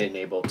Will you've be. been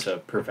able to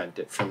prevent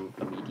it from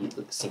immediate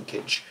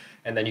sinkage,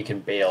 and then you can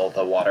bail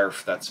the water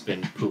that's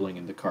been pooling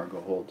in the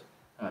cargo hold.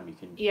 You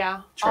can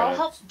Yeah, try I'll to-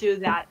 help do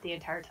that the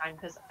entire time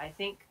because I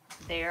think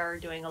they are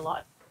doing a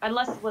lot.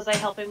 Unless, was I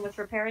helping with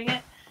repairing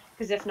it?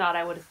 Because if not,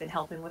 I would have been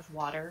helping with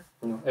water.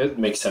 It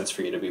makes sense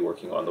for you to be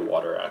working on the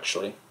water,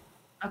 actually.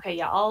 Okay,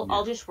 yeah,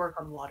 I'll just work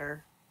on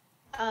water.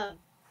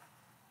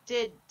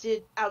 Did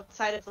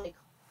outside of like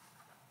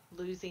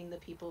losing the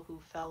people who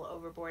fell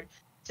overboard,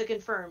 to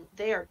confirm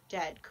they are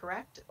dead,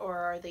 correct, or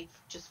are they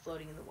just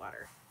floating in the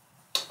water?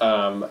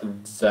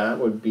 That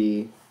would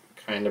be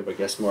kind of, I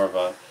guess, more of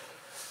a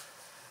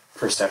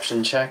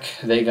perception check.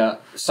 They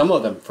got some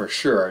of them for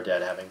sure are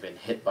dead, having been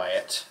hit by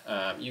it.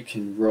 You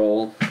can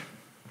roll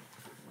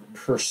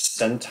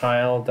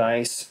percentile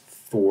dice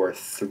for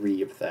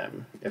 3 of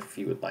them if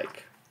you would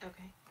like.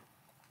 Okay.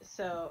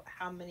 So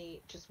how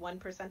many? Just 1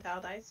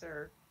 percentile dice,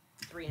 or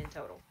 3 in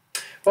total?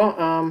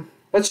 Well,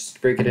 let's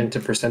just break it into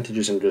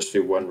percentages and just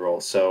do 1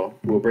 roll. So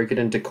we'll break it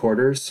into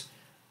quarters.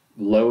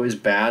 Low is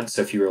bad,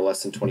 so if you were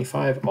less than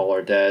 25, all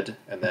are dead,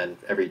 and then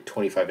every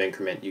 25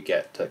 increment you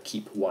get to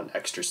keep 1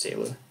 extra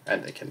sailor,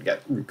 and they can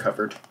get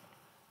recovered.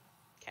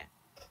 Okay.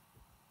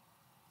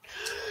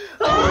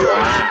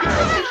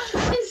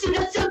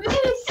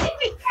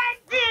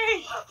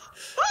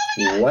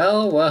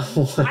 Well.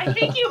 I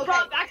think you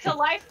brought back to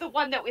life the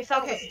one that we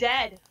thought was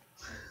dead.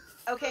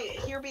 Okay,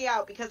 hear me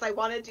out because I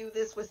want to do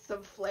this with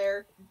some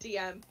flair,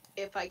 DM,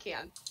 if I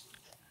can.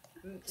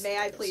 May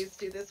I please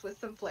do this with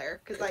some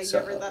flair? Because I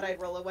never thought I'd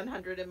roll a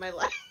 100 in my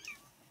life.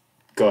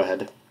 Go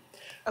ahead.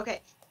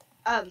 Okay.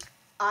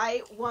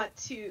 I want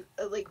to,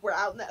 like, we're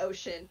out in the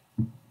ocean.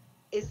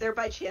 Is there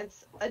by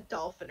chance a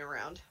dolphin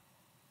around?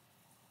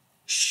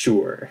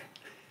 Sure.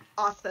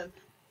 Awesome.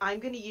 I'm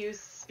going to use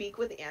Speak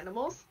with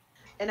Animals,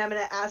 and I'm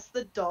going to ask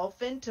the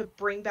dolphin to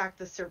bring back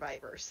the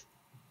survivors.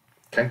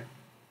 Okay.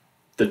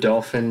 The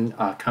dolphin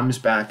comes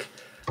back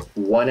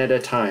one at a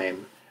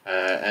time,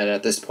 and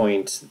at this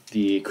point,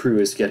 the crew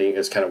is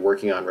kind of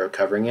working on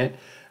recovering it.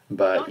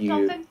 But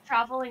Don't dolphins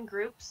travel in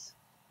groups?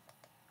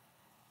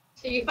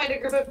 So you find a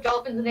group of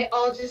dolphins and they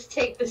all just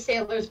take the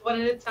sailors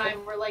one at a time,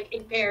 or like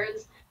in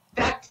pairs,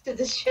 back to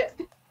the ship.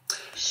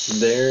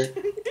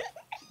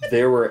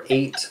 There were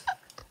 8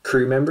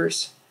 crew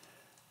members.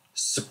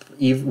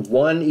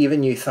 One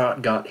even you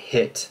thought got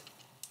hit.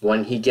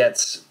 When he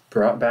gets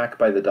brought back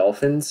by the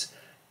dolphins,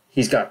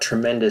 he's got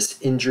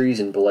tremendous injuries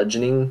and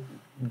bludgeoning,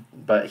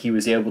 but he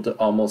was able to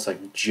almost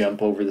like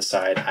jump over the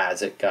side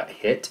as it got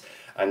hit,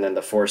 and then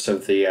the force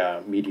of the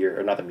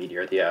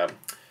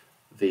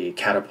the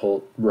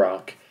catapult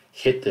rock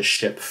hit the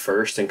ship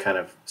first and kind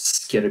of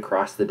skid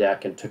across the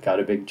deck and took out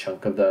a big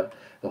chunk of the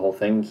whole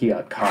thing. He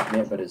got caught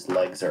in it, but his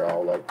legs are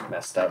all like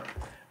messed up.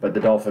 But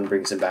the dolphin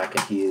brings him back,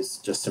 and he is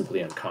just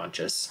simply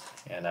unconscious,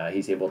 and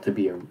he's able to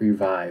be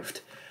revived.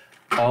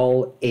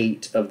 All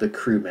 8 of the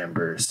crew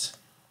members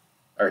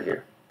are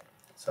here.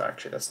 So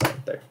actually, that's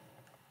not there.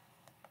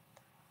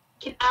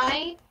 Can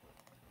I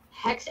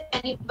hex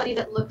anybody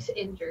that looks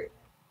injured?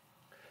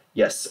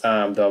 Yes,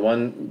 the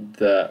one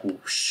that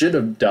should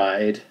have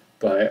died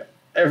by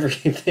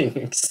everything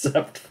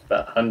except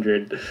the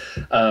 100.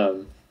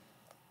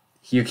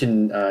 You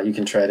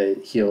can try to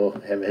heal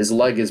him. His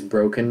leg is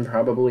broken,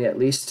 probably at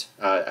least.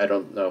 I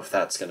don't know if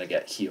that's gonna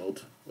get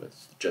healed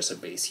with just a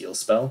base heal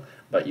spell,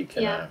 but you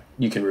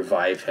can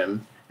revive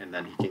him, and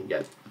then he can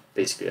get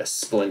basically a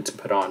splint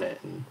put on it,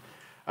 and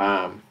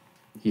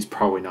he's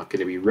probably not going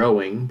to be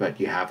rowing, but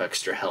you have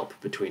extra help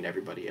between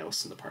everybody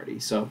else in the party.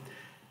 So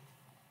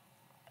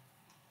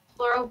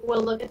Flora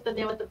will look at the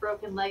man with the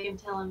broken leg and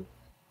tell him,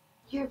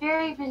 "You're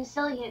very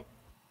resilient,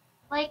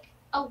 like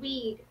a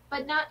weed,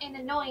 but not an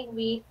annoying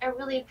weed, a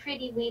really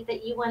pretty weed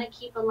that you want to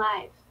keep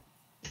alive."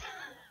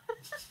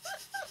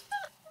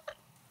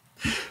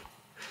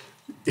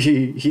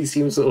 he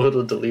seems a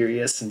little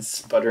delirious and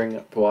sputtering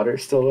up water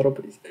still a little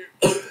bit. He's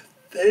like,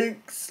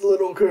 "Thanks,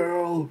 little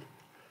girl."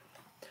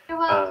 You're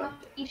welcome.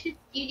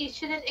 You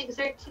shouldn't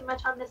exert too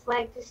much on this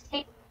leg. Just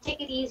take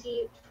it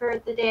easy for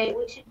the day.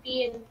 We should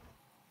be in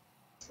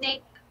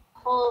Snake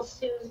Hole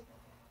soon.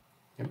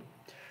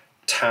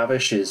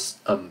 Tavish is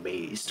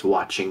amazed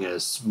watching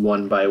as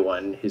one by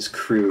one his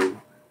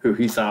crew, who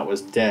he thought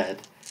was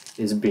dead,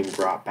 is being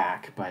brought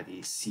back by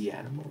these sea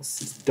animals,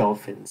 these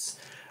dolphins.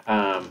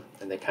 And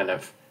they kind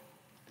of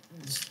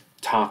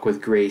talk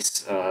with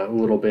Grace a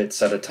little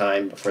bit at a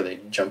time before they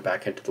jump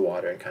back into the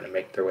water and kind of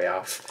make their way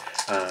off.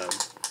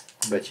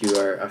 But you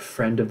are a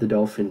friend of the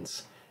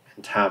dolphins,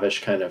 and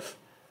Tavish kind of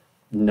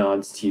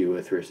nods to you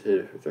with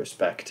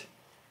respect.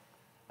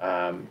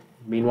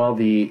 Meanwhile,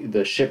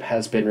 the ship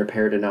has been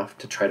repaired enough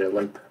to try to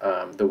limp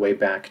the way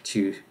back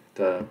to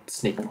the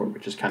snake port,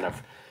 which is kind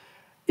of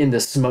in the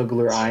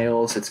Smuggler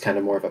Isles. It's kind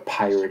of more of a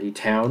piratey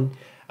town,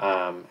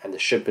 and the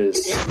ship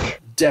is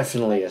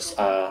definitely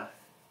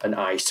an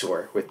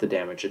eyesore with the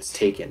damage it's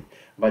taken.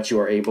 But you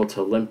are able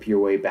to limp your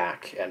way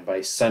back, and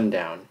by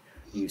sundown,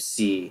 you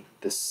see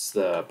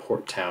the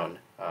port town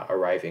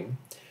arriving.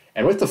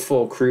 And with the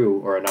full crew,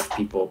 or enough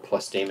people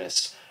plus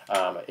Damus,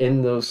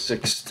 in those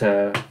 6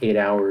 to 8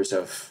 hours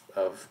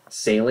of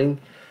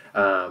sailing,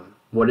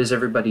 what is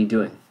everybody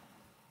doing?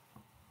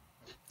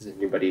 Is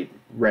anybody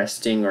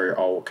resting, or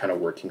all kind of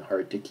working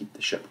hard to keep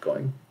the ship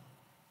going?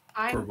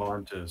 I'm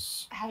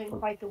Corvantis. having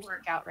quite the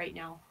workout right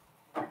now.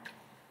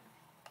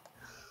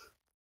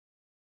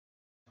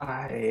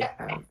 I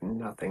have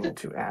nothing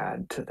to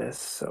add to this,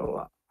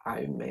 so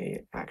I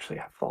may actually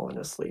have fallen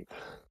asleep.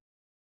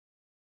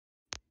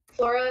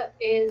 Flora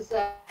is,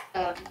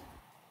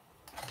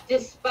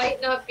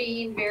 despite not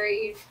being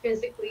very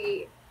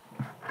physically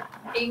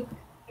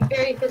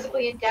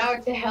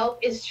endowed to help,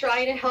 is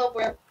trying to help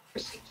wherever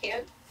she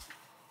can.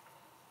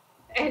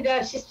 And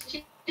she's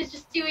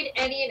just doing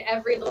any and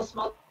every little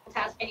small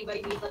task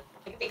anybody needs. Like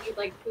if they need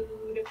like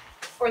food,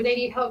 or they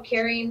need help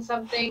carrying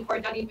something, or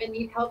not even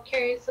need help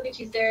carrying something,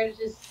 she's there to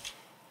just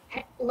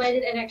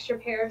lend an extra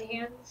pair of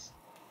hands.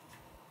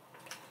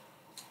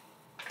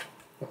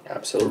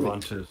 Absolutely.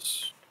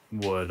 Corvantis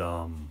would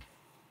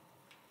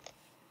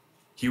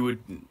he would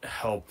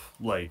help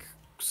like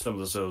some of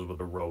the sailors with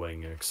the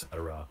rowing,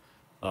 etc.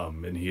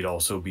 And he'd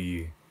also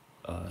be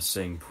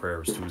saying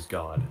prayers to his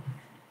god.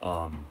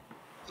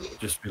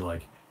 Just be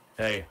like,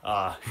 hey,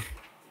 that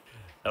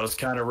was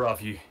kind of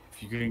rough. If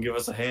you can give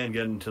us a hand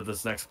getting to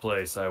this next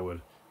place, I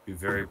would be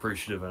very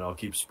appreciative, and I'll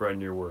keep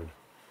spreading your word.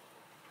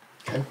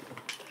 Okay.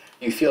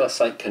 You feel a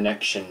slight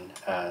connection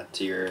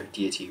to your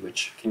deity,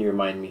 which, can you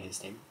remind me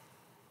his name?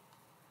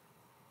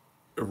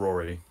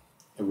 Rory.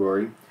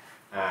 Rory.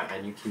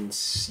 And you can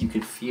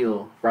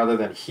feel, rather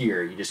than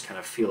hear, you just kind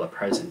of feel a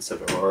presence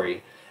of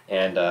Rory.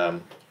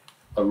 And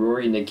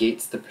Rory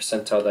negates the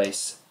percentile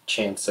dice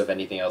chance of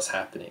anything else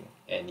happening,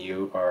 and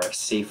you are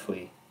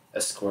safely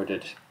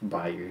escorted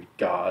by your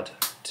god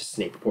to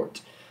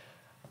Snakeport.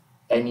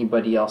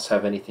 Anybody else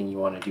have anything you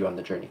want to do on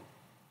the journey?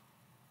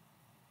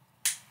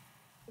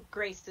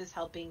 Grace is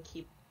helping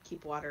keep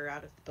water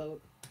out of the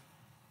boat,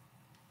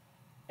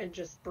 and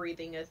just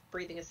breathing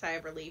a sigh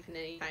of relief. And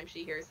anytime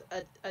she hears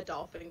a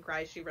dolphin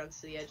cry, she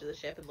runs to the edge of the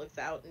ship and looks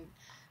out. And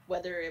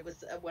whether it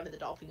was one of the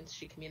dolphins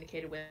she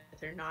communicated with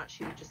or not,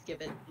 she would just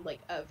give it like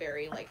a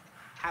very like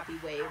happy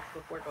wave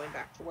before going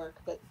back to work.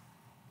 But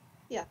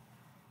yeah.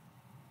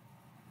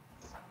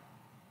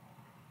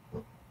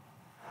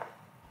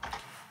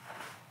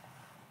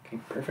 Okay,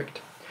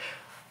 perfect.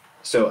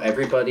 So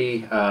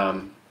everybody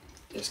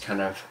is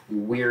kind of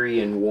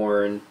weary and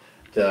worn.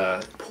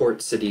 The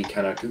port city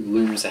kind of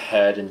looms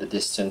ahead in the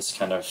distance,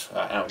 kind of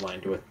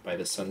outlined by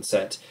the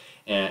sunset.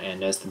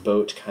 And as the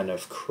boat kind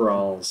of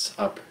crawls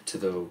up to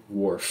the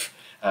wharf,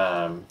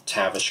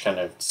 Tavish kind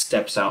of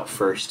steps out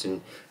first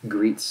and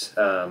greets.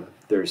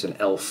 There's an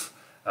elf,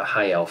 a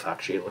high elf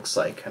actually, it looks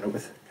like,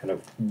 with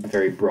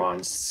very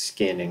bronze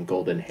skin and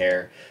golden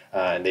hair.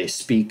 And they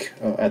speak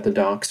at the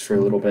docks for a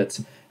little bit.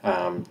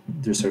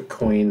 There's a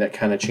coin that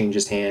kind of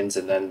changes hands,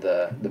 and then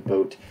the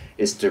boat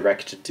is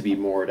directed to be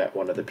moored at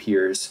one of the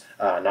piers,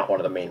 not one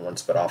of the main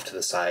ones, but off to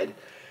the side.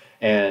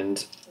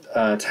 And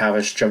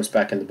Tavish jumps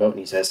back in the boat and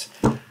he says,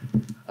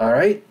 "All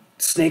right,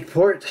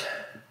 Snakeport.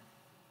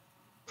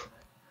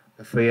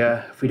 If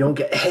we don't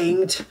get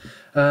hanged,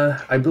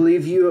 I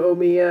believe you owe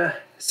me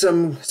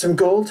some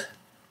gold."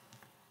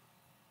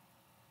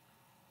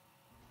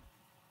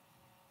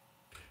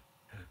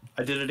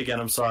 I did it again.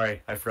 I'm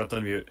sorry. I forgot to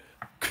unmute.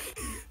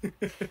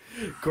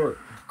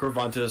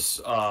 Corvantis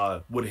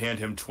would hand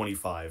him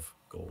 25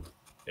 gold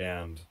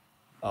and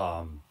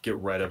get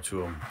right up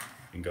to him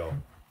and go,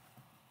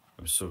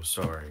 "I'm so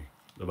sorry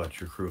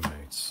about your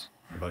crewmates,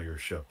 about your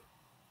ship.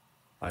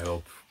 I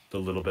hope the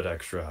little bit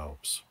extra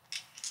helps."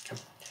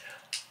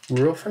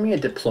 Roll for me a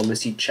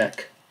diplomacy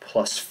check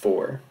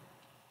 +4.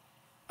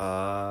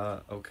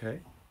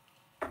 Okay.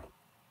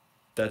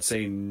 That's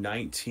a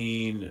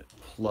 19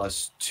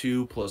 plus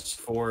 2 plus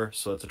 4,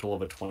 so that's a total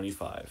of a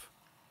 25.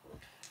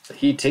 So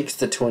he takes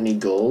the 20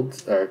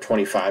 gold, or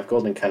 25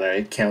 gold, and kind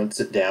of counts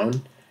it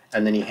down,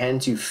 and then he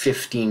hands you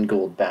 15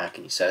 gold back,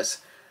 and he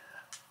says,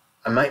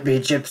 "I might be a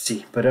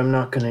gypsy, but I'm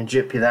not going to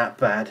gyp you that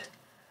bad.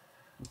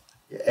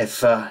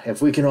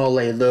 If we can all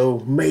lay low,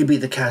 maybe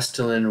the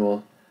Castellan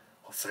will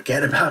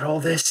forget about all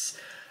this.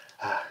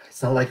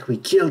 It's not like we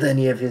killed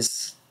any of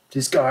his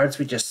guards,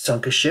 we just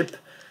sunk a ship.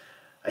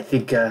 I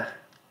think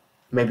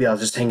maybe I'll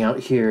just hang out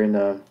here in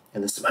the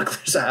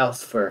Smuggler's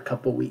Isles for a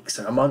couple weeks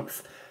or a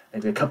month,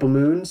 maybe a couple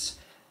moons.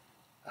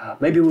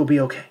 Maybe we'll be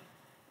okay.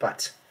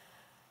 But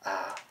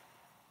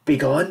be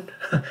gone.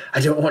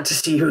 I don't want to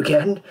see you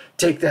again.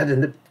 Take that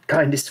in the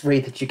kindest way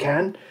that you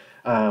can.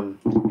 I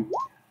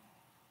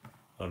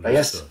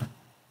guess."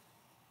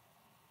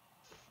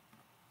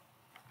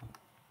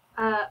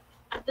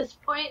 At this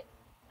point,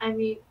 I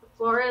mean,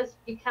 Flora's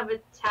become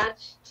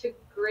attached to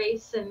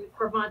Grace and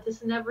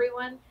Corvantis and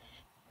everyone.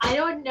 I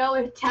don't know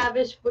if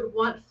Tavish would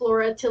want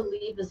Flora to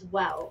leave as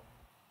well.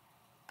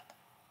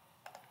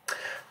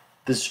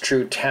 This is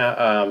true.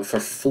 For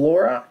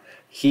Flora,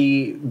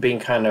 he being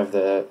kind of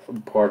the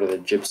part of the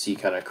gypsy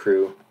kind of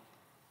crew,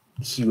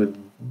 he would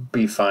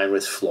be fine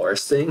with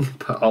Flora's thing,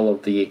 but all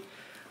the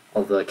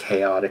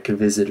chaotic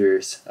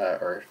visitors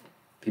or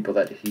people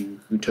that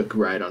who took a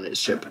ride on his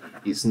ship,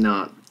 he's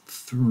not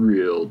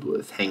thrilled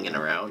with hanging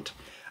around.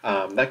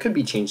 That could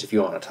be changed if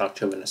you want to talk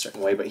to him in a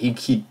certain way, but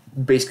he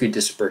basically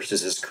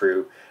disperses his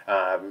crew.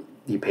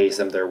 He pays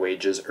them their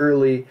wages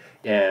early,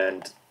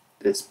 and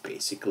it's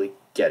basically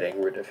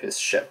getting rid of his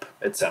ship,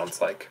 it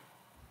sounds like.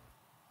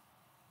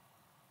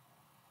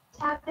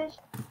 Tavish,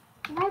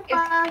 can I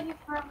borrow you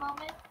for a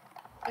moment?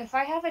 If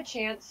I have a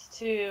chance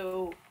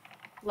to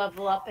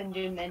level up and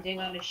do mending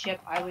on a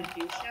ship, I would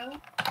do so.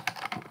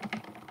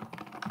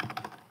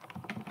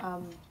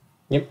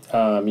 Yep.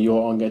 You'll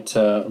all get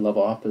to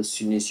level up as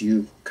soon as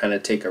you kind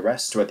of take a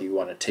rest, whether you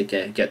want to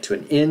get to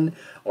an inn,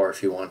 or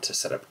if you want to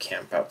set up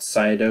camp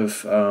outside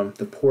of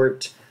the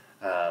port,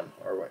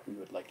 or what you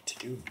would like to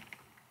do.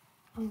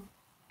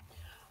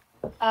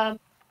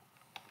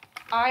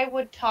 I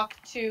would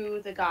talk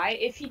to the guy.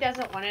 If he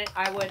doesn't want it,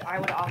 I would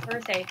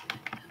offer, say,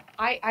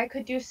 I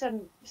could do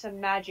some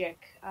magic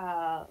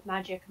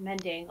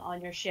mending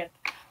on your ship.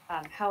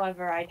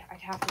 However, I'd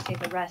have to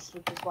take a rest,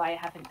 which is why I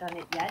haven't done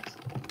it yet.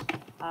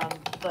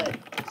 But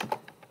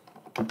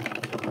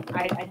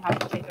I'd have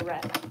to take a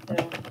rest.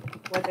 So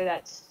whether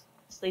that's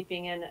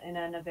sleeping in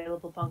an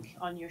available bunk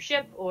on your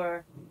ship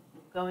or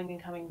going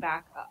and coming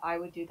back, I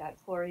would do that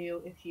for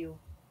you if you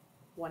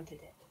wanted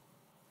it.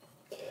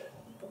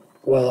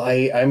 Well,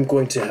 I'm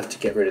going to have to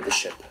get rid of the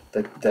ship.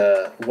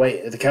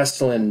 The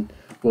Castellan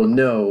will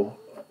know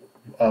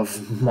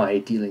of my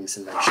dealings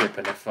in that ship,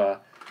 and if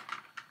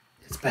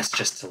it's best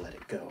just to let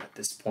it go at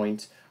this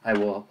point. I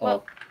will.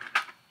 Well,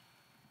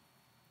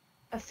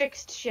 a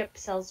fixed ship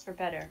sells for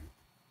better.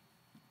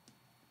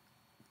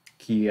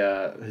 He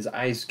his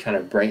eyes kind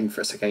of brighten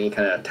for a second. He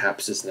kind of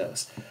taps his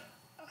nose.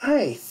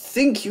 I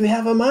think you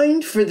have a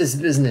mind for this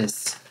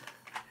business.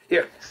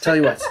 Here, tell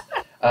you what.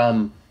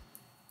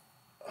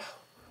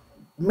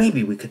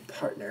 Maybe we could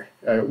partner.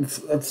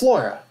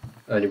 Flora.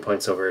 And he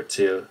points over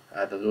to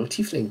the little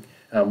tiefling.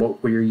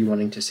 What were you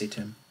wanting to say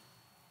to him?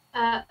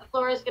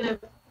 Flora's gonna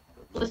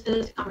listen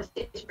to this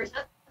conversation for a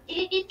second.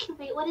 It can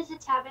wait. What is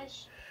it,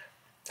 Tavish?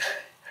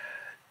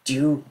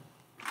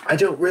 I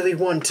don't really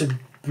want to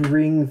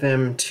bring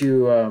them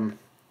to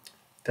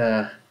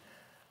the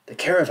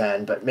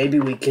caravan, but maybe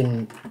we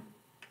can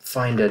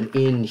find an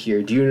inn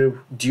here.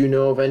 Do you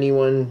know of any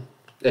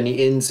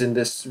inns in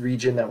this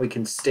region that we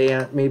can stay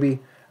at, maybe,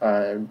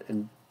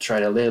 and try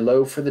to lay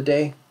low for the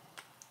day?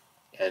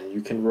 And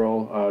you can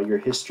roll your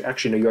history.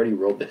 Actually, no, you already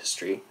rolled the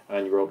history,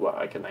 and you rolled what,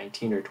 like a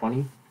 19 or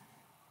 20?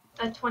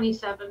 A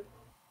 27.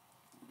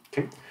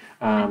 Okay.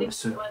 I think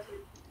So it was.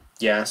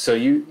 yeah, so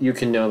you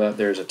can know that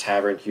there's a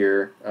tavern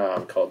here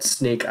called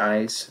Snake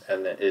Eyes,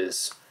 and that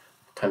is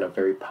kind of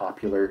very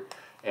popular.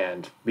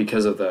 And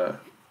because of the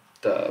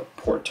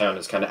port town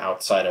is kind of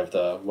outside of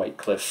the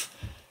Whitecliff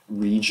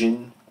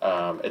region,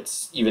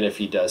 it's even if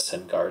he does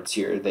send guards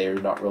here, they're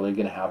not really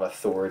going to have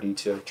authority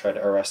to try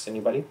to arrest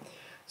anybody.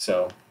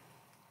 So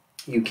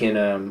you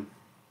can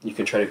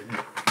try to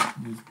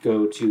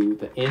go to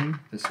the inn,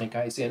 the Snake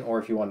Eyes Inn, or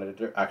if you wanted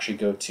to actually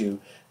go to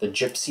the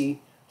Gypsy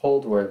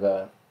Hold, where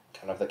the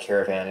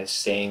caravan is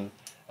staying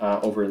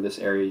over in this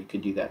area, you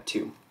could do that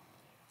too.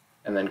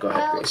 And then go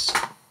ahead, Grace.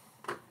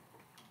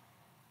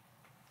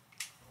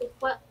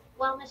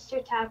 Well,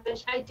 Mr.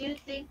 Tavish, I do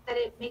think that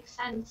it makes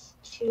sense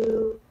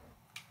to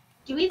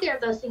do either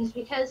of those things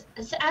because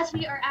as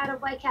we are out of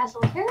White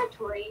Castle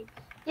territory,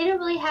 they don't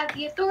really have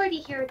the authority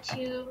here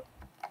to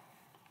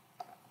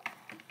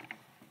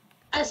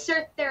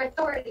assert their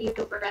authority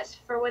over us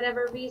for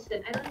whatever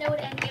reason. I don't know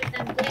what any of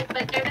them did,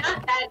 but they're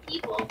not bad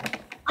people.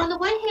 On the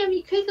one hand,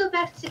 we could go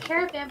back to the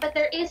caravan, but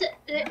there is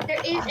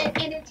an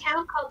inn in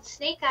town called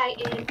Snake Eye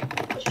Inn,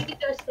 which we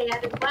could go stay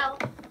at as well.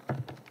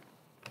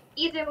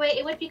 Either way,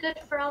 it would be good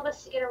for all of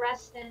us to get a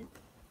rest in.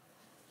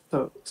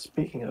 So,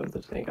 speaking of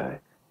the Snake Eye,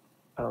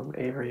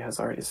 Averi has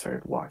already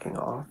started walking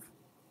off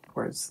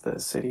towards the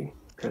city,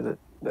 or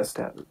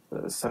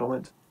the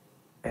settlement,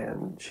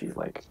 and she,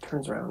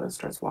 turns around and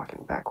starts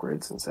walking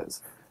backwards and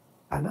says,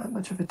 I'm not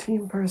much of a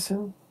team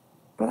person,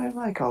 but I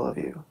like all of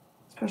you.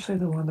 Especially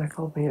the one that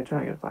called me a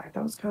dragonfly.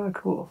 That was kind of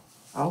cool.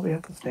 I'll be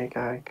at the Snake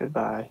Eye.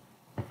 Goodbye.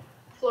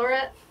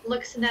 Flora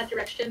looks in that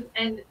direction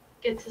and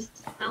gets a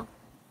smile.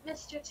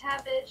 Mr.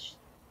 Tavish,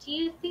 do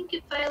you think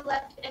if I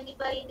left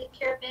anybody in the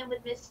caravan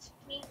would miss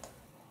me?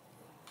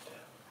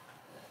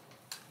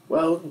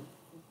 Well,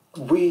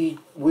 we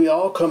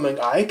all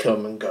I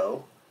come and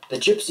go. The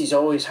gypsies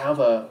always have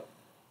a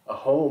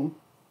home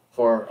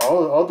for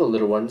all the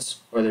little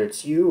ones, whether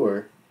it's you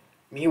or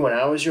me when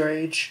I was your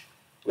age.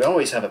 We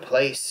always have a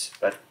place,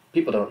 but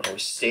people don't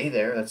always stay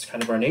there. That's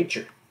kind of our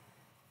nature.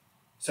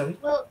 So,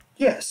 Well,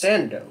 yeah,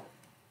 Sando.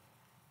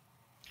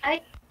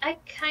 I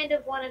kind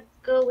of want to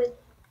go with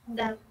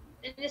them.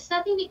 And it's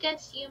nothing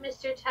against you,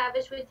 Mr.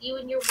 Tavish, with you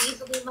and your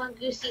weaselly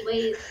mongoosey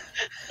ways.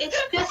 It's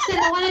just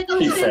that I want to go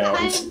He spend time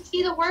frowns. and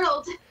see the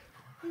world.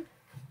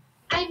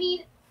 I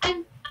mean,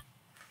 I'm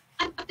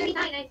 39.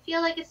 I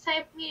feel like it's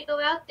time for me to go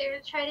out there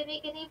and try to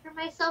make a name for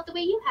myself the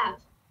way you have.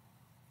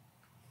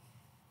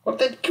 Well,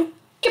 then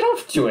get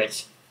off to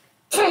it.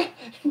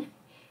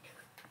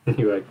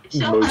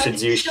 He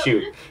motions you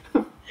shoot.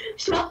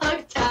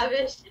 Hug,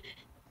 Tavish.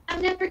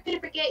 I'm never going to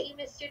forget you,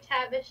 Mr.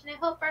 Tavish, and I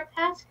hope our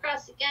paths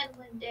cross again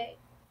one day.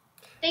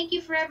 Thank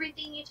you for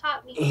everything you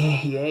taught me.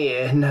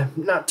 Yeah,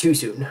 not too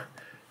soon.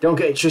 Don't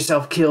get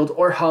yourself killed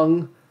or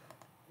hung.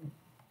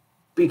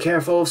 Be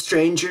careful of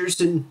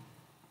strangers and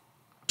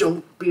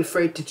don't be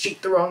afraid to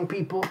cheat the wrong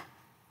people.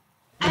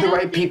 The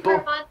right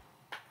people.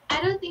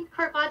 I don't think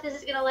Corvantis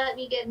is going to let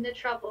me get into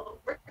trouble.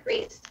 Or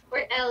Grace.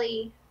 Or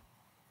Elly.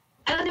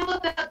 I don't know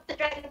about the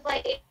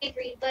Dragonfly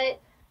Avery,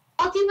 but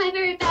I'll do my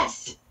very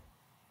best.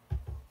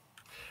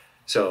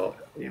 So,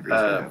 Avery's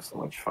gonna have so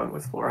much fun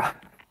with Flora.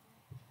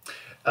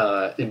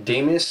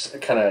 Damus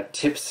kind of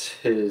tips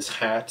his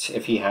hat,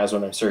 if he has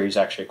one. I'm sure he's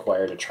actually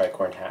acquired a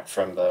tricorn hat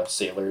from the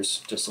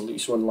sailors, just a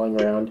loose one lying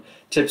around.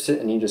 Tips it,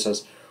 and he just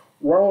says,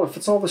 well, if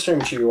it's all the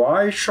same to you,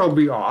 I shall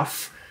be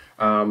off.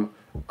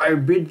 I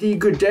bid thee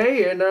good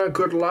day and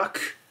good luck,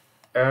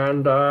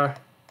 and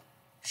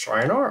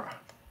sayonara.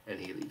 And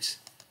he leaves.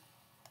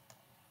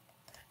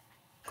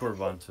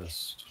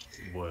 Corvantis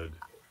would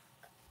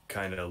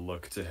kind of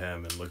look to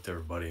him and look to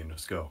everybody and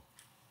just go,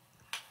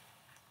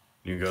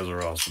 you guys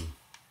are awesome.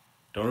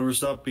 Don't ever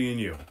stop being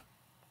you.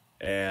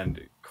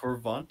 And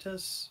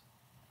Corvantis,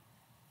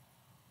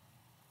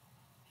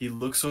 he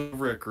looks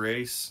over at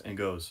Grace and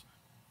goes,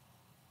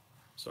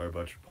 sorry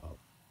about your pop.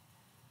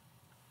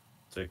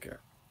 Take care.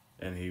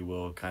 And he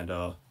will kind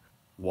of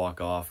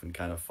walk off and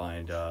kind of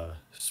find a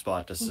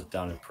spot to sit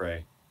down and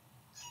pray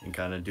and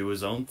kind of do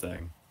his own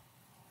thing.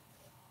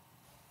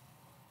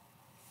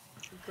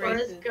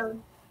 Grace.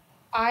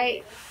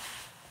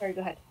 Sorry,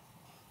 go ahead.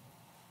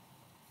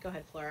 Go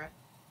ahead, Flora.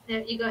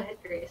 No, you go ahead,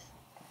 Grace.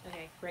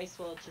 Okay, Grace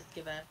will just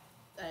give a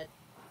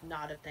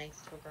nod of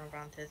thanks to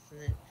Corvantis,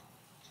 and then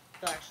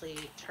she'll actually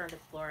turn to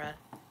Flora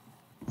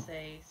and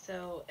say,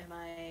 so, am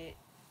I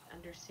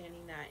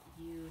understanding that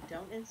you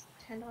don't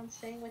intend on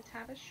staying with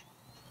Tavish?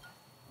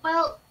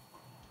 Well,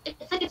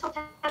 it's like I told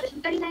Tavish,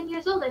 I'm 39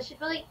 years old. I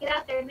should really get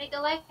out there and make a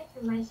life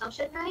for myself,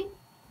 shouldn't I?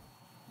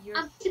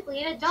 I'm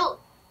basically an adult.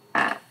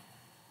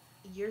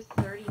 You're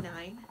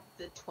 39,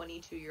 the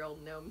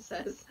 22-year-old gnome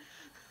says.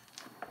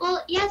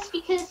 Well, yes,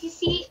 because you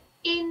see,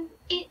 in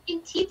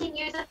Tiefling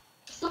years, I'm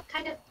still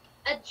kind of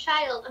a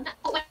child. I'm not.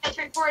 When I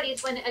turn 40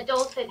 is when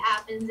adulthood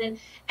happens and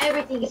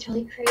everything gets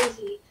really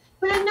crazy.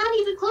 But I'm not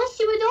even close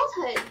to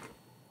adulthood.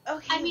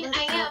 Okay. I mean,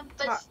 I am,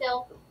 but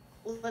still.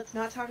 Let's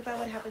not talk about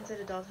what happens in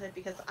adulthood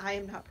because I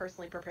am not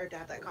personally prepared to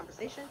have that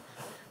conversation.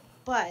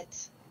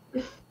 But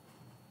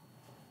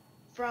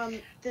from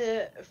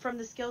the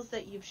skills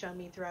that you've shown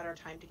me throughout our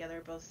time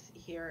together, both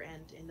here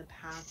and in the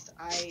past,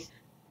 I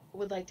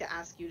would like to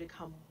ask you to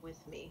come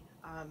with me.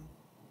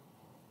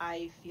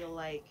 I feel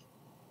like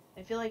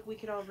we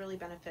could all really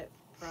benefit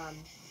from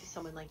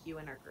someone like you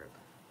in our group.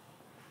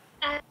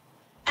 I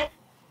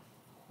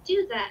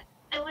do that.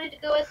 I wanted to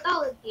go with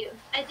all of you.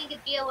 I think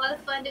it'd be a lot of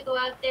fun to go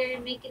out there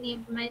and make a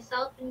name for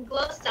myself. And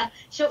Glosta,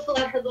 she'll pull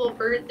out her little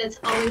bird that's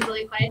always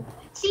really quiet,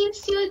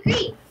 seems to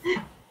agree.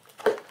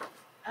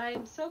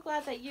 I'm so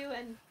glad that you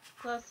and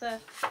Glosta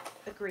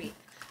agree.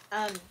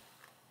 I'm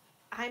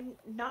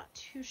not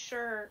too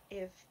sure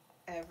if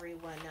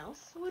everyone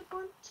else would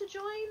want to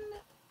join,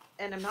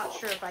 and I'm not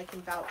sure if I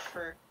can vouch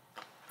for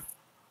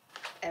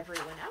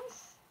everyone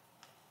else.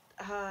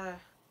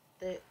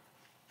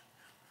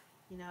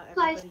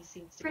 Everybody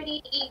seems to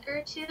pretty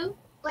eager too.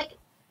 Like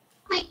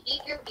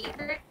eager,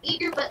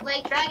 but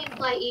like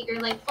dragonfly eager,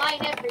 like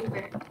flying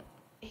everywhere.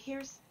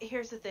 Here's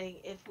the thing.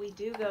 If we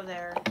do go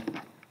there,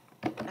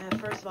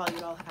 first of all,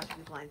 you'd all have to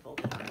be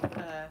blindfolded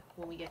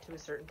when we get to a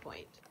certain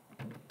point.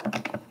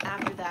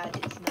 After that,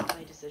 it's not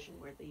my decision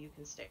whether you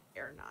can stay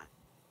or not.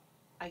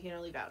 I can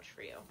only vouch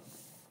for you.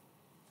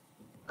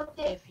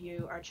 Okay. If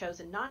you are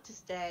chosen not to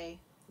stay,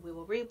 we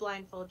will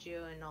re-blindfold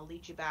you, and I'll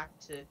lead you back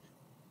to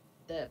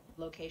the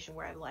location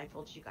where I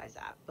blindfolded you guys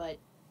at. But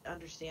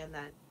understand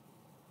that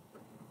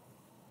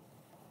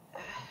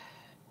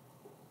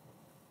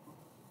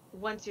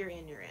once you're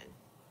in, you're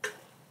in.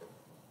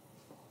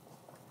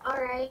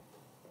 Alright.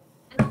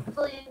 I don't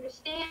fully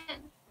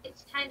understand.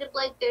 It's kind of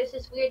like there's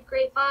this weird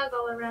gray fog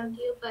all around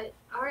you, but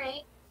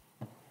alright.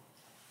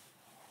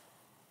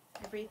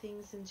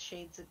 Everything's in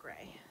shades of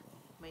gray,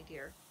 my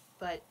dear.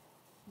 But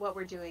what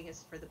we're doing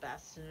is for the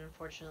best, and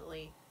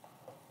unfortunately,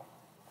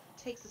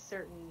 it takes a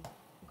certain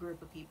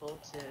group of people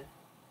to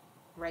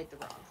right the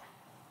wrongs.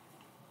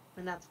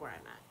 And that's where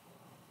I'm at.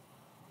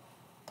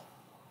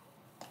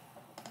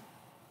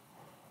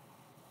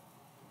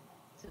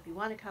 So if you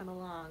want to come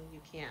along,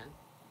 you can.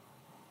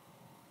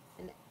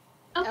 And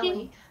Okay.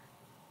 Elly,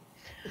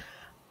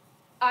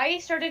 I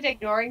started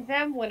ignoring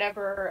them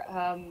whenever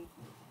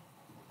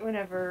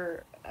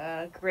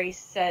Grace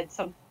said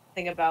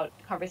nothing about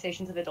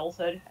conversations of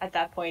adulthood. At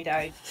that point,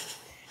 I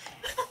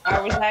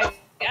was like,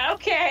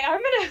 okay,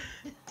 I'm gonna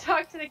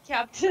talk to the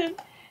captain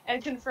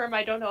and confirm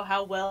I don't know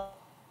how well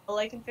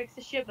I can fix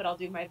the ship, but I'll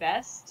do my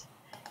best.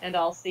 And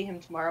I'll see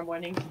him tomorrow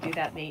morning to do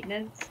that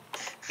maintenance.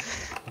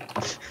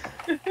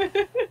 I don't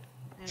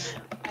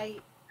know.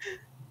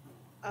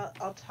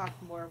 I'll talk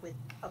more with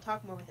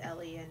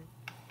Elly and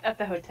At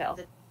the hotel.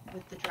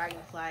 with the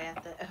dragonfly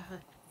at the.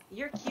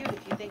 You're cute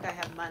if you think I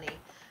have money.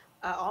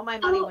 All my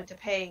money went to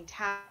paying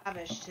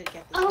Tavish to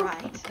get this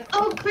right.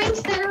 Oh,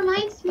 Grace, that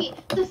reminds me.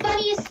 The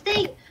funniest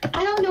thing.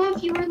 I don't know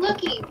if you were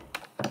looking.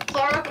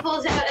 Flora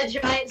pulls out a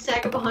giant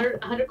sack of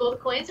 100 gold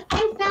coins.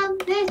 I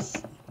found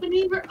this when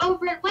we were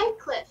over at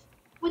Whitecliff.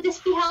 Would this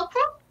be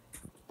helpful?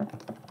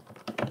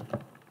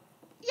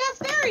 Yes,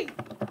 very.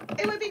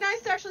 It would be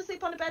nice to actually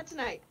sleep on a bed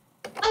tonight.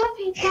 Oh,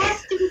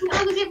 fantastic. We can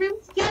all go get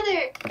rooms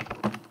together.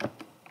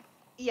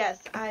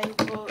 Yes, I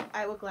will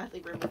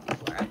gladly room with you,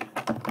 Flora.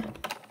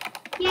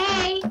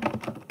 Yay!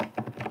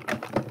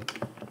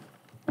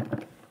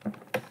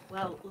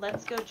 Well,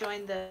 let's go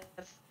join the.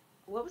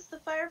 What was the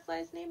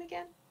firefly's name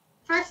again?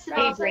 First of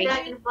all, the Avery.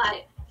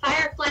 dragonfly.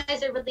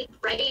 Fireflies are really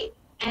bright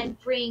and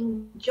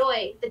bring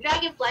joy. The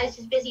dragonfly is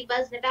just busy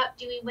buzzing about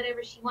doing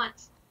whatever she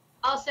wants.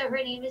 Also, her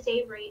name is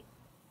Avery.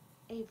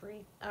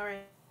 Avery. All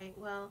right.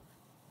 Well,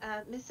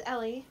 Miss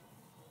Elly,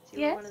 you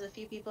Yes? were one of the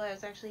few people I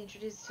was actually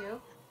introduced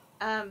to.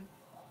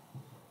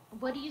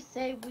 What do you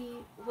say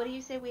we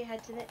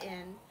head to the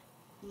inn?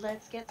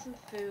 Let's get some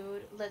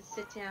food. Let's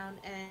sit down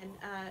and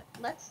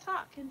let's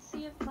talk and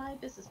see if my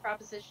business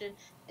proposition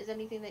is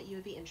anything that you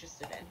would be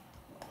interested in.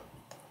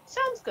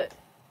 Sounds good.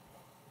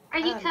 Are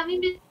you coming,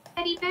 Miss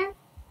Teddy Bear?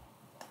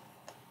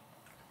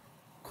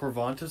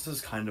 Corvantis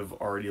has kind of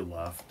already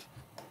left,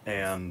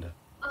 and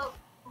Oh.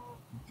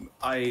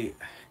 I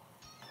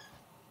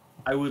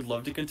would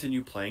love to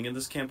continue playing in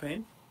this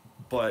campaign,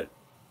 but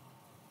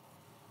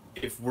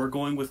if we're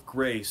going with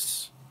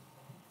Grace,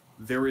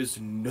 there is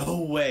no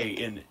way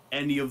in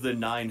any of the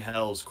 9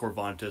 hells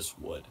Corvantis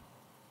would.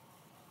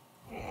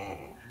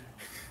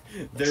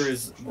 There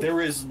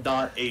is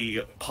not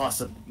a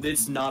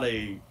it's not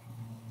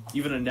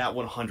even a nat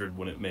 100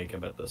 wouldn't make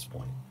him at this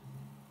point.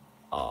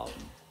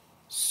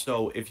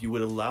 So if you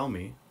would allow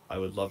me, I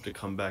would love to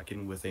come back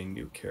in with a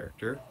new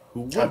character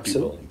who would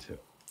Absolutely. be willing to.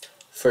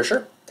 For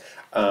sure.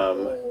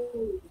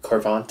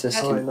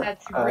 Corvantis.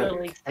 That's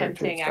really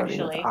tempting,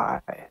 actually.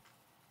 Flora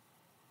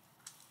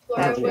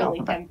That's will.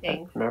 really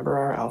tempting. Remember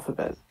our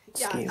alphabet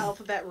Yeah, scheme.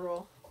 alphabet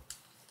rule.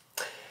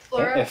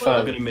 Flora If, will.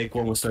 I'm gonna make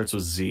one that starts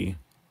with Z.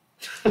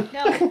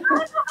 No.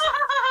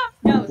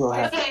 No, We'll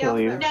have stay to kill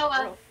you. alphabet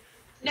Noah. rule.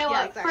 Noah,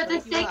 Yeah, exactly. for the You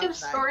will sake have of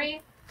to die.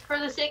 story,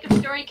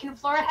 can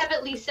Flora have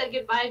at least said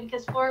goodbye,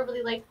 because Flora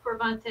really liked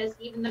Corvantis,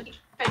 even though he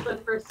tried for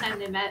the first time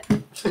they met.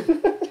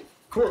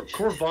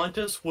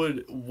 Corvantis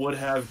would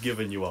have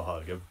given you a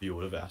hug if you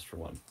would have asked for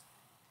one.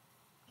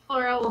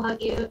 Flora will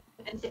hug you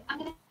and say, I'm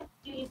gonna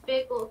do you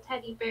big little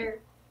teddy bear.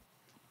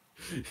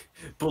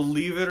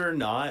 Believe it or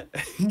not,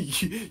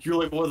 you're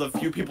like one of the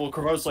few people.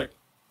 Corvantis like,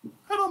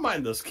 I don't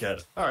mind this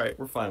kid. All right,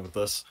 we're fine with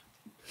this.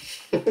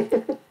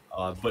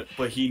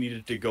 But he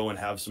needed to go and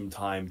have some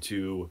time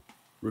to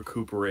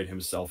recuperate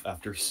himself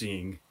after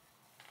seeing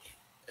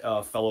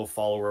a fellow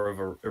follower of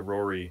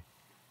Aurori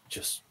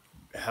just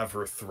have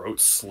her throat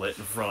slit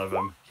in front of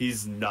him.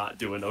 He's not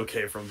doing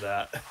okay from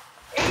that.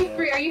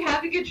 Avery, are you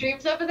having good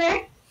dreams over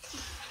there?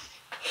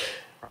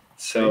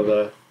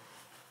 So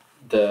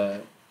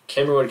the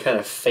camera would kind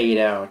of fade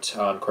out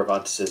on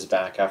Corvantis's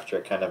back after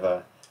a kind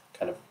of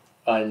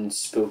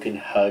unspoken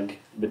hug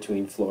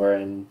between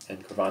Flora and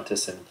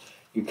Corvantis, and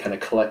you kind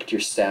of collect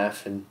your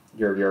staff and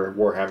your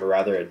warhammer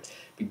rather, and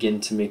begin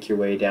to make your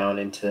way down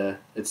into,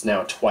 it's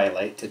now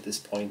twilight at this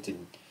point,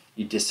 and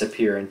you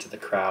disappear into the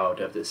crowd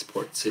of this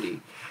port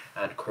city,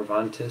 and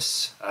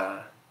Corvantis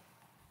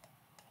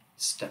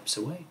steps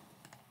away.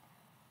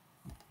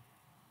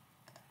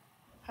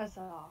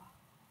 Huzzah.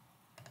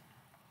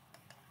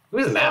 It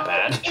wasn't that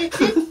bad.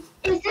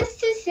 Is this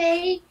to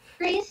say,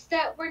 Grace,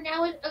 that we're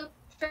now in a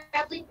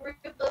traveling group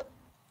of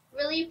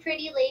really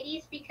pretty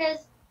ladies,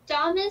 because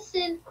Damas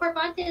and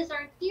Corvantis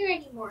aren't here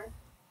anymore?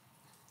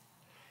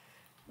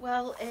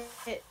 Well,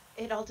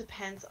 it all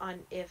depends on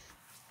if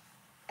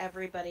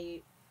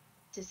everybody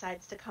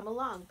decides to come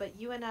along, but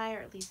you and I are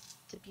at least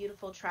a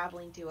beautiful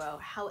traveling duo.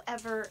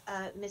 However,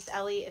 Miss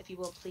Elly, if you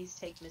will please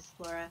take Miss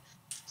Flora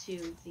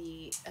to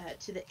the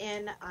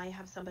inn. I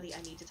have somebody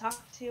I need to talk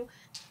to,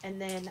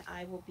 and then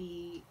I will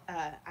be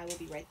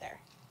right there.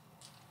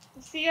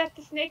 See you at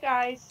the Snake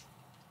Eyes.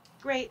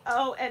 Great.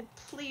 Oh, and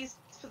please,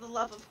 for the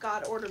love of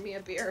God, order me a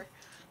beer.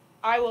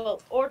 I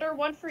will order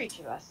one for each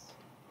of us.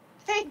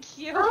 Thank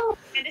you. Oh,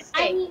 And a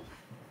steak.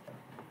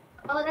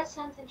 that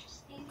sounds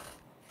interesting.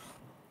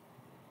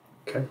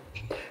 Okay.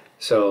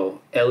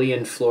 So Elly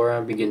and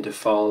Flora begin to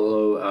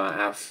follow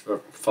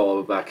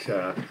back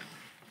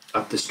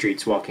up the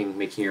streets,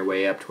 making your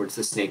way up towards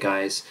the Snake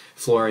Eyes.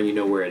 Flora, you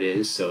know where it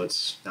is, so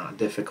it's not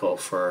difficult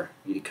for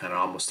you to kind of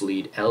almost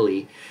lead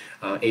Elly.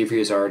 Avery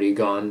has already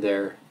gone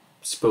there,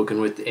 spoken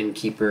with the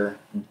innkeeper,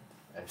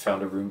 and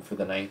found a room for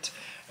the night.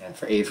 And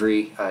for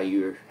Averi,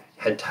 your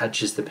head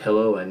touches the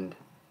pillow, and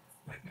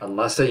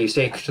unless you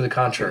say to the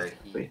contrary,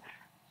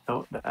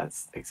 No,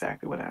 that's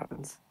exactly what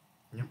happens.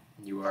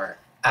 you are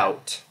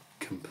out,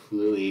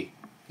 completely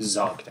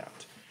zonked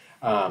out.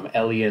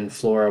 Elly and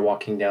Flora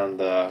walking down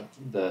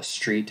the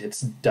street.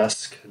 It's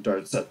dusk.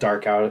 It's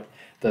dark out.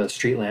 The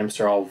street lamps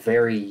are all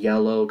very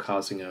yellow,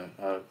 causing a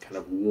kind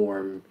of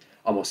warm,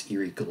 almost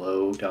eerie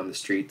glow down the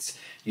streets.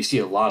 You see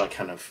a lot of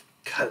kind of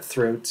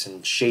cutthroats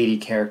and shady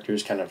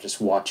characters kind of just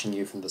watching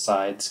you from the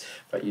sides,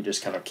 but you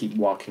just kind of keep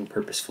walking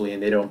purposefully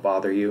and they don't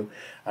bother you.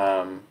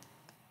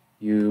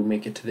 You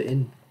make it to the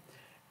inn.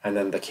 And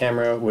then the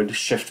camera would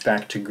shift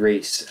back to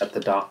Grace at the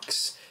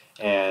docks.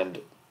 And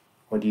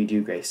what do you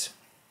do, Grace?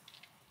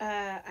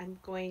 I'm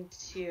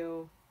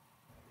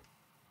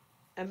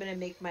gonna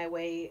make my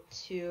way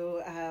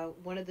to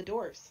one of the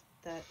doors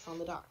that's on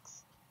the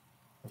docks.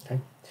 Okay.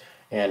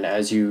 And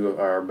as you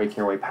are making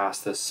your way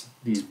past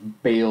these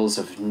bales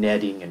of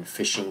netting and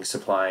fishing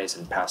supplies,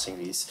 and passing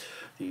these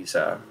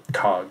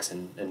cogs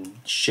and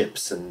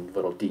ships and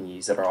little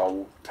dinghies that are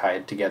all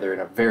tied together in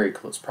a very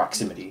close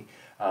proximity,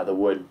 the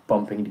wood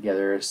bumping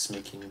together is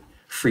making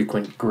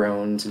frequent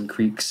groans and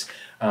creaks.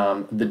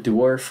 The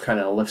dwarf kind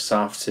of lifts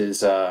off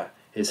his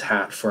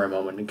hat for a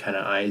moment and kind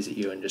of eyes at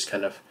you, and just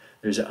kind of,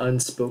 there's an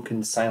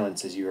unspoken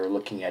silence as you are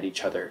looking at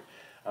each other.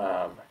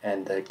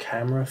 And the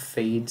camera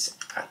fades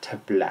to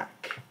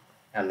black.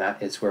 And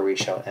that is where we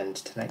shall end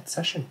tonight's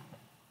session.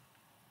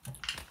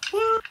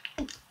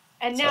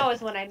 And now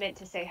is when I meant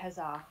to say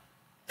huzzah.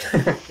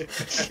 There you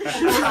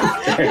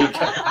go.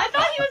 I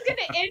thought he was going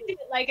to end it,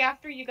 like,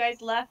 after you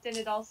guys left and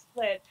it all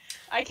split.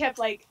 I kept,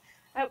 like,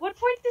 at what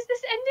point is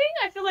this ending?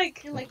 I feel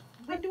like... You're like,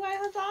 when do I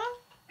huzzah?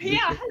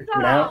 Yeah,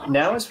 huzzah!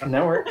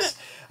 Now works.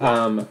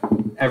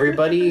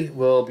 Everybody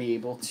will be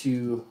able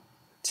to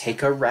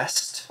take a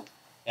rest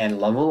and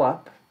level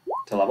up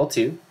to level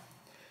 2.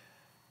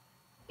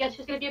 Guess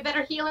who's gonna be a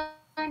better healer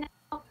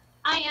now?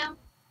 I am.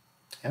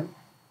 Yep.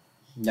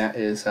 That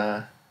is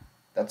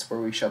that's where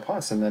we shall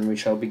pause, and then we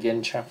shall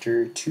begin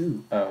chapter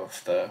 2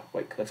 of the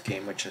Whitecliff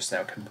game, which is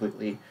now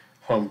completely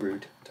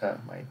homebrewed to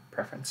my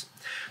preference.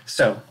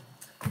 So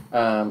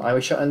I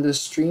shall end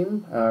this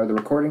stream, the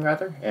recording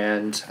rather,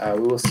 and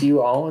we will see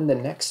you all in the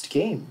next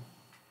game.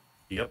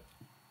 Yep.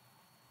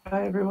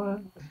 Bye,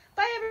 everyone.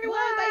 Bye, everyone.